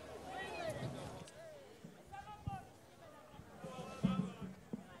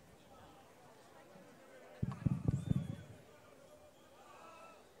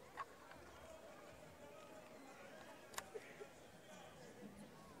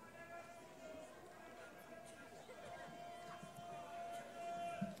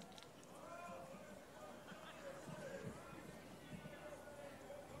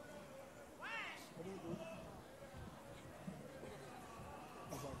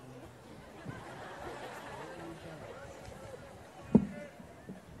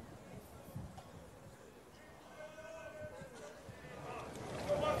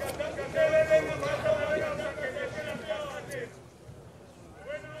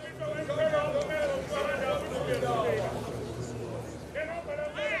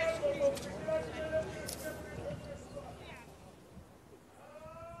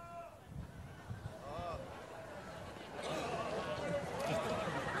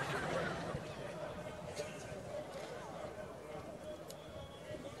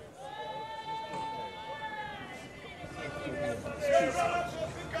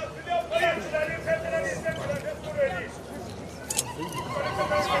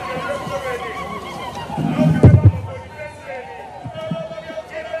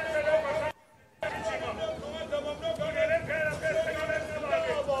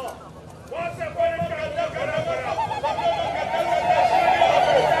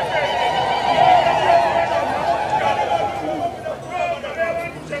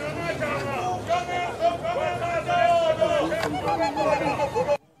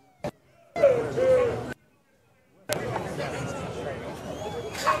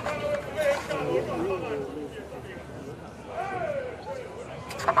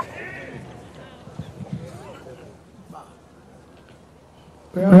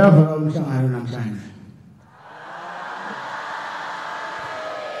Uyava umhlangano namhlanje.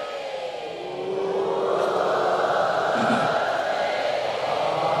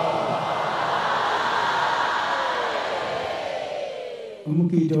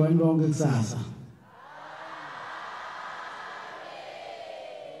 Umgidi wanibonke kusasa.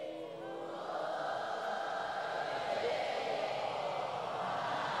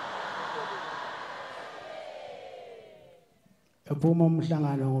 Ephuma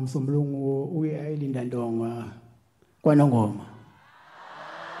umhlangano ngomsombulungu uye ayilinda ndonga kwaNongoma.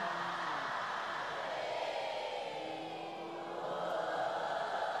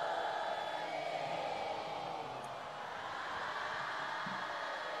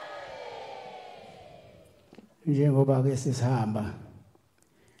 Njengoba ke sisihamba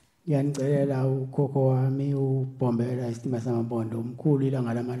ngiyanicelela ukhokho wami uBombela isitima samampondo umkhulu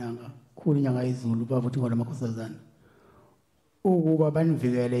ilanga lamalanga khulu inyanga izulu bavuthi ngona amakhosazana ukuba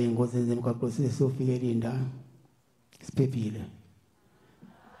banivikele ingozi zemigwaqo sesofike linda siphephile.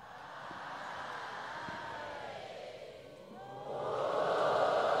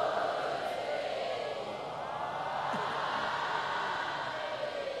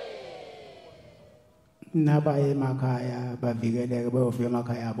 Naba emakhaya bavikeleke bayofika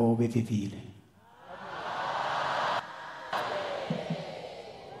emakhaya abo bephephile.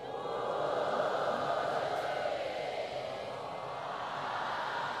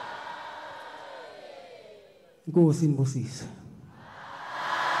 Inkosi inibusise.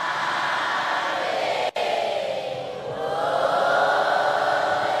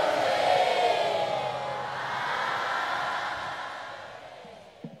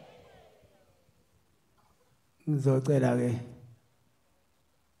 Ngizocela ke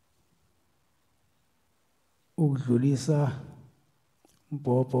ukudlulisa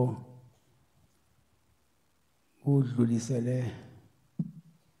umbhobho udlulisele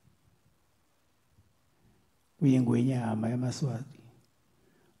uyingwenyama yaMswati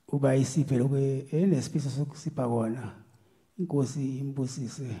uba isiphe lokho enesifiso sokusipha kona inkosi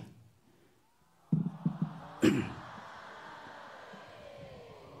imbusise.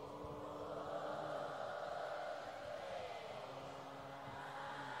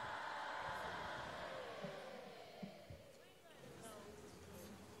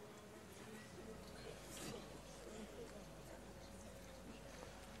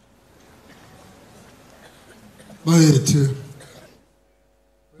 Bayethu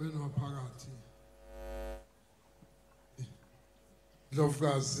wena phakathi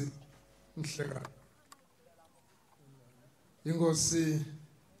Ndlovukazi Mhleka Inkosi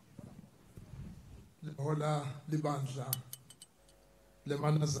lihola libandla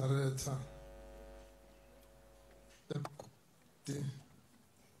leManazaretha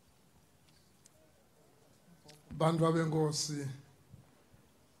bantu abenkosi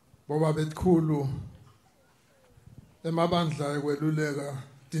boba betkhulu emabandla ekweluleka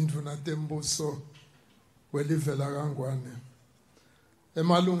tindvuna tembuso welive lakangwane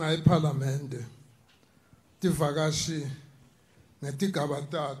emalunga eParliamente tivakashi ngetigaba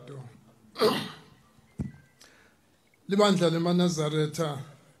tato libandla leManazaretha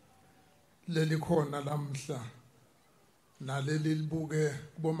lelikhona lamhla naleli libuke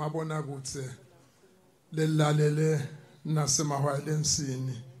kubomabona kutse lelalele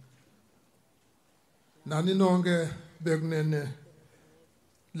nasemahwayelensini nani nonke bekunene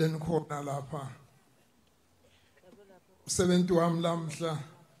lenikhona lapha umsebenzi wami lamhla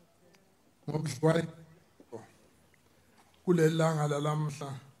ngokudliwa kulelanga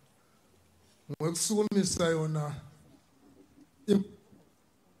lalamhla ngokusukumisa yona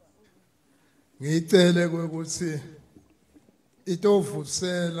ngicele ukuthi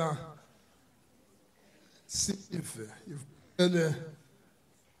itovusela sive ivele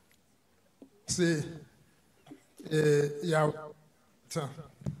se ya ta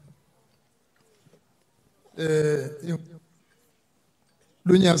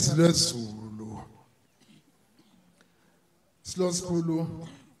Unyazi Lwezulu Slosikhulu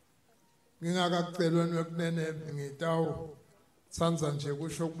ngingakacelweni wekunene ngitawu sanza nje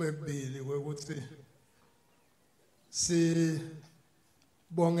kusho kube kubili kwekuthi si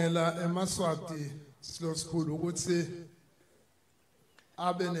bongela eMswati Slosikhulu ukuthi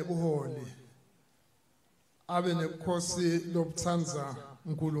abe nebuholi abe nebukhosi lobuthanza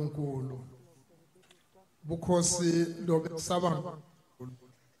uNkulunkulu bukhosi lobesaba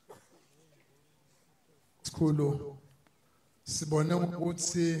sikhulu sibone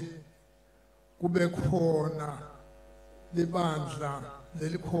ukuthi kube khona libandla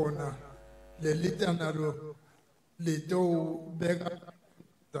lelikhona le lita nalo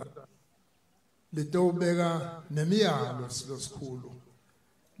litobeka nemiyalo silosikhulu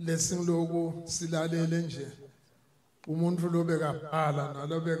lesingloku silalele nje umuntu lobeka bhala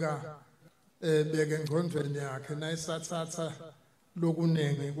nalobeka beke engcondweni yakhe nayisathatha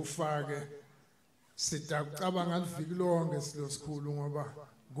lokunenge kufake sidakucabanga liviki lonke silosikhulu ngoba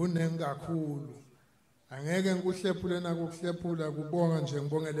kunenge kakhulu angeke ngikuhlephule nakuhlephula kubonga nje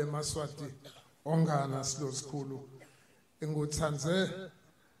ngibongele Mswati ongana silosikhulu enguthanze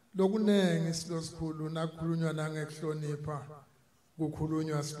lokunenge silosikhulu nakukhulunywa nangekuhlonipha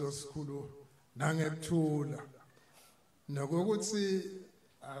kukhulunywa silosikhulu nangekuthula nokuthi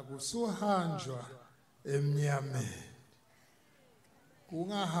akusuhanjwa emnyameni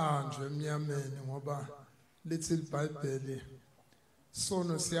kungahanjwa emnyameni ngoba lithi iBhayibheli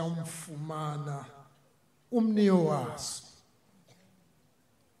sono siyamfumana umniyo waso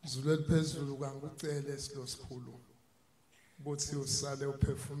izulu eliphezulu kangucele silosikhulu ukuthi usale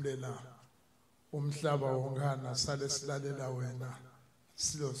uphefumulela umhlaba wongana sale silalela wena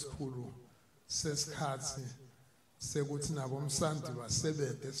silosikhulu sesikhathi sekuthi nabo umsandi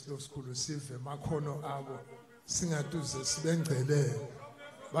basebede silosikhulu sive makhono abo singaduze sibengcelele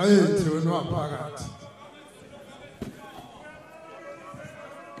bayethi wena waphakathi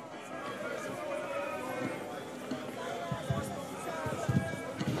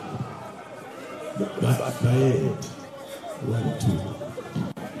Bayet 1 2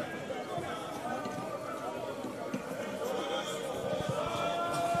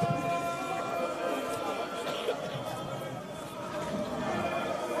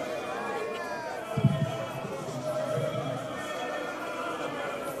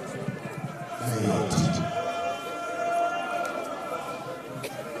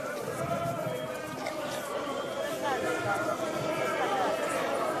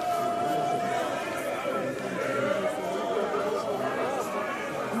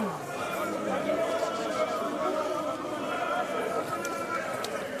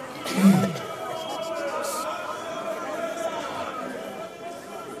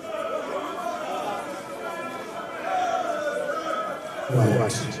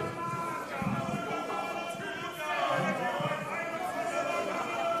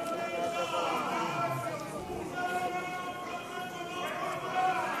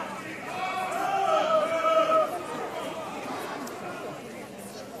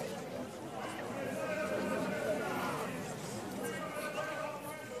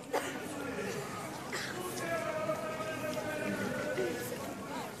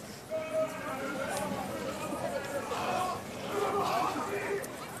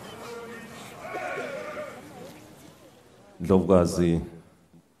 Ndlovukazi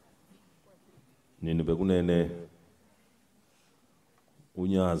nini bekunene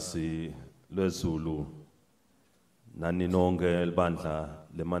Unyazi Lwezulu nani nonke libandla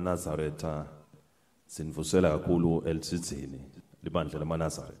leManazaretha sinivusela kakhulu eLtsitsini libandla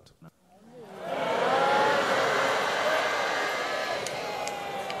leManazaretha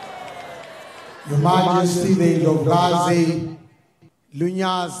Your Majesty the Ndlovukazi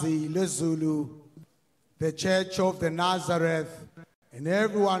Unyazi Lwezulu, the Church of the Nazareth, and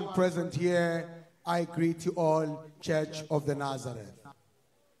everyone present here, I greet you all, Church of the Nazareth.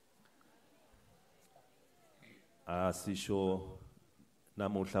 Asisho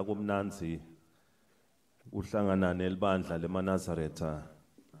namuhla kumnanzi uhlangana nelibandla leManazaretha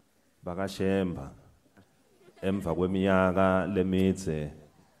bakashemba emva kweminyaka lemitse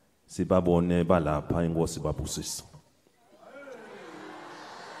sibabone balapha inkosi babusisa.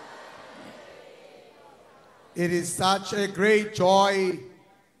 It is such a great joy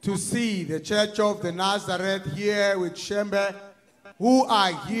to see the Church of the Nazareth here with Shembe, who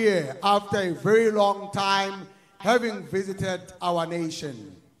are here after a very long time having visited our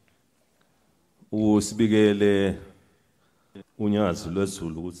nation. Usibikele Unyazi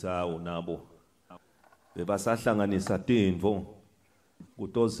Lwezulu utsawu nabo bebasahlanganisa tintfo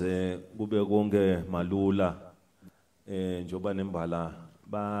kutoze kube konke malula njoba nembala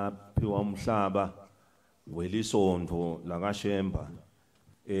baphiwa umhlaba welisondvo lakashemba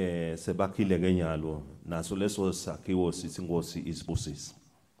sebakhile ngenyalo naso leso sakhiwo sithi inkosi isibusise.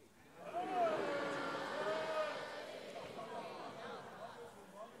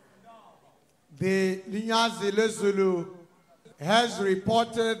 The Unyazi Lwezulu has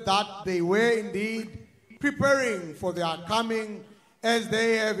reported that they were indeed preparing for their coming as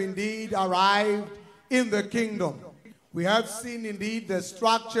they have indeed arrived in the kingdom. We have seen indeed the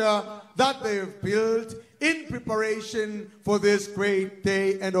structure that they have built in preparation for this great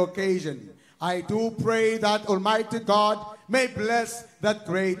day and occasion. I do pray that Almighty God may bless that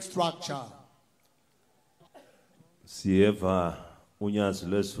great structure. Sieva Unyazi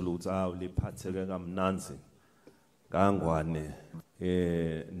Lwezulu uthi liphatheke kamnanzi kangwane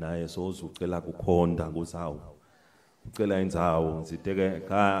naye sozucela kukhonda kuzawo ucela indzawo ngiziteke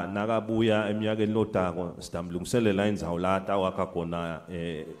nakabuya eminyakeni lodako sidamlungiselela indzawo la tawakha khona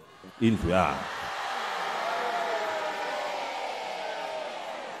indlu yakhe.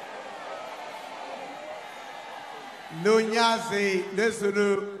 Unyazi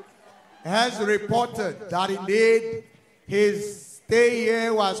Lwezulu has reported that indeed his stay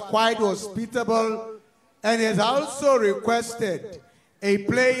here was quite hospitable and has also requested a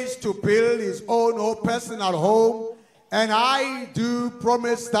place to build his own personal home. And I do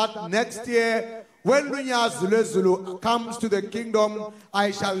promise that next year, when Unyazi Lwezulu comes to the kingdom,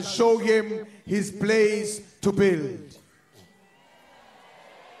 I shall show him his place to build.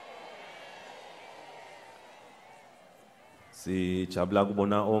 Si jabula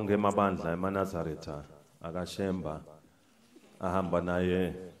kubona onke emabandla eManazaretha akashemba ahamba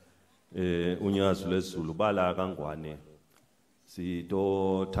naye Unyazi Lwezulu bala kangwane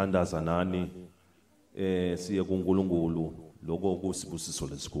sitothandaza nani siye kuNkulunkulu lokho kusibusiso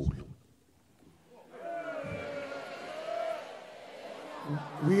lesikhulu.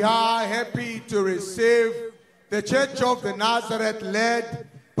 We are happy to receive the Church of the Nazareth led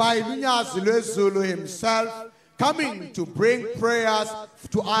by Unyazi Lwezulu himself, coming to bring prayers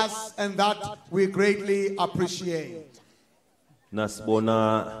to us, and that we greatly appreciate.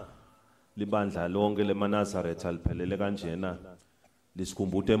 Nasibona libandla lonke leManazaretha liphelele kanjena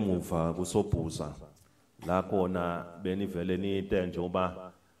lisikhumbuta emuva kusobhuza la khona benivele nite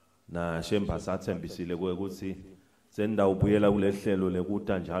njengoba na shemba sathembisile ukuthi sendawubuyela kulehlelo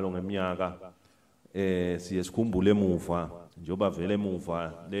lekuta njalo ngeminyaka siye sikhumbule emuva njengoba vele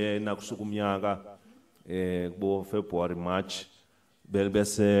emuva lena kusuka umnyaka kubo February March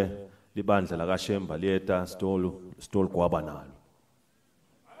bese libandla la kaShemba liyeta stol kwaba nalo.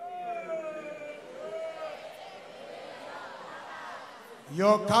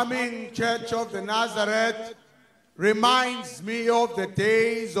 Your coming, Church of the Nazareth, reminds me of the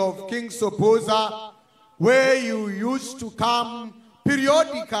days of King Sobhuza, where you used to come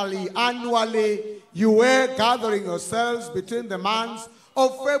periodically, annually. You were gathering yourselves between the months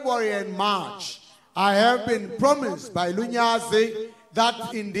of February and March. I have been promised by Unyazi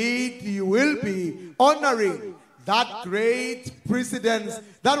that indeed you will be honoring that great precedence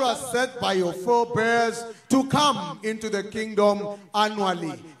that was set by your forebears to come into the kingdom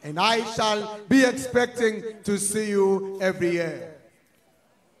annually. And I shall be expecting to see you every year.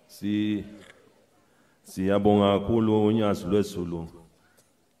 Siyabonga kakhulu Unyazi Lwezulu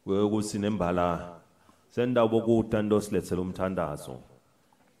ukuthi nembala senda bokuta ndo silethela umthandazo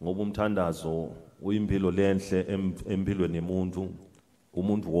ngoba umthandazo uyimpilo lenhle empilweni yemuntu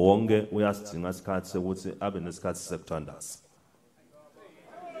umuntu wonke uyasidinga isikhathi sekuthi abe nesikhathi sekuthandaza.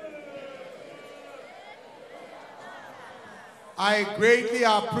 I greatly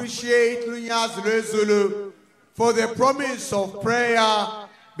appreciate Unyazi Lwezulu for the promise of prayer,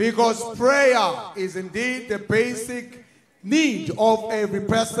 because prayer is indeed the basic need of every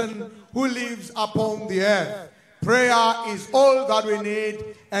person who lives upon the earth. Prayer is all that we need,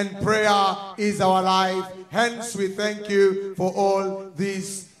 and prayer is our life. Hence, we thank you for all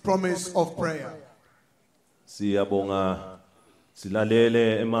this promise of prayer. Siyabonga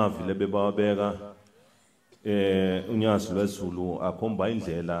silalele emavile bebawabeka Unyazi Lwezulu akhomba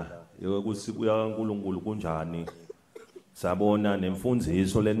indlela yokuthi kuya kaNkulunkulu kunjani. Sabona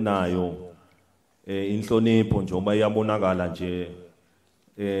nemfundiso lenayo inhlonipho njengoba iyabonakala nje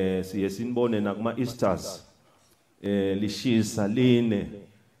siye sinibone nakuma Easters lishisa line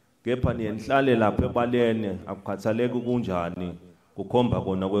kepha niyenhlale lapha ebalene akukhathaleki kunjani kukhomba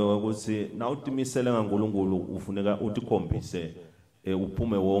kona ukuthi na utimisele ngaNkulunkulu ufuneka utikhombise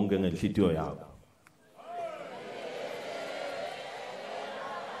uphume wonke ngenhlitiyo yakho.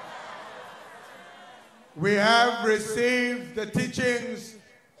 We have received the teachings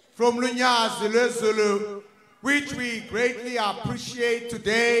from Unyazi Lwezulu, which we greatly appreciate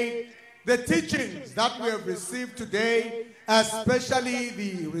today. The teachings that we have received today, especially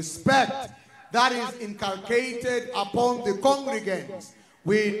the respect that is inculcated upon the congregants.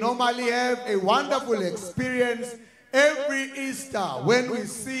 We normally have a wonderful experience every Easter when we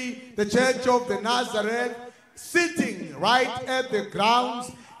see the Church of the Nazareth sitting right at the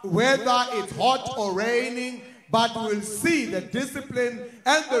grounds, whether it's hot or raining, but we'll see the discipline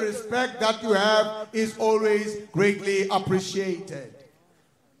and the respect that you have is always greatly appreciated.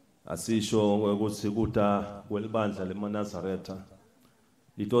 Asisho ukuthi kuta kwelibandla leManazaretha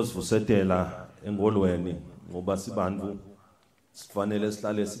litosivusetela engolweni ngoba sibantu sifanele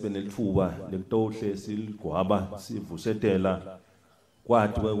sihlale sibe nelithuba lekutohle siligwaba sivusetela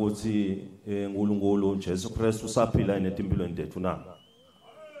kwathi ukuthi uNkulunkulu Jesu Kristu usaphila enetimpilweni tethu na.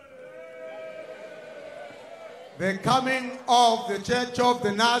 The coming of the Church of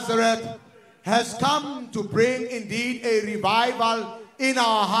the Nazareth has come to bring indeed a revival in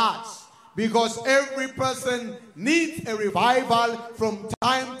our hearts, because every person needs a revival from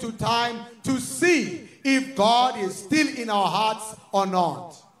time to time to see if God is still in our hearts or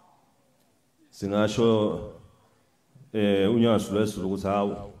not. Singasho Unyazi Lwezulu ukuthi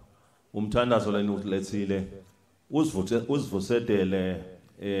hawu umthandazo leni ulethile usivusetele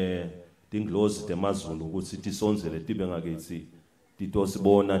tinglozi temazulu ukuthi tisonzele tibe ngakithi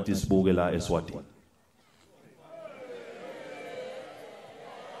titosibona tisibuke la Eswatini.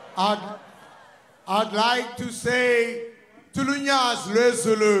 I'd like to say to Unyazi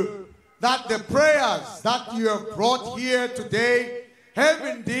Lwezulu that the prayers that you have brought here today have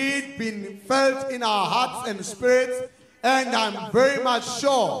indeed been felt in our hearts and spirits, and I'm very much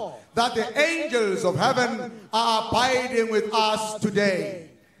sure that the angels of heaven are abiding with us today.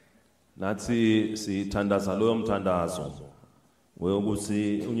 Nathi sithandaza loyo mthandazo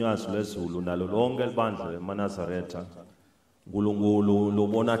weyokuthi Unyazi Lwezulu nalo lonke libandla leManazaretha uNkulunkulu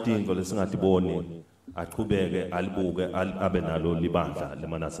lobona into lesingatiboni aqhubeke alibuke abe nalo libandla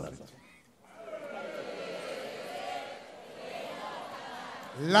leManazaretha.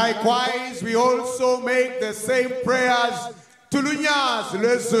 Likewise, we also make the same prayers to Unyazi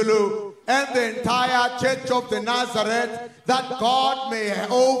Lwezulu and the entire Church of the Nazareth, that God may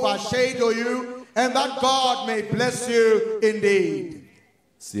overshadow you and that God may bless you indeed.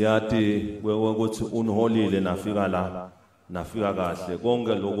 Siyati ukuthi unholile nafika la nafika kahle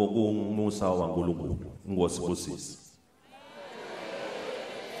konke lokho kungumusa waNkulunkulu ngosibusisi.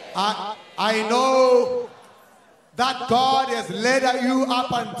 I know that God has led you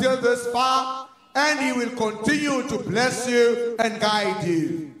up until this far, and He will continue to bless you and guide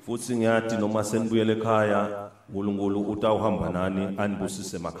you. Futhi ngiyati noma senibuyele ekhaya uNkulunkulu utawuhamba nani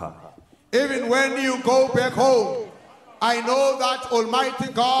anibusise emakhaya. Even when you go back home, I know that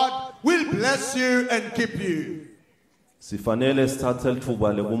Almighty God will bless you and keep you. Sifanele sithathe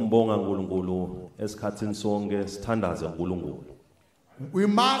lithuba lekumbonga uNkulunkulu esikhathini sonke sithandaze uNkulunkulu. We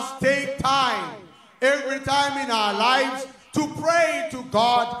must take time every time in our lives to pray to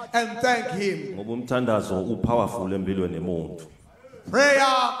God and thank Him. Ngoba umthandazo upowerful empilweni yomuntu.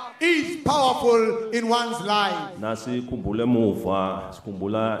 Prayer is powerful in one's life. Nasi khumbule emuva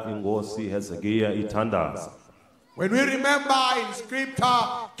sikhumbula ingosi Hezekiah ithandaza. When we remember in scripture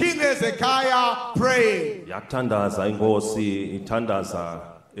King Hezekiah praying. Yakuthandaza ingosi ithandaza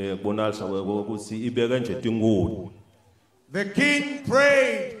kubonakala ukuthi ibeke nje tinkulu. The king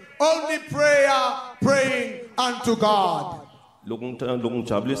prayed, only prayer, praying unto God.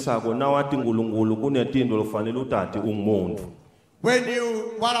 Lokungijabulisako nawathi uNkulunkulu kunetinto lofanele utati ungumuntu.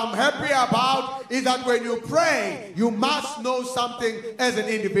 What I'm happy about is that when you pray, you must know something as an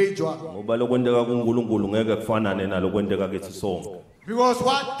individual. Ngoba lokwendeka kuNkulunkulu ngeke kufanane nalokwendeka kithi sonke. Because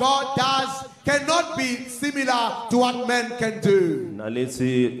what God does cannot be similar to what man can do.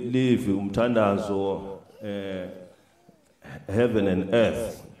 Nalethi live umthandazo heaven and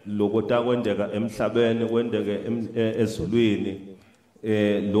earth lokota kwendeka emhlabeni kwendeke ezulwini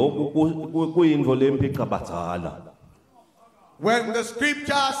lokhu kuyinto lemphica badzala. When the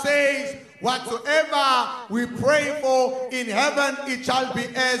scripture says whatsoever we pray for in heaven, it shall be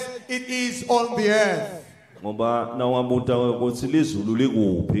as it is on the earth. Ngoba nawabuta ukuthi lizulu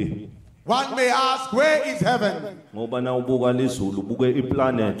likuphi. One may ask, where is heaven? Ngoba nawubuka lizulu buke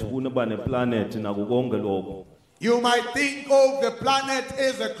iplanet kuneba neplanet nakukonke lokho. You might think of the planet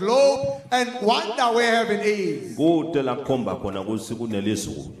as a globe and wonder where heaven is.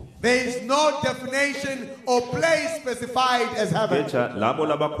 There is no definition or place specified as heaven.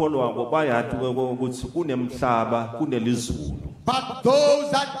 But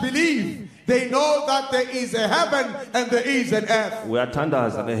those that believe, they know that there is a heaven and there is an earth.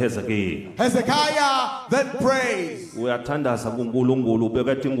 Hezekiah then prays.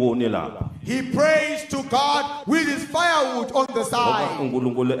 He prays to God with his firewood on the side.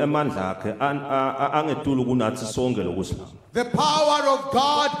 The power of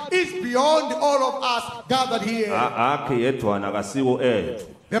God is beyond all of us gathered here.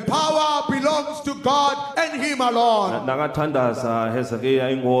 The power belongs to God and Him alone.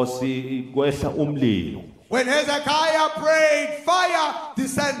 When Hezekiah prayed, fire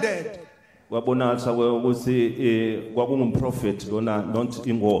descended.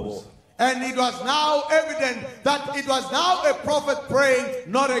 And it was now evident that it was now a prophet praying,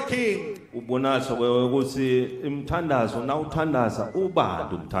 not a king. ubonisa ukuthi imthandazo na uthandaza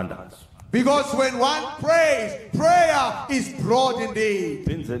ubani umthandazo. Because when one prays, prayer is broad indeed.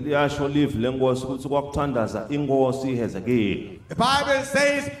 Phindze liyasho live lenkosi ukuthi kwakuthandaza inkosi iHezekiya. The Bible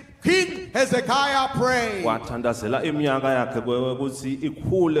says King Hezekiah prayed. Wathandazela iminyaka yakhe ukuthi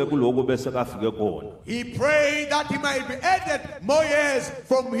ikhule kuloko bese kafike khona. He prayed that he might be added more years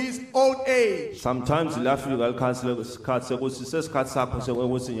from his own age. Sometimes lafika isikhathi sekuthi sesikhathi sakho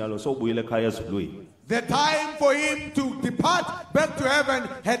sekuthi nyalo sobuyile ekhaya ezulwini. The time for him to depart back to heaven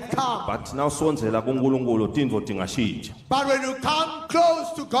had come. But now sonzela kuNkulunkulu tindvo tingashintsha. But when you come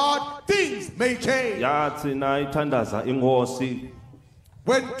close to God, things may change. Yathi na ithandaza inkosi.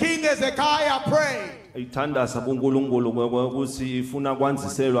 When King Hezekiah prayed, ithandaza kuNkulunkulu ukuthi ifuna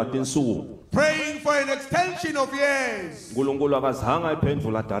kwanziselwa tinsuku. praying for an extension of years, uNkulunkulu akazange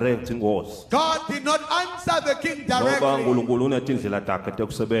iphendula direct inkosi. God did not answer the king Ngoba directly uNkulunkulu unetindlela takhe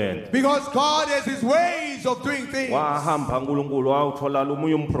tekusebenza. because God has his ways of doing things. Wahamba uNkulunkulu wawuthola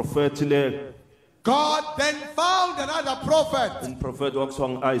omunye umprofeti le. God then found another prophet, Umprofeti wakuthiwa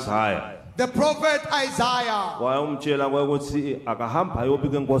ngu-Isaiah. the prophet Isaiah, Wayomtshela ukuthi akahamba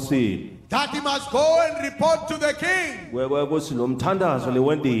ayobika enkosini. that he must go and report to the king Ukuthi lo mthandazo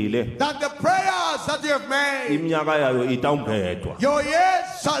lewendile that the prayers that you have made, iminyaka yayo itawungedwa. your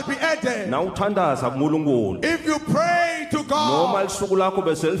years shall be added. Na uthandaza kuNkulunkulu. If you pray to Noma God, lisuku lakho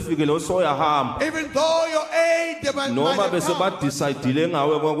bese lifikile usoyahamba. even though your age might Noma have bese come, badecide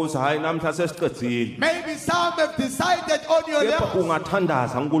ngawe ukuthi hayi namhla sesiqedile. maybe some have decided on your Kepha level,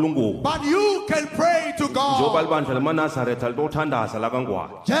 ungathandaza uNkulunkulu. but you can pray to Njoba God. libandla lemaNazaretha litothandaza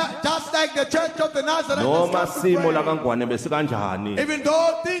lakangwane. Just like the church of the Nazareth Noma has come to simo pray. lakangwane bese kanjani. Even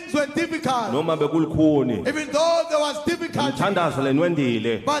though things were difficult, Noma bekulikhuni. even though there was difficulty, Umthandazo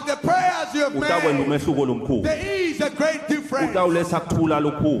lenwendile but the prayers you have utawenda made, umehluko lomkhulu. there is a great difference. Utawuletha kuthula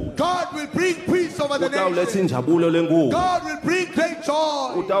lokukhulu. God will bring peace over the Utawuletha nation. injabulo lenkulu. God will bring great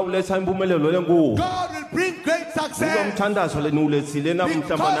joy. Utawuletha impumelelo lenkulu. God will bring great Kulo success mthandazo leniwulethile namhla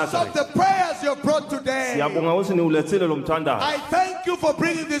because of maNazaretha. the prayers you have brought today. Siyabonga ukuthi niwulethile lo mthandazo. I thank you for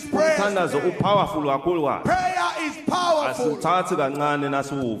bringing this prayer. Umthandazo upowerful kakhulu kabi. Prayer is powerful. Asithathi kancane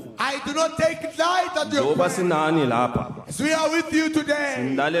nasuvu. I do not take it light that you Njoba pray. sinani lapha. As we are with you today,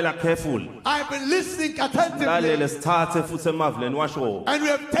 Ndalela careful. I've been listening attentively, Lalele sithathe futhi emavuleni washo. and we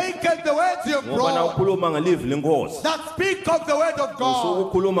have taken the words you have Ngoba na brought ukhuluma ngelivi lenkosi. that speak of the word of God.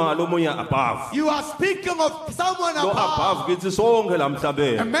 Usukukhuluma ngalomunye above. You are speaking of someone Lo above, above kithi sonke la a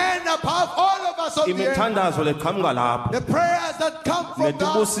emhlabeni. man above all of us on the earth. Imithandazo leqhamuka lapha. The prayers that come from God,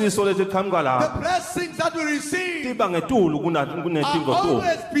 Netibusiso letiqhamuka the lapha. blessings that we receive Tiba ngetulu are kunetingo tu.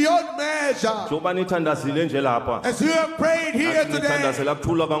 always beyond measure. Njoba nithandazile nje lapha. As you have prayed here today, Nithandazela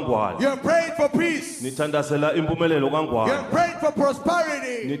kuthula kangwane. you have prayed for peace, Nithandazela impumelelo you kangwane. have prayed for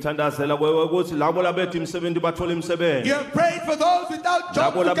prosperity, Nithandazela ukuthi labo labethu imisebenzi bathole imisebenzi. you have prayed for those without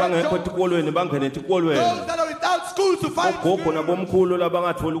jobs Labo to get labangekho jobs, etikolweni bangene etikolweni. those that are without schools to find Ogogo schools, nabomkhulu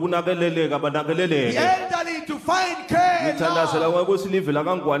labangatholi ukunakeleleka the banakeleleke. elderly to find care. Nithandazela Lord. ukuthi live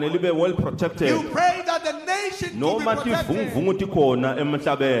lakangwane libe well You protected. pray that the nation to be Noma protected. tivunguvungu tikhona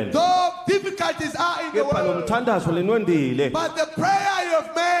emhlabeni. Though difficulties are in the Kepha world, nomthandazo lenwendile but the prayer you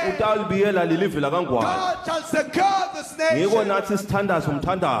have made, utawulibiyela lilive lakangwane. God shall secure this Ngiko nation. nathi sithandazo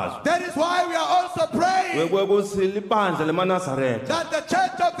umthandazo. That is why we are also praying Kwekuthi libandla lemaNazaretha that the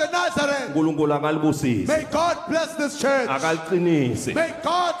church of the Nazareth, uNkulunkulu akalibusise. may God bless this church. Akaliqinise. May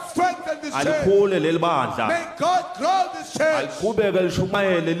God strengthen this church. Alikhule leli bandla. May God grow this church. Aliqhubeke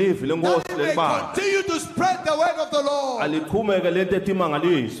lishumayele live lenkosi That we may leli bandla. continue to spread the word of the Lord. Aliqhubeke lento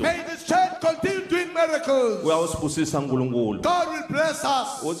etimangaliso. May this church continue doing miracles. Uyawusibusisa uNkulunkulu. God will bless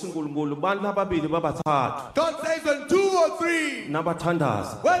us. Uthi uNkulunkulu bantu ababili babathathu God says when 2 or 3,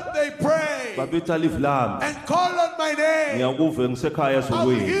 nabathandaza when they pray babitha live lami and call on my name, ngiyakuve ngisekhaya I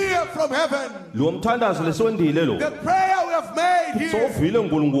will ezulwini. hear from heaven. Lo mthandazo lesondile lo. The prayer we have made here, Sowuvile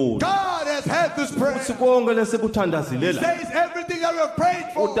uNkulunkulu. God has heard this prayer. Uthi konke lesikuthandazile la Says everything that we have prayed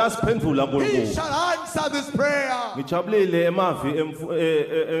for, utasiphendula He uNkulunkulu. shall answer this prayer. Ngijabulile emavi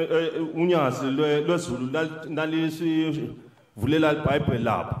Unyazi Lwezulu nalisivulela iBhayibheli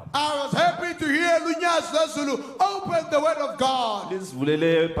lapha. I was happy to hear Lwezulu open the word of God,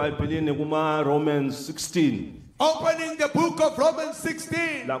 Lisivulele eBhayibhelini kuma Romans 16 opening the book of Romans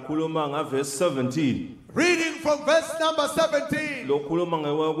 16, lakhuluma ngaverse 17. reading from verse number 17. Lokhuluma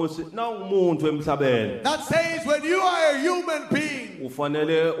ngekuthi na umuntu emhlabeni That says when you are a human being,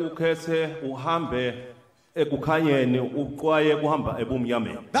 ufanele ukhethe uhambe ekukhanyeni uqwaye kuhamba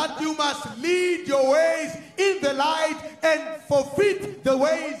ebumnyameni. That you must lead your ways in the light and forfeit the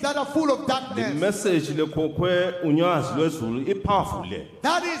ways that are full of The darkness. message lekhokhwe unyazi lwezulu ipowerful le.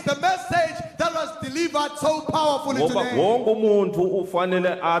 That is the message that was delivered so powerfully Ngoba today. wonke umuntu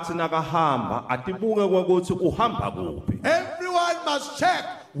ufanele athi nakahamba atibuke ukuthi uhamba kuphi. Everyone must check,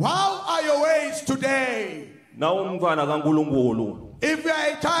 how are your ways today? Na umntwana kaNkulunkulu If you are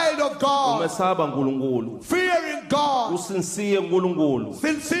a child of God, umesaba uNkulunkulu, fearing God, usinsiye uNkulunkulu,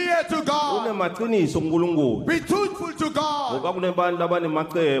 sincere to God, unemaqiniso uNkulunkulu. be truthful to God, Ngoba kunebantu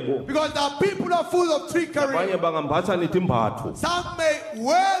labanemacebo, because the people are full of trickery. abanye bangambatha netimbatho. Some may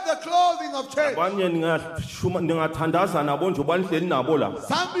wear the clothing of church. Abanye ningathandaza nabo nje banihleli nabo la.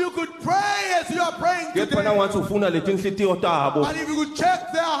 Some you could pray as you are praying Kepha today. nawathi ufuna leti inhlitiyo tabo, And if you could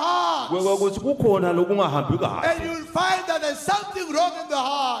check their hearts, ukuthi kukhona lokungahambi kahle. and you'll find that there's something wrong in the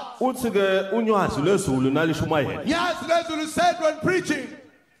heart. Uthi ke unyazi lwezulu nalishumayela. Yes, Lwezulu said when preaching,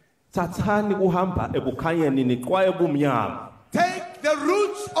 Thathani kuhamba ebukhanyeni niqwaye bumnyama. take the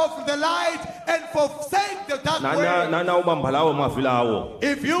roots of the light and forsake the dark way. Nana ubamba lawo mavilawo.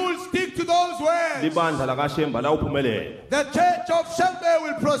 If you will stick to those words, Libandla lakaShemba la uphumelele. the church of Shembe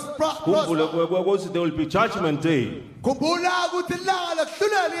will Khumbule prosper. ukuthi there will be judgment day. Khumbula ukuthi ilanga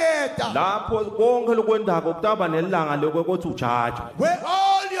lekuhlula liyeza. Lapho konke lokwendako kutaba nelanga lokuthi ujudge. Where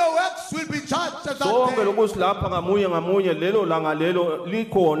all your works will be judged at that Sonke day. lokusilapha ngamunye lelo langa lelo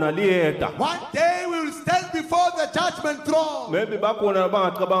likhona liyeda. One day we will stand before the judgment throne. Maybe bakhona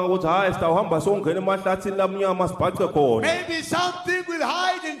bangacabanga ukuthi hayi sitawuhamba songena emahlathini lamnyama sibhace khona. Maybe something will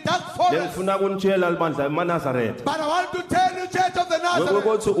hide in dark forest. Lengifuna kunitshela libandla eManazaretha. But I want to tell you, Church of the Nazareth,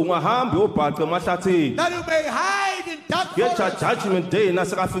 Ukuthi ungahamba uyobhaca emahlathini. that you may hide in dark Get forest. judgment day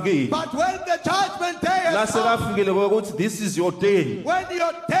nasekafikile. But when the judgment day has come, Nasekafikile ukuthi this is your day. when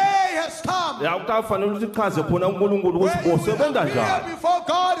your day has come, Ya utafanele ukuthi chaze khona uNkulunkulu when ukuthi you will bosebenza appear njani. before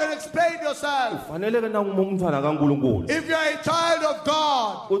God and explain yourself. Fanele ke na umntwana kaNkulunkulu. If you are a child of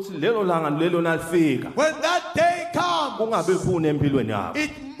God, Uthi lelo langa lelo nalifika. when that day comes, Kungabe kuphune empilweni yakho.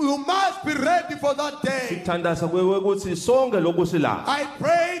 you must be ready for that day. Sithandaza ukuthi sonke lokhu sila. I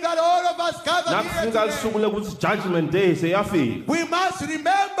pray that all of us gathered here Nakufika lisuku today, lokuthi judgment day seyafika. we must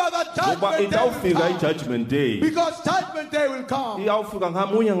remember that Ngoba judgment day itawufika will come. ijudgment day. Because judgment day will come. Iyawufika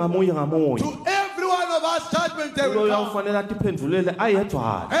ngamunye. To every one of us, judgment day Lo will come. uyawufanele atiphendulele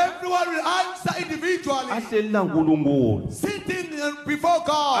ayedwana. Everyone will answer individually, Ahleli la uNkulunkulu. sitting before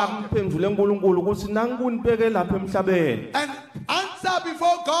God, Amphendule uNkulunkulu ukuthi nankunibeke lapha emhlabeni. and answer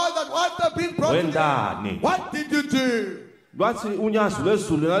before God that what have been brought to you. Wendani? What did you do? Lwathi unyazi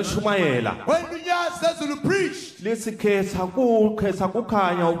lwezulu nalishumayela. When Unyazi preached Lithi khetha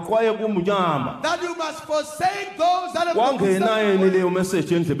kukhanya uqwaye kumnyama. that you must forsake those that have Wangena yini been. leyo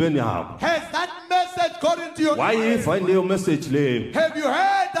message endlebeni yakho? Has that message got into your Wayiva ears? leyo message leyo. Have you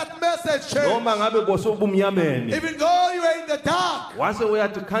heard that message, church? Noma ngabe bosubumnyameni. Even though you are in the dark, Wase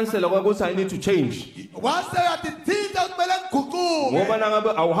uyathi cancel ukuthi I need to change. once they are the things that Ngoba nangabe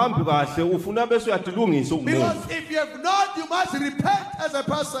awuhambi kahle ufuna bese uyadilungisa umuntu. because if you have not, you must repent as a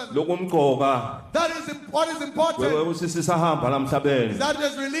person. Lokumqoka That is what is important. ukuthi sisahamba lamhlabeni. That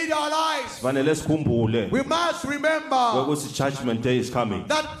as we lead our lives, Fanele sikhumbule we must remember ukuthi judgment day is coming.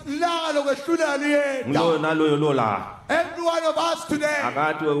 that ilanga lokwehlula Lo liyeza. naloyo la. Every one of us today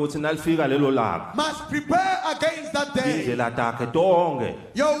Akade ukuthi nalifika lelo langa. must prepare against that day. Indlela takhe tonke.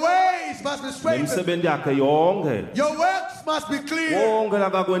 Your ways must be straightened. Nemsebenzi yakhe yonke. Your works must be clear. Wonke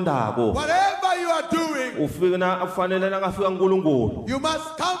lakakwendako. Whatever you are doing, Ufika ufanele nakafika uNkulunkulu. you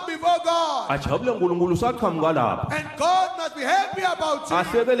must come before God. Ajabule uNkulunkulu usaqhamuka lapha. And God must be happy about you.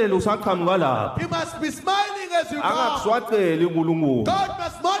 Ahlekelele usaqhamuka lapha. He must be smiling as you come. Angakuswaceli uNkulunkulu. God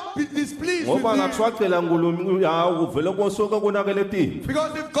must not be displeased with Ngoba you. angakuswacela uNkulunkulu yawo uvele kosoke konakele tini.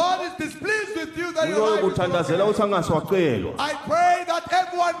 Because if God is displeased with you, then your Uyo life is kuthandazela broken. ukuthi angaswacelwa. I pray that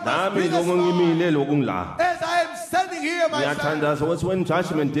everyone must Nami be the smile. ngimile lokungila. As I am standing here myself, Ngiyathandaza ukuthi when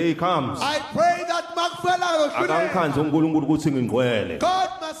judgment day comes, I pray that akangikhanze uNkulunkulu ukuthi ngingcwele. God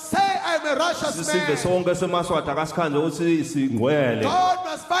must say I'm a righteous Sisive man. sonke semaswati akasikhanze ukuthi singcwele. God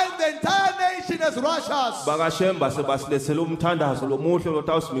must find the entire nation as righteous. BakaShemba sebasilethela umthandazo lomuhle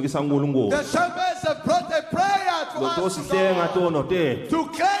lotawusimikisa uNkulunkulu. The shepherds have brought a prayer for us to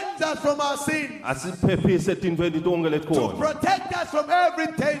cleanse us from our sins, to protect us from every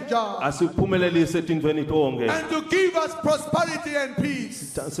danger, and to give us prosperity and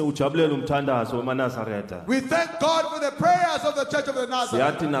peace. We thank God for the prayers of the Church of the Nazareth.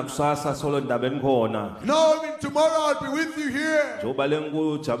 Knowing tomorrow I'll be with you here.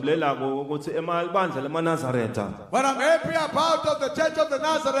 What I'm happy about of the Church of the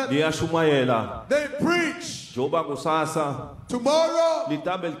Nazareth, they preach. Tomorrow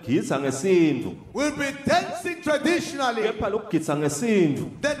we'll be dancing traditionally.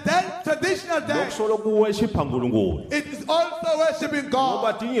 The traditional dance, it is also worshiping God.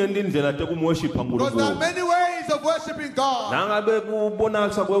 Because there are many ways of worshiping God.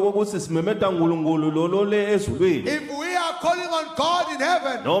 If we are calling on God in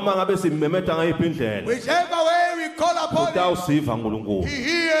heaven, whichever way we call upon Him, He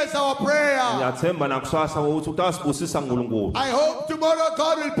hears our prayer. I hope tomorrow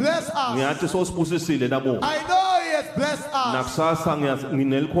God will bless us. I know He has blessed us.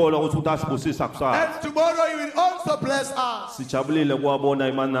 And tomorrow He will also bless us.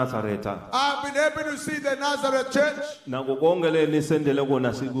 I've been able to see the Nazareth Church.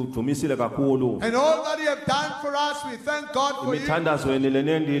 And all that He has done for us, we thank God for you.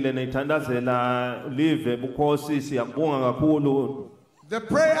 The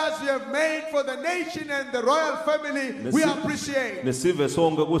prayers you have made for the nation and the royal family, we appreciate.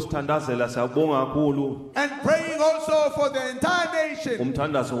 And praying also for the entire nation.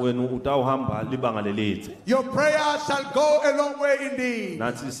 Your prayers shall go a long way indeed.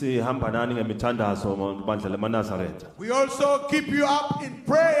 We also keep you up in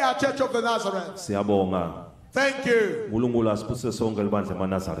prayer, Church of the Nazareth. Thank you.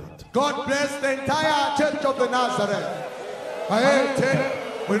 God bless the entire Church of the Nazareth.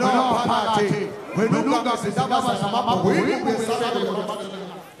 We know party. We know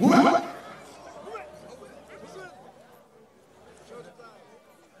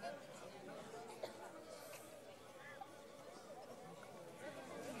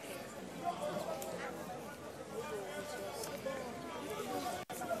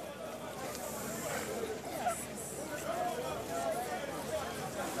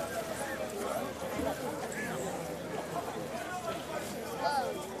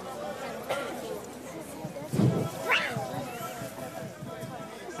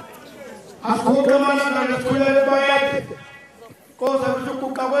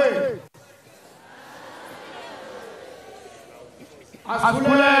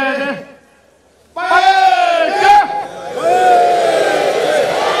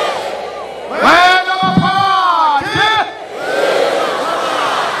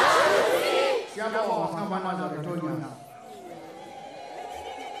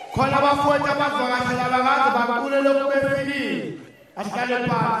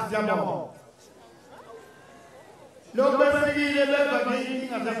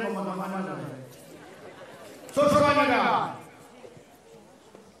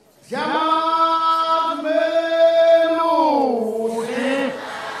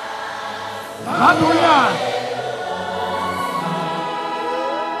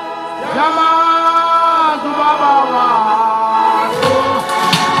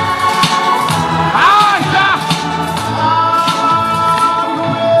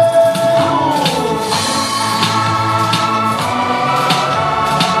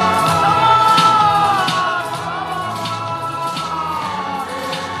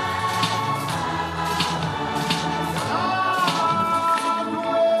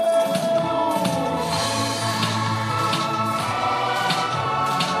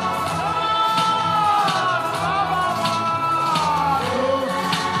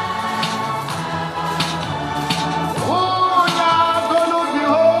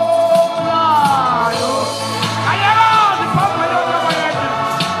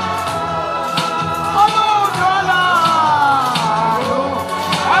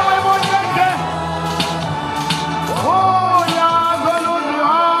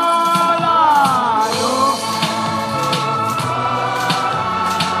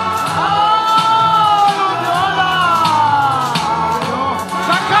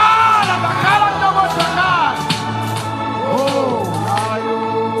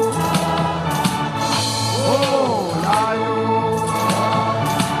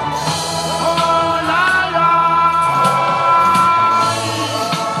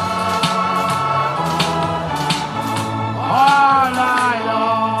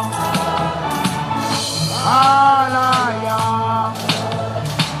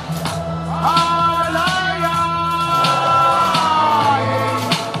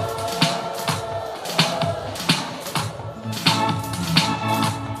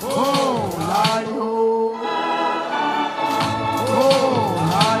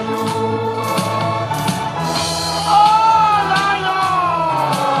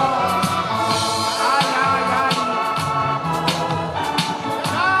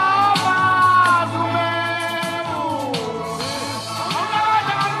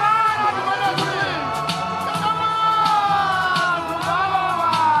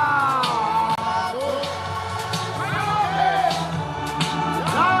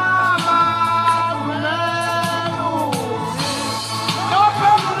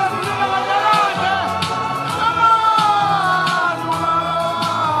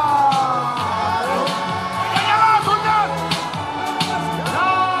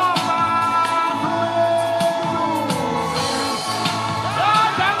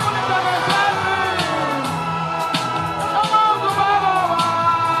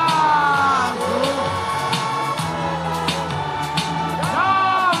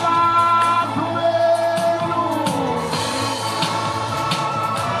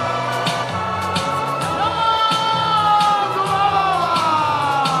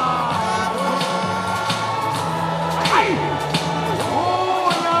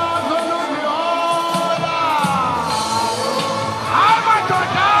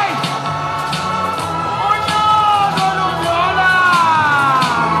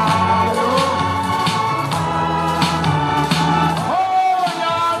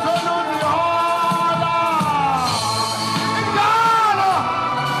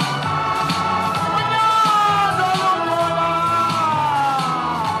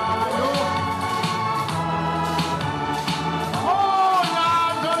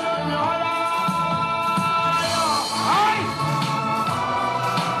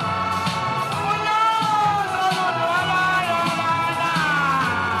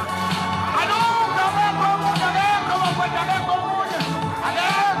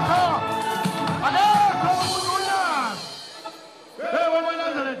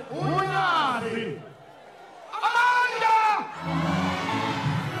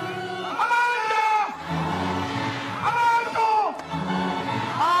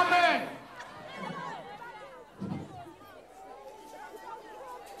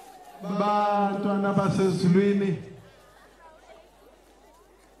abantwana basezulwini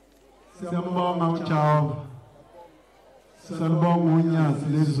siyambonga uJehova sanibonga unyazi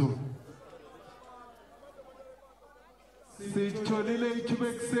lezulu sitholile ithuba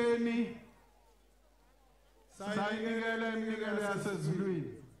ekseni sayinikele iminikelo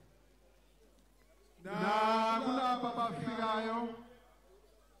yasezulwini nakulapha abafikayo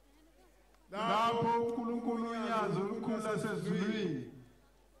lapho uNkulunkulu unyazi olukhulu lasezulwini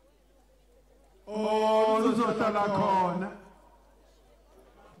luzohlala khona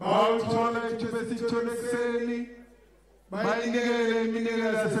bawuthola ithuba esithole ekseni bayinikele iminikelo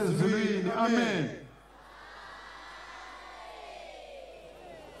yasezulwini amen.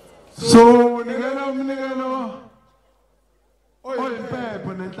 So nikela umnikelo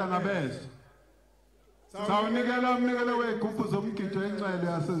oyimpepho nenhlangabezo sawunikela umnikelo wegubhu zomgido engcwele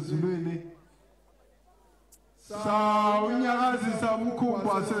yasezulwini sawunyakazisa umkhumbi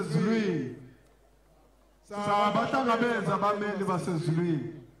wasezulwini sabahlangabeza abameli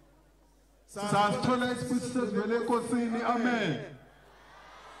basezulwini sasithola isibusiso esivela enkosini amen.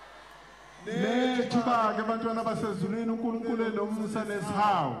 Nethuba-ke abantwana basezulwini uNkulunkulu enomusa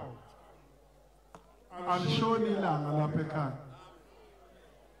nesihawu alishoni ilanga lapha ekhaya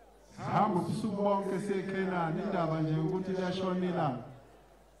sihamba ubusuku bonke siyeKhenani indaba nje ukuthi liyashona ilanga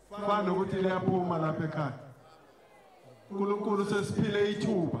fana nokuthi liyaphuma lapha ekhaya uNkulunkulu sesiphile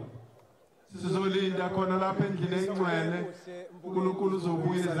ithuba sizolinda khona lapha endlini engcwele uNkulunkulu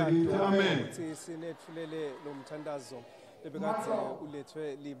uzobuyeza kithi amen. Sinethulele lo mthandazo lebekade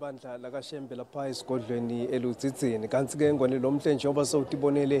ulethwe libandla lakaShembe lapha esigodlweni eLwezulu kanti ke ngwane lo mhle njengoba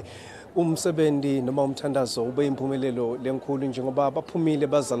sowutibonele umsebenzi noma umthandazo ube impumelelo lenkhulu njengoba baphumile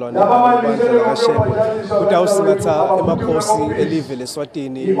bazalwane babandla lakaShembe ukuthi awusingatha emakhosi elive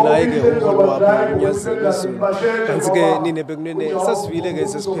leSwatini naye ke umholi wabo Unyazi Lwezulu kanti ke nine bekunene sasivile ke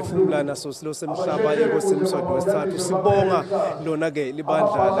sesiphefumulana sosilo semhlaba inkosi Mswati wesithathu sibonga lona ke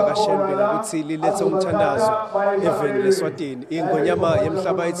libandla lakaShembe ukuthi lilethe umthandazo eveni leSwatini ingonyama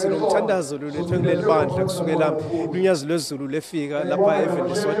yemhlaba ethi lo mthandazo lulethwe kuleli bandla kusukela Unyazi Lwezulu lefika lapha eveni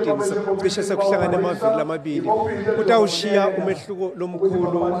leSwatini cishe sekuhlangana emaviki lamabili ukuthi awushiya umehluko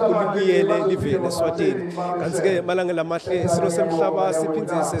lomkhulu ulibuyele live leSwatini kanti ke malanga lamahle silo semhlaba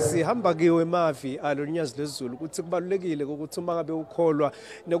siphindise sihamba kiwe emavi alo Unyazi Lwezulu ukuthi kubalulekile ukuthi uma ngabe ukholwa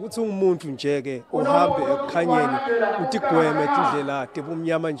nokuthi umuntu nje ke uhambe ekukhanyeni utigweme indlela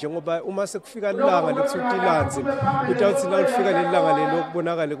tebumnyama njengoba uma sekufika ilanga lokuthi ilanzi ukuthi awuthi la ufika lelanga lelo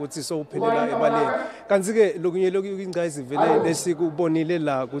kubonakala ukuthi sowuphelela ebaleni kanti ke lokunye lokuyingcazi vele lesikubonile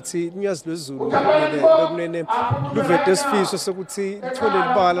la ukuthi Unyazi Lwezulu bekunene luvete isifiso sokuthi lithole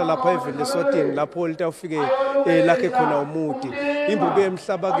libala lapha eveni leSwatini lapho litawufike lakhe khona umuti imbube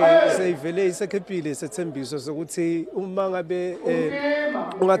emhlaba ke seyivele isekhepile sethembiso sokuthi uma ngabe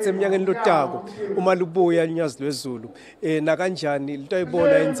ungathi eminyakeni lotako uma lubuya Unyazi Lwezulu na kanjani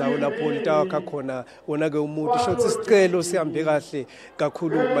litayibona indzawo lapho litawakha khona wona ke umuti shothi isicelo sihambe kahle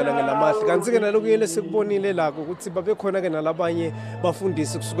kakhulu malanga lamahle kanti ke nalokuyele sikubonile la ukuthi babe khona ke nalabanye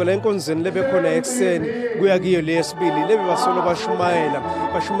bafundisi kusukela enkonzweni lebekhona ekseni kuya kiyo leyesibili lebe basolo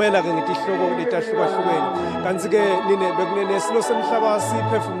bashumayela ke ngetihloko letahlukahlukene kanti ke nine bekunene silo semhlaba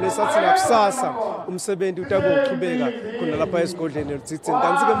siphefumule sathi nakusasa umsebenzi utakuqhubeka khona lapha esigodleni eLwezulu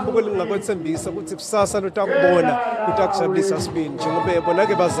kanti ke mbuko lingakwethembisa ukuthi kusasa lotakubona utakushabulisa sibini njengoba ebona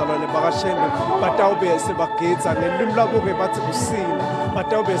ke bazalwane bakaShembe batawube sebagitsa ngelimi labo ke bathi kusina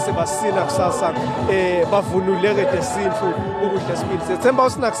batawube sebasina kusasa bavunuleke desinfu ukudla sibili sethemba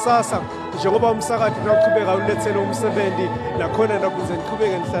usina kusasa njengoba umsakade uqhubeka ulethele umsebenzi nakhona nakuze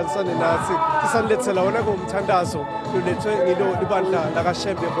niqhubeke nihlalisane nathi sisanilethela wona kumthandazo lulethwe ngilo libandla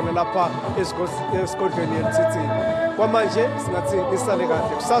lakaShembe bona lapha esigodlweni eLwezulu kwamanje singathi nisale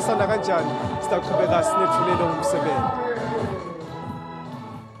kahle kusasa na kanjani sitaqhubeka sinethulele umsebenzi.